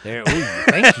feet. There, ooh,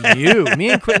 thank you.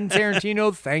 Me and Quentin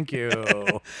Tarantino, thank you.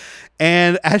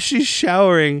 And as she's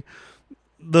showering,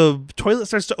 the toilet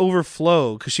starts to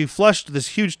overflow because she flushed this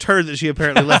huge turd that she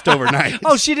apparently left overnight.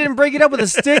 Oh, she didn't break it up with a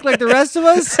stick like the rest of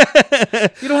us?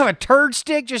 You don't have a turd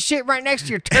stick? Just shit right next to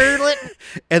your turdlet?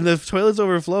 And the toilet's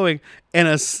overflowing and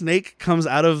a snake comes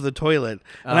out of the toilet.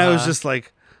 And I was just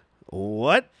like,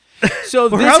 what? So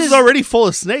Her this house is is already full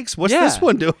of snakes. What's Yeah. this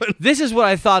one doing? This is what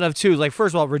I thought of too. Like,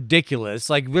 first of all, ridiculous.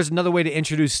 Like, there's another way to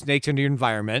introduce snakes into your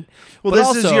environment. Well, But this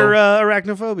also, is your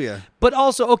arachnophobia. But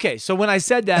also, okay. So when I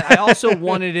said that, I also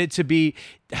wanted it to be.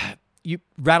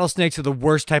 Rattlesnakes are the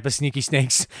worst type of sneaky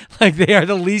snakes. Like, they are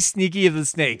the least sneaky of the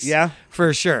snakes. Yeah.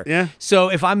 For sure. Yeah. So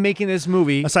if I'm making this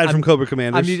movie, Aside from Cobra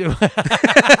Commanders. Get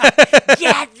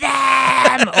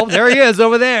them! Oh, there he is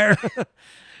over there.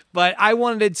 But I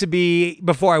wanted it to be,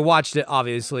 before I watched it,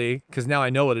 obviously, because now I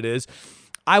know what it is.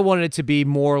 I wanted it to be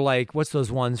more like, what's those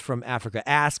ones from Africa?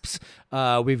 Asps.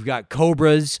 We've got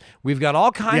cobras. We've got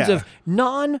all kinds Yeah. of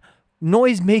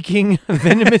noise-making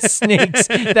venomous snakes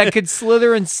that could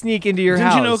slither and sneak into your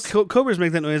Didn't house. you know cobras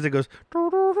make that noise that goes...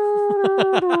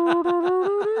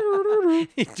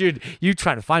 Dude, you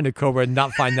trying to find a cobra and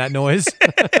not find that noise?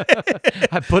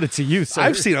 I put it to you, sir.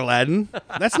 I've seen Aladdin.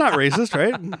 That's not racist,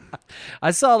 right?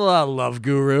 I saw Love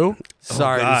Guru.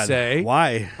 Sorry to God. say.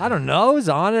 Why? I don't know. It was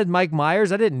on it. Mike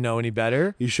Myers. I didn't know any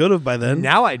better. You should have by then.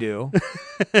 Now I do.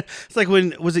 It's like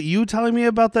when... Was it you telling me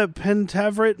about that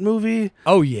Pentaveret movie?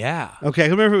 Oh, yeah. Okay, I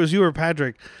can't remember if it was you or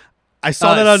Patrick. I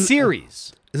saw that on...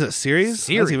 series. Is it a series?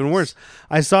 Series. That's even worse.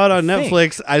 I saw it on I think.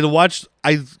 Netflix.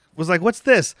 I was like, what's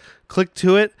this? Clicked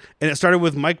to it, and it started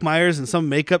with Mike Myers and some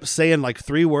makeup saying like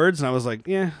 3 words, and I was like,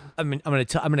 yeah. I mean, I'm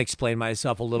gonna explain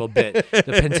myself a little bit. The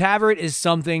Pentaveret is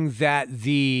something that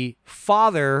the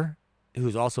father,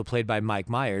 who's also played by Mike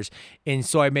Myers, in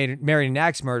So I Married an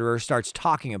Axe Murderer, starts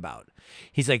talking about.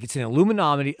 He's like, it's an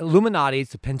Illuminati.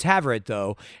 It's the Pentaveret,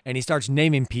 though, and he starts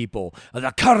naming people.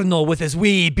 The Cardinal with his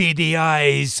wee beady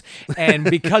eyes, and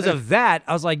because of that,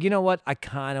 I was like, you know what? I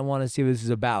kind of want to see what this is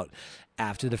about.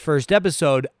 After the first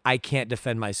episode, I can't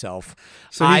defend myself.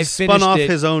 So he I spun finished off it-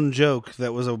 his own joke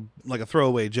that was a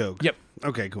throwaway joke. Yep.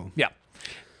 Okay, cool. Yeah.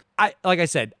 Like I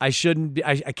said, I shouldn't be,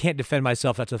 I can't defend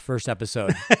myself after the first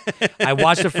episode. I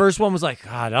watched the first one, was like,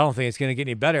 God, I don't think it's going to get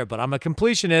any better, but I'm a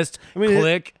completionist. I mean,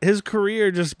 Click. his career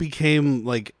just became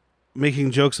like making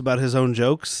jokes about his own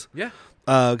jokes. Yeah.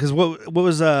 Because what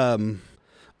was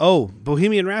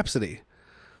Bohemian Rhapsody.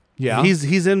 Yeah.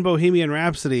 He's in Bohemian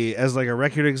Rhapsody as like a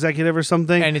record executive or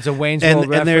something. And it's a Wayne's World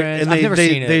reference. I've never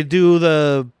seen it. They do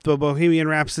the Bohemian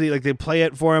Rhapsody, like they play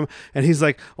it for him, and he's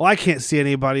like, well, I can't see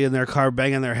anybody in their car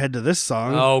banging their head to this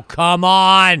song. Oh, come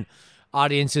on.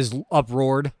 Audience is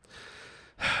uproared.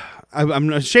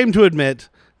 I'm ashamed to admit,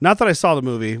 not that I saw the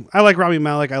movie. I like Rami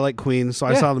Malek. I like Queen, so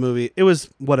I saw the movie. It was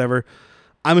whatever.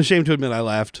 I'm ashamed to admit I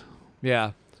laughed.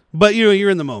 Yeah. But you're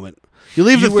in the moment. You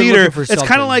leave You the were theater. looking for It's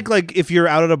kind something. of like if you're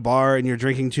out at a bar and you're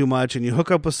drinking too much and you hook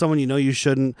up with someone you know you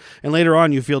shouldn't, and later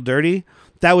on you feel dirty.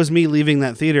 That was me leaving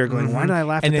that theater going, why did I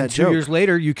laugh And at then that 2 joke? years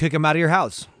later, you kick him out of your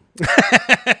house.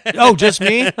 Oh, just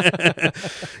me?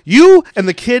 You and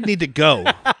the kid need to go.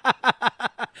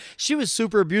 She was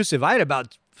super abusive. I had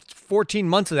about 14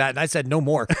 months of that, and I said no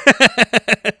more.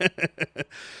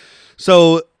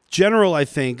 So General, I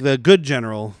think, the good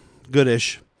General,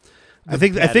 goodish. I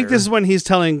think better. this is when he's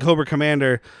telling Cobra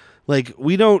Commander, like,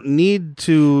 we don't need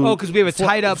to. Oh, because we have a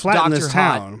tied up flatten Dr. this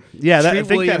Hot. town. Yeah, I Treat think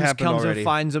that Williams happened comes already. and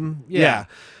finds him. Yeah.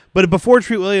 But before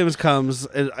Treat Williams comes,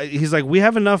 he's like, we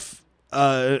have enough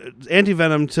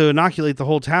anti-venom to inoculate the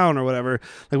whole town or whatever.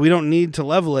 Like, we don't need to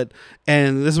level it.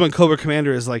 And this is when Cobra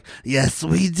Commander is like, Yes,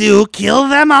 we do. Kill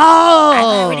them all. I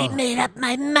already made up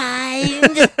my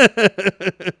mind.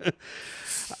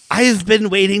 I've been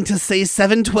waiting to say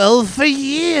 712 for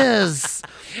years.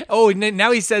 Oh, and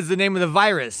now he says the name of the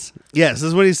virus. yes, this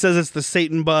is when he says it's the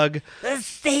Satan bug. The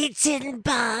Satan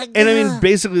bug. And I mean,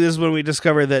 basically, this is when we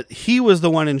discover that he was the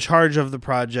one in charge of the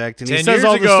project. And he 10 says years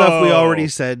all the stuff we ago. already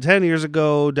said 10 years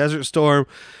ago, Desert Storm,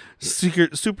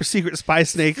 super secret spy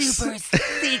snakes. Super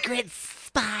secret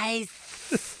spy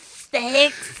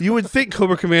snakes. You would think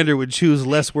Cobra Commander would choose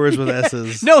less words with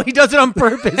S's. No, he does it on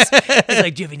purpose. He's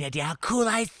like, do you have any idea how cool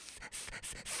I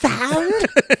sound?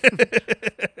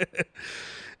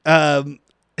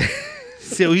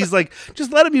 So he's like,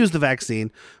 just let him use the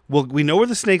vaccine. We know where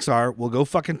the snakes are. We'll go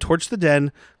fucking torch the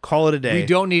den, call it a day. We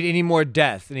don't need any more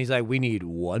death. And he's like, we need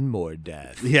one more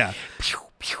death. Yeah.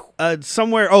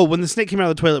 somewhere. Oh, when the snake came out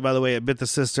of the toilet, by the way, it bit the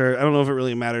sister. I don't know if it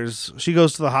really matters. She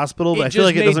goes to the hospital, but I feel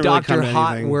like it doesn't really come to anything.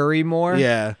 Dr. Hot worry more.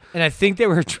 Yeah. And I think they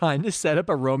were trying to set up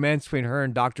a romance between her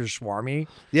and Dr. Schwarmy.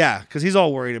 Yeah, because he's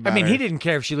all worried about her. he didn't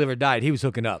care if she lived or died. He was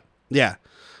hooking up. Yeah.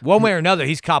 One way or another,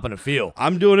 he's copping a feel.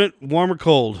 I'm doing it warm or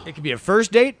cold. It could be a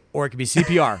first date or it could be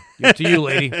CPR. Up to you,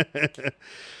 lady.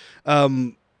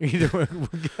 Either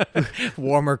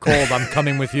warm or cold, I'm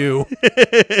coming with you.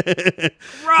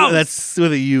 That's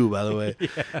with a U, by the way.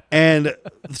 Yeah. And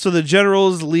so the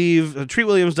generals leave. Treat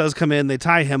Williams does come in. They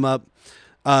tie him up.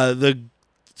 The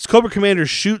Cobra Commander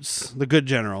shoots the good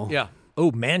general. Yeah. Oh,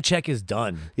 man check is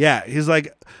done. Yeah. He's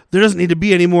like, there doesn't need to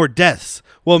be any more deaths.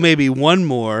 Well, maybe one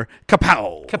more.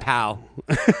 Kapow. Kapow.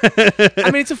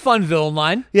 It's a fun villain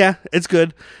line. Yeah, it's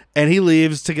good. And he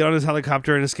leaves to get on his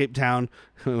helicopter and escape town.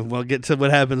 We'll get to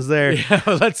what happens there. Yeah,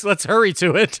 let's hurry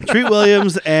to it. Treat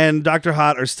Williams and Dr.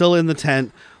 Hot are still in the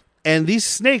tent, and these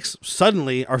snakes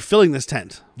suddenly are filling this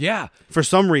tent. Yeah. For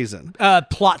some reason.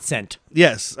 Plot scent.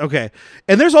 Yes, okay.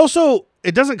 And there's also,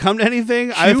 it doesn't come to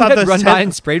anything. I thought had run by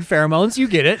and sprayed pheromones. You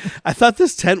get it. I thought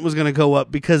this tent was going to go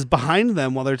up because behind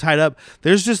them, while they're tied up,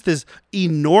 there's just this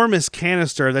enormous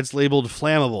canister that's labeled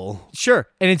flammable. Sure.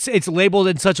 And it's labeled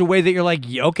in such a way that you're like,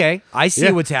 yeah, okay, I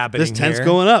see what's happening. This tent's here.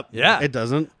 going up. Yeah. It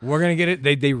doesn't. We're going to get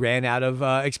it. They ran out of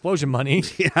explosion money.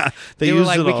 Yeah. They were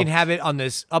like, we can have it on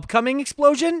this upcoming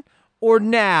explosion or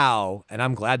now. And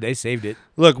I'm glad they saved it.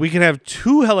 Look, we can have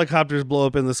 2 helicopters blow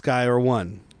up in the sky or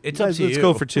 1. It's up to you. Let's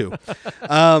go for 2.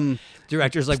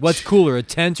 Director's like, what's cooler, a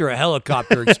tent or a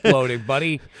helicopter exploding,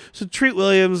 buddy? So Treat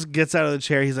Williams gets out of the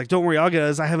chair. He's like, don't worry, I'll get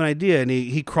this. I have an idea. And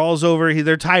he crawls over.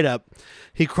 They're tied up.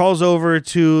 He crawls over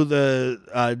to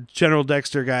the General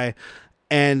Dexter guy,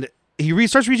 and he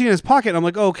starts reaching in his pocket. And I'm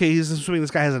like, oh, okay, he's assuming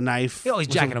this guy has a knife. He's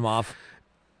jacking him off.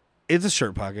 It's a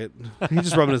shirt pocket. He's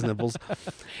just rubbing his nipples.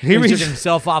 He's jerking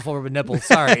himself off over nipples.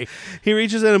 Sorry. He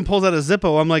reaches in and pulls out a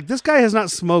Zippo. I'm like, this guy has not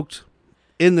smoked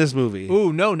in this movie.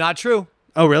 Ooh, no, not true.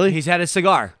 Oh, really? He's had a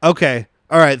cigar. Okay.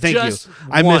 All right. Thank you.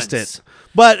 I missed it.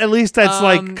 But at least that's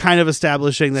like kind of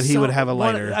establishing that he would have a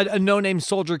lighter. A no-name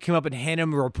soldier came up and handed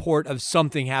him a report of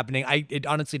something happening. It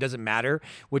honestly doesn't matter,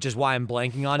 which is why I'm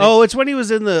blanking on it. Oh, it's when he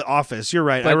was in the office. You're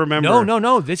right. I remember.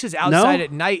 No. This is outside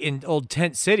at night in old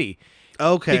Tent City.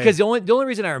 Okay. Because the only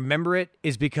reason I remember it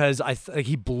is because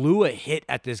he blew a hit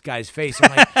at this guy's face.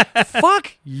 I'm like,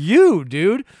 fuck you,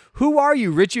 dude. Who are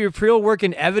you, Richie Aprile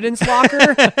working evidence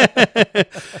locker?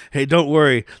 Hey, don't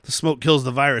worry. The smoke kills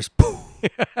the virus.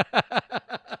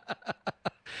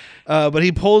 But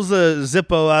he pulls the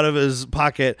Zippo out of his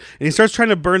pocket and he starts trying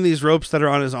to burn these ropes that are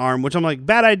on his arm, which I'm like,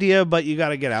 bad idea, but you got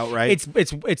to get out, right?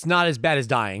 It's not as bad as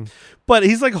dying. But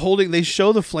he's like they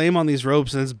show the flame on these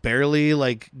ropes and it's barely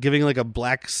like giving like a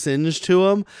black singe to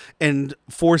him. And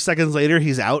 4 seconds later,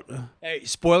 he's out. Hey,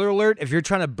 spoiler alert, if you're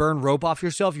trying to burn rope off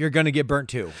yourself, you're going to get burnt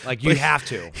too. Like you have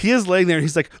to. He is laying there and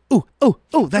he's like, ooh,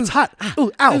 that's hot.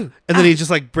 Ooh, ow. And then he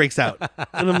just like breaks out.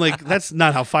 And I'm like, that's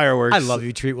not how fire works. I love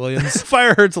you, Treat Williams.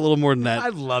 Fire hurts a little more than that. I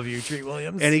love you, Treat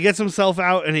Williams. And he gets himself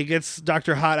out and he gets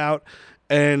Dr. Hot out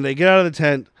and they get out of the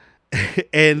tent.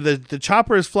 And the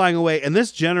chopper is flying away, and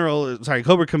this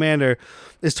Cobra Commander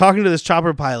is talking to this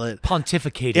chopper pilot,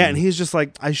 pontificating. Yeah, and he's just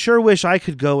like, I sure wish I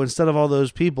could go instead of all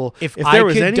those people. If there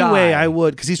was any way, I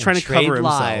would, because he's trying to cover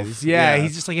himself. Lives. Yeah,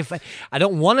 he's just like, if I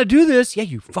don't want to do this, yeah,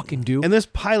 you fucking do. And this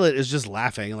pilot is just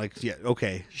laughing, like, yeah,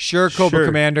 okay, sure, Cobra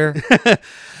Commander.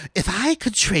 If I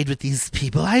could trade with these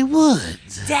people, I would.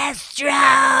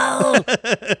 Destro!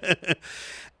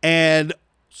 And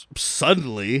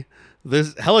suddenly,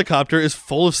 this helicopter is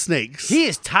full of snakes. He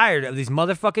is tired of these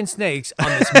motherfucking snakes on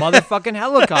this motherfucking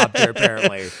helicopter,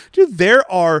 apparently. Dude,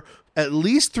 there are at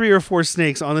least 3 or 4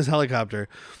 snakes on this helicopter.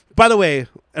 By the way,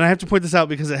 and I have to point this out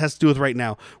because it has to do with right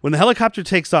now. When the helicopter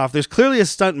takes off, there's clearly a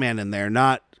stuntman in there,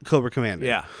 not Cobra Commander.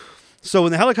 Yeah. So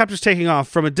when the helicopter's taking off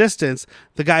from a distance,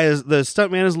 the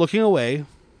stuntman is looking away,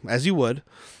 as you would.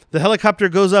 The helicopter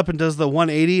goes up and does the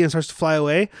 180 and starts to fly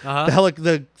away. Uh-huh.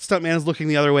 The stuntman is looking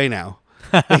the other way now.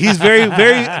 He's very,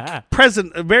 very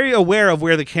present, very aware of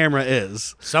where the camera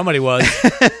is. Somebody was.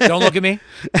 Don't look at me.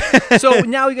 So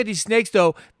now we got these snakes,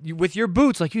 though. With your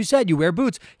boots, like you said, you wear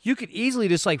boots. You could easily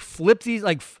just like flip these,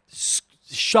 like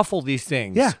shuffle these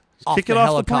things. Yeah, kick it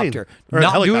off the plane.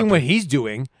 Not doing what he's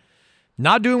doing.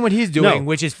 Not doing what he's doing,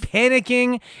 which is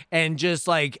panicking and just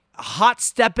like hot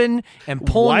stepping and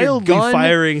pulling wildly the gun.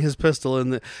 Firing his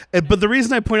pistol but the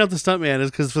reason I point out the stuntman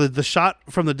is because for the shot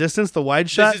from the distance, the wide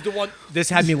shot. This is the one. This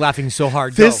had me laughing so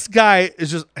hard. This guy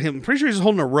is I'm pretty sure he's just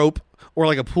holding a rope or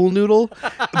like a pool noodle,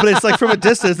 but it's like from a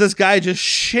distance, this guy just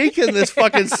shaking this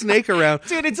fucking snake around.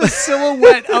 Dude, it's a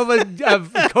silhouette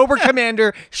of Cobra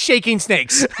Commander shaking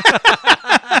snakes.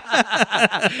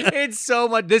 It's so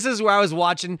much. This is where I was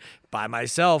watching by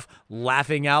myself,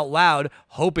 laughing out loud,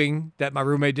 hoping that my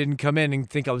roommate didn't come in and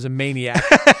think I was a maniac.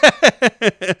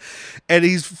 And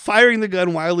he's firing the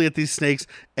gun wildly at these snakes,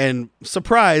 and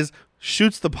surprise,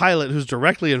 shoots the pilot who's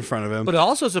directly in front of him. But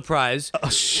also surprise,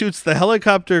 Shoots the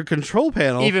helicopter control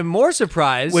panel. even more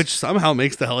surprise, which somehow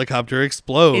makes the helicopter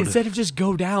explode. instead of just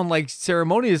go down like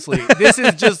ceremoniously, this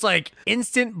is just like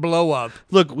instant blow up.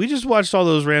 Look, we just watched all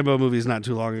those Rambo movies not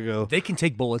too long ago. They can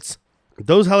take bullets.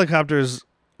 Those helicopters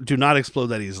do not explode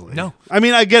that easily. No. I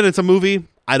mean, again, it's a movie.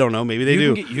 I don't know. Maybe they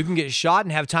do. You can get shot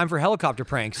and have time for helicopter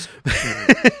pranks.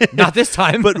 Not this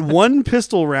time. But one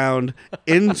pistol round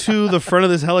into the front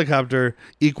of this helicopter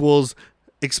equals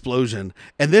explosion.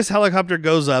 And this helicopter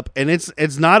goes up, and it's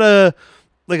not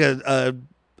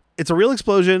it's a real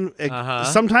explosion.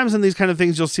 Sometimes in these kind of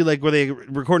things, you'll see like where they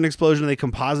record an explosion and they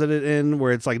composite it in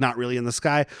where it's like not really in the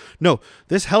sky. No,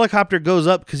 this helicopter goes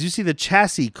up because you see the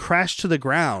chassis crash to the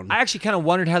ground. I actually kind of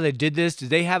wondered how they did this. Did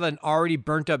they have an already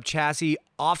burnt up chassis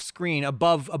off screen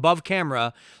above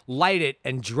camera, light it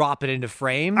and drop it into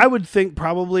frame? I would think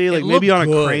probably like maybe on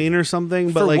a crane or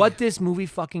something. But for like what this movie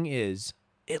fucking is,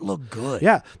 it looked good.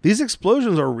 Yeah, these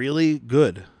explosions are really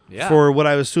good. Yeah. For what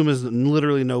I assume is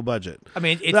literally no budget. I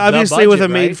mean, it's obviously the budget, with a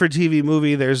right? made-for-TV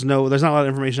movie, there's not a lot of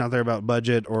information out there about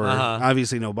budget or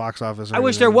obviously no box office. Or I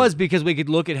wish anything. there was, because we could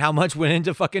look at how much went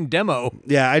into fucking demo.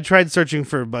 Yeah, I tried searching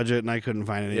for budget and I couldn't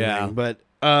find anything. Yeah. But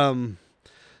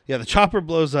yeah, the chopper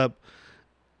blows up.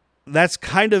 That's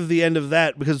kind of the end of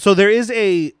that, because there is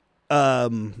a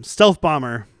stealth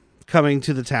bomber coming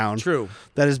to the town. True.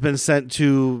 That has been sent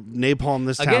to napalm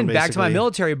this town. Again, back to my basically.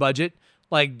 military budget.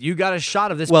 Like, you got a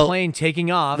shot of this Well, plane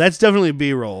taking off. That's definitely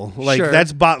B-roll. Like Sure.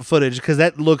 that's bot footage because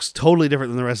that looks totally different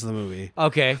than the rest of the movie.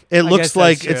 Okay. It I looks guess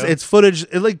like that's true. it's footage.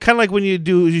 It like kind of like when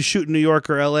you shoot in New York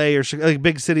or LA or like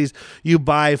big cities, you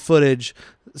buy footage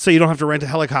so you don't have to rent a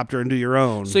helicopter and do your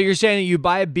own. So you're saying that you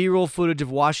buy a B-roll footage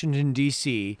of Washington,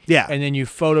 D.C., Yeah. and then you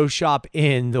Photoshop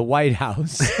in the White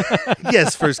House.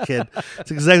 Yes, First Kid. That's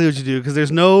exactly what you do because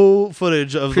there's no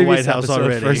footage of the White House episode,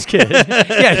 already. First Kid.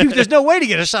 Yeah, there's no way to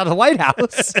get a shot of the White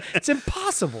House. It's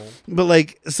impossible. But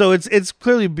like, so it's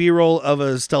clearly B-roll of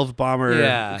a stealth bomber.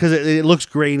 Yeah. Because it looks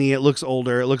grainy. It looks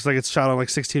older. It looks like it's shot on like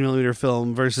 16mm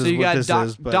film versus So you what got this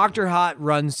is. But Dr. Hot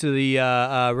runs to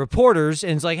the reporters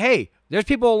and is like, hey, there's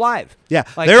people alive. yeah,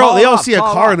 Like, they call all off, see a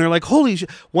call car off. and they're like, "Holy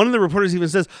shit!" One of the reporters even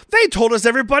says, "They told us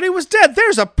everybody was dead.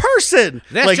 There's a person."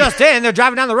 That's Like, just in. They're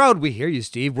driving down the road. We hear you,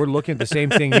 Steve. We're looking at the same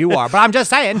thing you are. But I'm just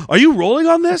saying. are you rolling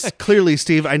on this? Clearly,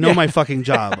 Steve. I know my fucking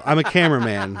job. I'm a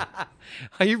cameraman.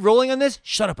 Are you rolling on this?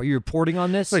 Shut up. Are you reporting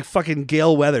on this? It's like fucking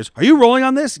Gail Weathers. Are you rolling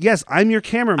on this? Yes, I'm your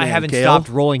cameraman. I haven't Gail. stopped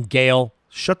rolling, Gail.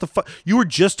 Shut the fuck. You were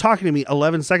just talking to me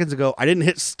 11 seconds ago. I didn't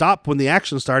hit stop when the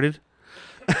action started.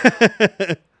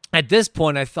 At this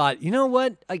point, I thought, you know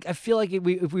what? I feel like if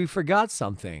we forgot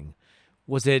something.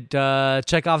 Was it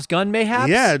Chekhov's gun, mayhaps?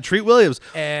 Yeah, Treat Williams.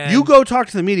 And- You go talk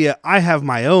to the media. I have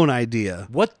my own idea.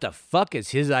 What the fuck is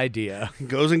his idea?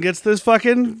 Goes and gets this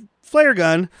fucking flare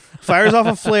gun, fires off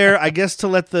a flare, I guess to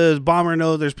let the bomber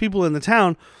know there's people in the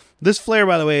town. This flare,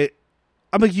 by the way,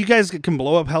 I'm like, you guys can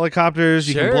blow up helicopters,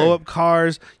 you Sure. can blow up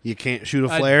cars, you can't shoot a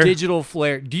flare. A digital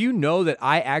flare. Do you know that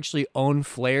I actually own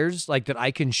flares like that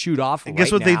I can shoot off And guess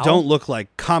what now? they don't look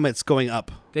like? Comets going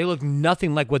up. They look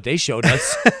nothing like what they showed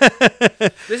us.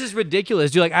 This is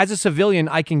ridiculous. Dude, like, as a civilian,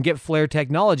 I can get flare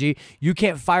technology. You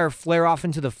can't fire a flare off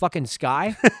into the fucking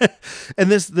sky? And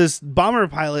this bomber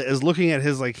pilot is looking at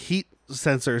his like heat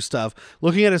sensor stuff,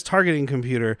 looking at his targeting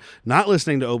computer, not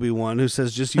listening to Obi-Wan who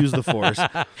says just use the force.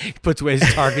 He puts away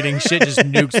his targeting shit, just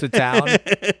nukes the town.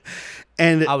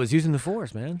 And I was using the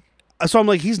force, man. so I'm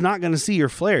like, he's not going to see your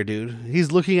flare, dude.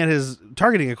 He's looking at his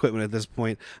targeting equipment at this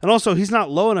point. And also, he's not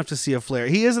low enough to see a flare.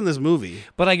 He is in this movie.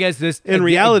 But I guess this... In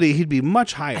reality, he'd be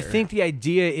much higher. I think the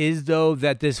idea is, though,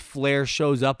 that this flare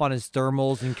shows up on his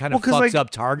thermals and kind of 'cause, fucks like,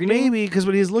 up targeting. Maybe, because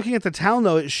when he's looking at the town,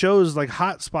 though, it shows like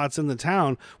hot spots in the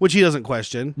town, which he doesn't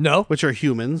question. No. Which are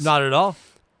humans. Not at all.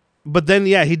 But then,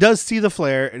 yeah, he does see the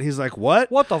flare, and he's like,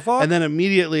 what? What the fuck? And then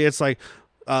immediately it's like,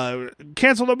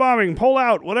 cancel the bombing, pull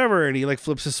out, whatever. And he like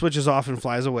flips his switches off and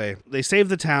flies away. They save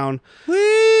the town.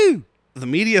 Woo! The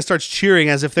media starts cheering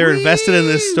as if they're invested in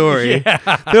this story.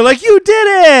 Yeah. They're like, you did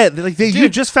it! They're like, you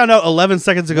just found out 11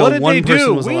 seconds ago What did one they person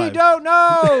do? was We alive. don't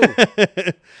know.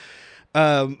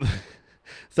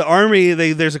 The army,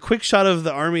 there's a quick shot of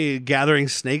the army gathering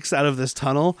snakes out of this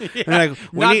tunnel. Yeah, and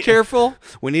not careful.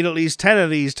 We need at least 10 of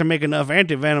these to make enough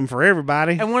anti-venom for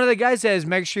everybody. And one of the guys says,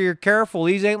 make sure you're careful.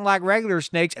 These ain't like regular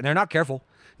snakes. And they're not careful.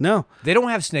 No. They don't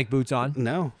have snake boots on.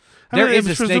 No. There is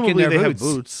a snake in their they boots. have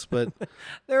boots, but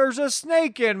There's a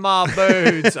snake in my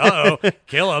boots. Uh-oh.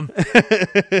 Kill him.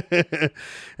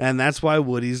 and that's why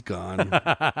Woody's gone.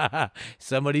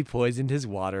 Somebody poisoned his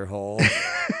water hole.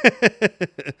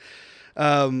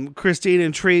 Christine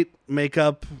and Treat make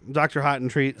up. Dr. Hot and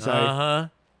Treat, sorry. Uh-huh.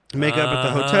 Make up at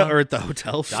the hotel, or at the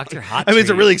hotel. Dr. Hot I mean, it's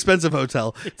a Treat. really expensive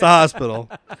hotel. It's a hospital.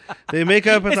 They make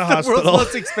up at the hospital. World's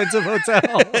most expensive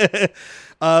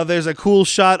hotel. There's a cool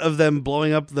shot of them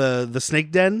blowing up the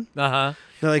snake den. Uh-huh.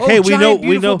 They're like, hey, we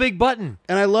know. Big button.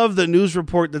 And I love the news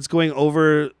report that's going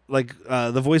over, like,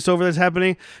 the voiceover that's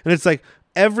happening. And it's like,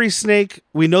 every snake,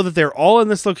 we know that they're all in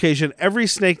this location. Every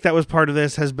snake that was part of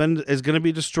this is going to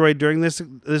be destroyed during this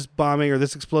bombing or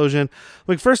this explosion.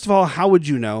 Like, first of all, how would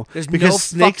you know? There's because no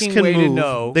snakes fucking can way move. to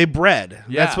know. They bred.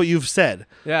 Yeah. That's what you've said.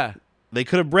 Yeah. They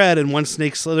could have bred, and one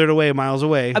snake slithered away miles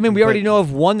away. I mean, we already know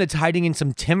of one that's hiding in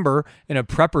some timber in a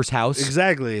prepper's house.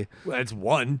 Exactly. Well, that's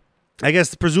one. I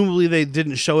guess presumably they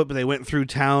didn't show it, but they went through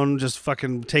town just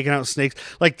fucking taking out snakes.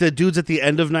 Like the dudes at the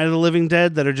end of Night of the Living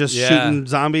Dead that are just shooting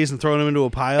zombies and throwing them into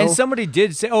a pile. And somebody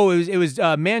did say, it was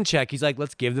Mancheck. He's like,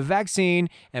 let's give the vaccine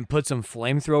and put some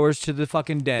flamethrowers to the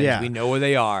fucking dens. Yeah. We know where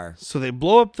they are. So they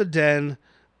blow up the den,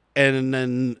 and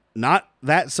then, not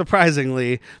that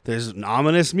surprisingly, there's an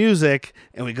ominous music,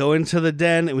 and we go into the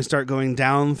den, and we start going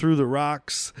down through the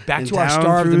rocks. Back and to our down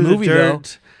star of the through movie,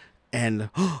 dirt, and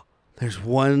there's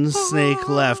one snake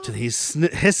left, and he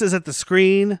hisses at the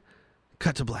screen.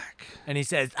 Cut to black. And he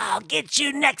says, I'll get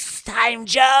you next time,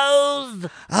 Joes.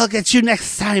 I'll get you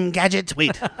next time, Gadget.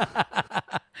 Wait.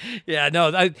 yeah,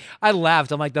 no, I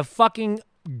laughed. I'm like, the fucking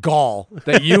gall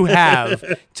that you have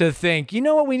to think, you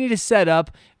know what we need to set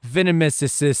up? Venomous. The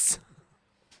second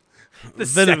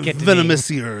name.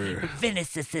 Venomousier.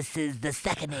 Venomous is the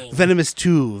second name. Venomous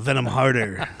 2. Venom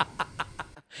harder.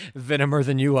 Venomer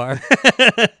than you are.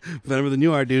 Venomer than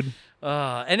you are, dude.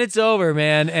 And it's over,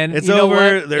 man. And It's you know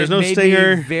over. what? There's It no made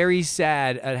stinger. me very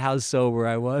sad at how sober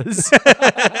I was.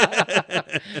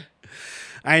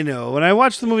 I know. When I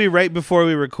watch the movie right before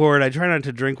we record, I try not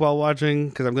to drink while watching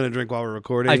because I'm going to drink while we're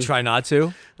recording. I try not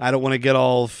to. I don't want to get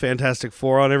all Fantastic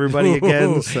Four on everybody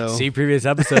again. So See previous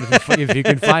episode if you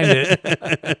can find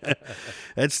it.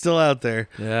 it's still out there.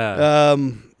 Yeah.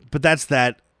 But that's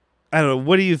that. I don't know.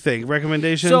 What do you think?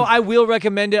 Recommendation? So I will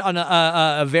recommend it on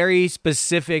a very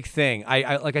specific thing.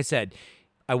 I like I said,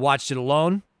 I watched it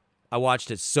alone, I watched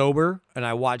it sober, and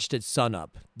I watched it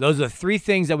sunup. Those are the three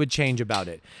things I would change about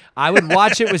it. I would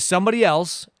watch it with somebody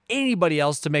else, anybody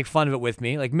else to make fun of it with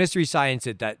me, like Mystery Science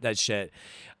it, that shit.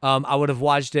 I would have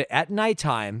watched it at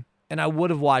nighttime, and I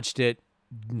would have watched it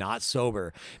not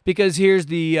sober. Because here's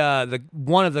the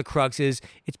one of the crux is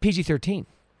it's PG-13.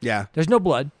 yeah. There's no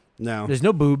blood. No. There's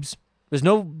no boobs. There's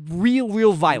no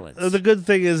real violence. The good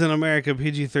thing is in America,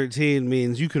 PG-13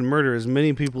 means you can murder as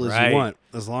many people as Right. you want,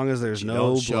 as long as there's no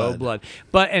Don't show blood.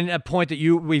 But and a point that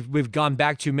we've gone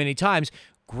back to many times,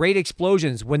 great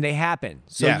explosions when they happen.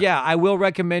 So yeah, I will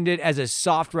recommend it as a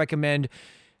soft recommend.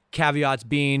 Caveats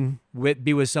being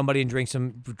be with somebody and drink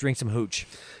some hooch.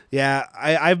 Yeah,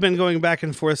 I've been going back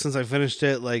and forth since I finished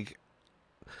it. Like,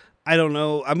 I don't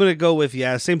know. I'm gonna go with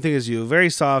same thing as you. Very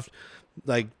soft.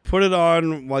 Like, put it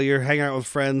on while you're hanging out with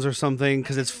friends or something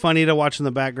because it's funny to watch in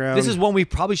the background. This is one we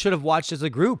probably should have watched as a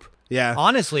group. Yeah.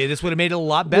 Honestly, this would have made it a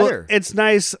lot better. Well, it's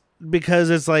nice because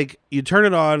it's like you turn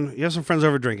it on, you have some friends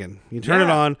over drinking. You turn it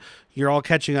on, you're all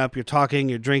catching up, you're talking,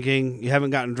 you're drinking, you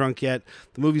haven't gotten drunk yet.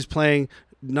 The movie's playing,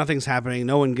 nothing's happening,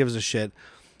 no one gives a shit.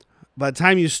 By the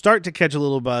time you start to catch a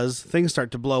little buzz, things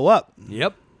start to blow up.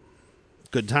 Yep.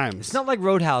 Good times. It's not like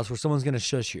Roadhouse where someone's going to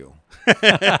shush you.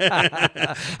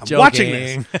 I'm watching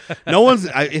this. No one's.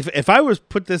 If I was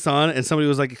put this on and somebody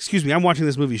was like, "Excuse me, I'm watching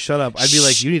this movie. Shut up," I'd be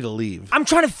like, "You need to leave." I'm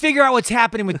trying to figure out what's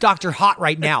happening with Dr. Hot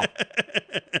right now.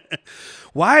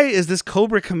 Why is this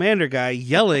Cobra Commander guy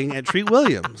yelling at Treat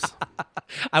Williams?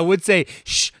 I would say,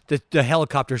 shh, the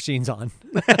helicopter scene's on.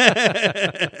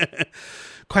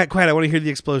 Quiet, I want to hear the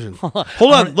explosion.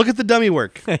 Hold on, look at the dummy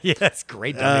work. Yeah, that's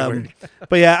great. Dummy work.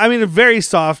 But yeah, I mean, very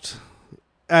soft.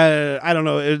 I don't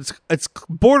know. It's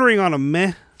bordering on a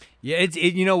meh. Yeah,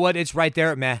 you know what? It's right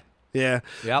there at meh. Yeah.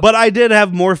 Yep. But I did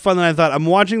have more fun than I thought. I'm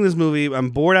watching this movie. I'm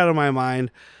bored out of my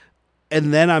mind.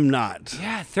 And then I'm not.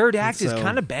 Yeah, third act is So-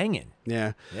 kind of banging.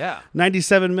 Yeah. Yeah.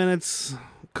 97 minutes.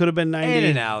 Could have been 90. In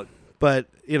and out. But,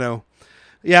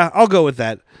 yeah, I'll go with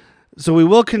that. So we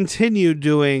will continue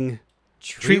doing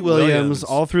Treat Williams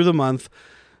all through the month.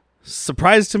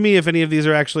 Surprise to me if any of these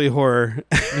are actually horror.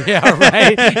 Yeah,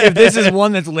 right. If this is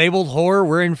one that's labeled horror,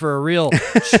 we're in for a real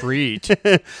treat.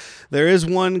 There is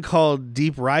one called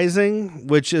Deep Rising,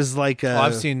 which is like a... Oh,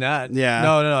 I've seen that. Yeah.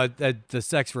 No, the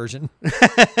sex version.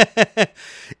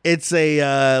 It's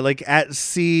a like at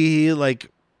sea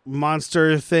like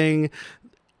monster thing.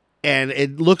 And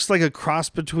it looks like a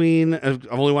cross between... I've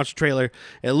only watched the trailer.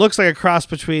 It looks like a cross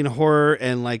between horror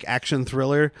and like action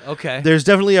thriller. Okay. There's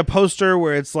definitely a poster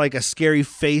where it's like a scary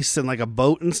face and like a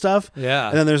boat and stuff. Yeah.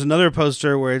 And then there's another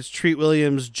poster where it's Treat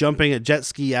Williams jumping a jet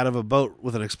ski out of a boat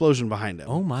with an explosion behind him.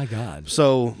 Oh my God.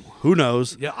 So who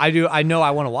knows? Yeah, I do. I know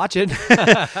I want to watch it. We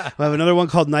have another one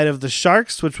called Night of the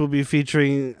Sharks, which will be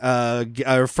featuring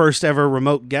our first ever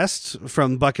remote guest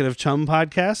from Bucket of Chum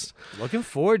podcast. Looking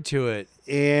forward to it.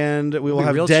 And we will Be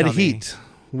have real Dead chummy. Heat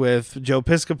with Joe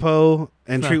Piscopo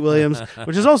and Treat Williams,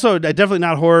 which is also definitely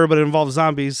not horror, but it involves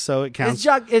zombies, so it counts.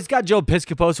 It's got Joe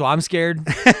Piscopo, so I'm scared.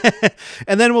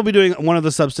 And then we'll be doing one of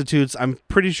the substitutes. I'm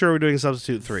pretty sure we're doing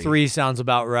Substitute 3. 3 sounds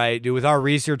about right, dude. With our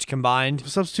research combined.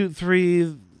 Substitute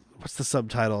 3, what's the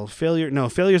subtitle? Failure? No,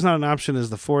 Failure's Not an Option is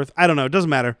the 4th. I don't know. It doesn't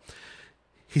matter.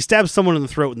 He stabs someone in the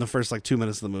throat in the first like 2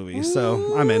 minutes of the movie,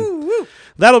 so I'm in.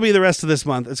 That'll be the rest of this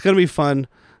month. It's going to be fun.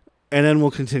 And then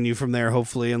we'll continue from there,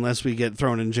 hopefully, unless we get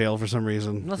thrown in jail for some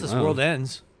reason. Unless this world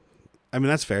ends. I mean,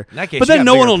 that's fair. In that case, but you then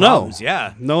got no one bigger will problems. know.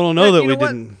 Yeah. No one will know that You we know what?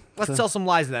 didn't. Let's tell some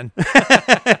lies then.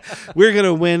 We're going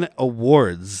to win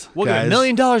awards, We'll guys. give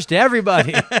 $1 million to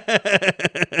everybody.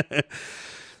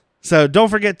 So don't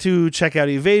forget to check out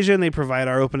Evasion. They provide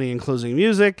our opening and closing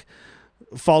music.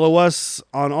 Follow us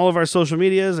on all of our social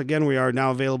medias. Again, we are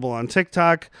now available on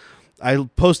TikTok. I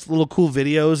post little cool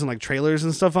videos and like trailers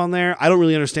and stuff on there. I don't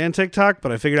really understand TikTok,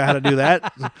 but I figured out how to do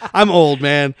that. I'm old,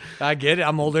 man. I get it.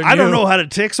 I'm older than I don't you. know how to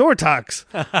ticks or talks.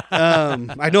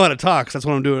 I know how to talk. So that's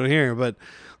what I'm doing here. But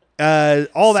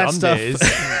all that Some stuff.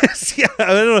 days. Yeah,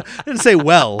 I didn't say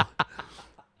well.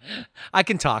 I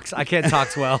can talks. I can't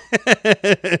talks well.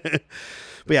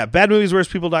 But yeah,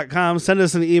 badmoviesworstpeople.com. Send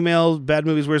us an email,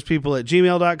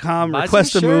 badmoviesworstpeople@gmail.com. Buy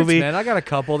Request some a shirts, movie. man. I got a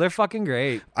couple. They're fucking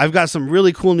great. I've got some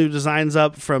really cool new designs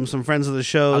up from some friends of the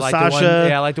show. I like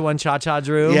Sasha. I like the one Cha Cha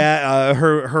drew. Yeah,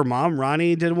 her mom,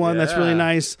 Ronnie, did one. That's really Yeah.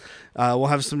 nice. We'll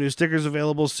have some new stickers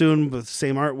available soon with the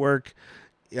same artwork.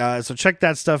 So check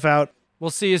that stuff out. We'll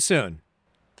see you soon.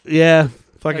 Yeah,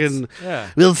 fucking. Yeah.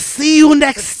 We'll see you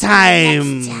next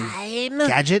time. Time.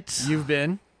 Gadget. You've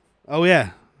been. Oh, yeah.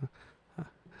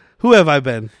 Who have I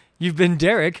been? You've been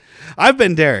Derek. I've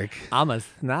been Derek. I'm a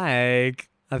snake.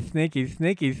 A sneaky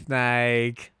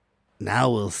snake.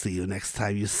 Now we'll see you next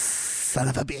time, you son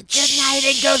of a bitch. Good night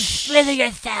and go slither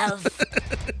yourself.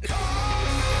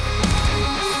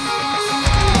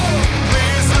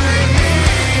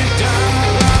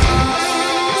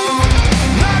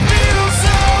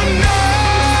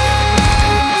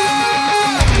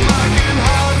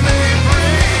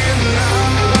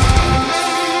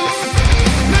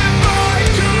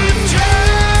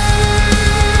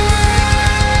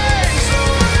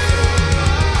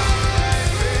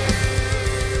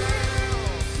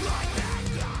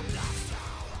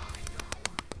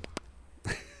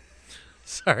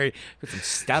 Sorry. Got some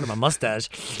stout in my mustache.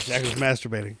 Jack was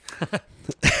masturbating.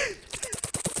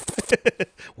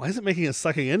 Why is it making a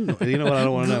sucking in noise? You know what? I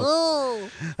don't want to know. Oh.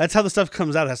 That's how the stuff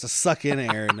comes out. It has to suck in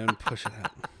air and then push it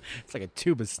out. It's like a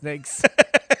tube of snakes.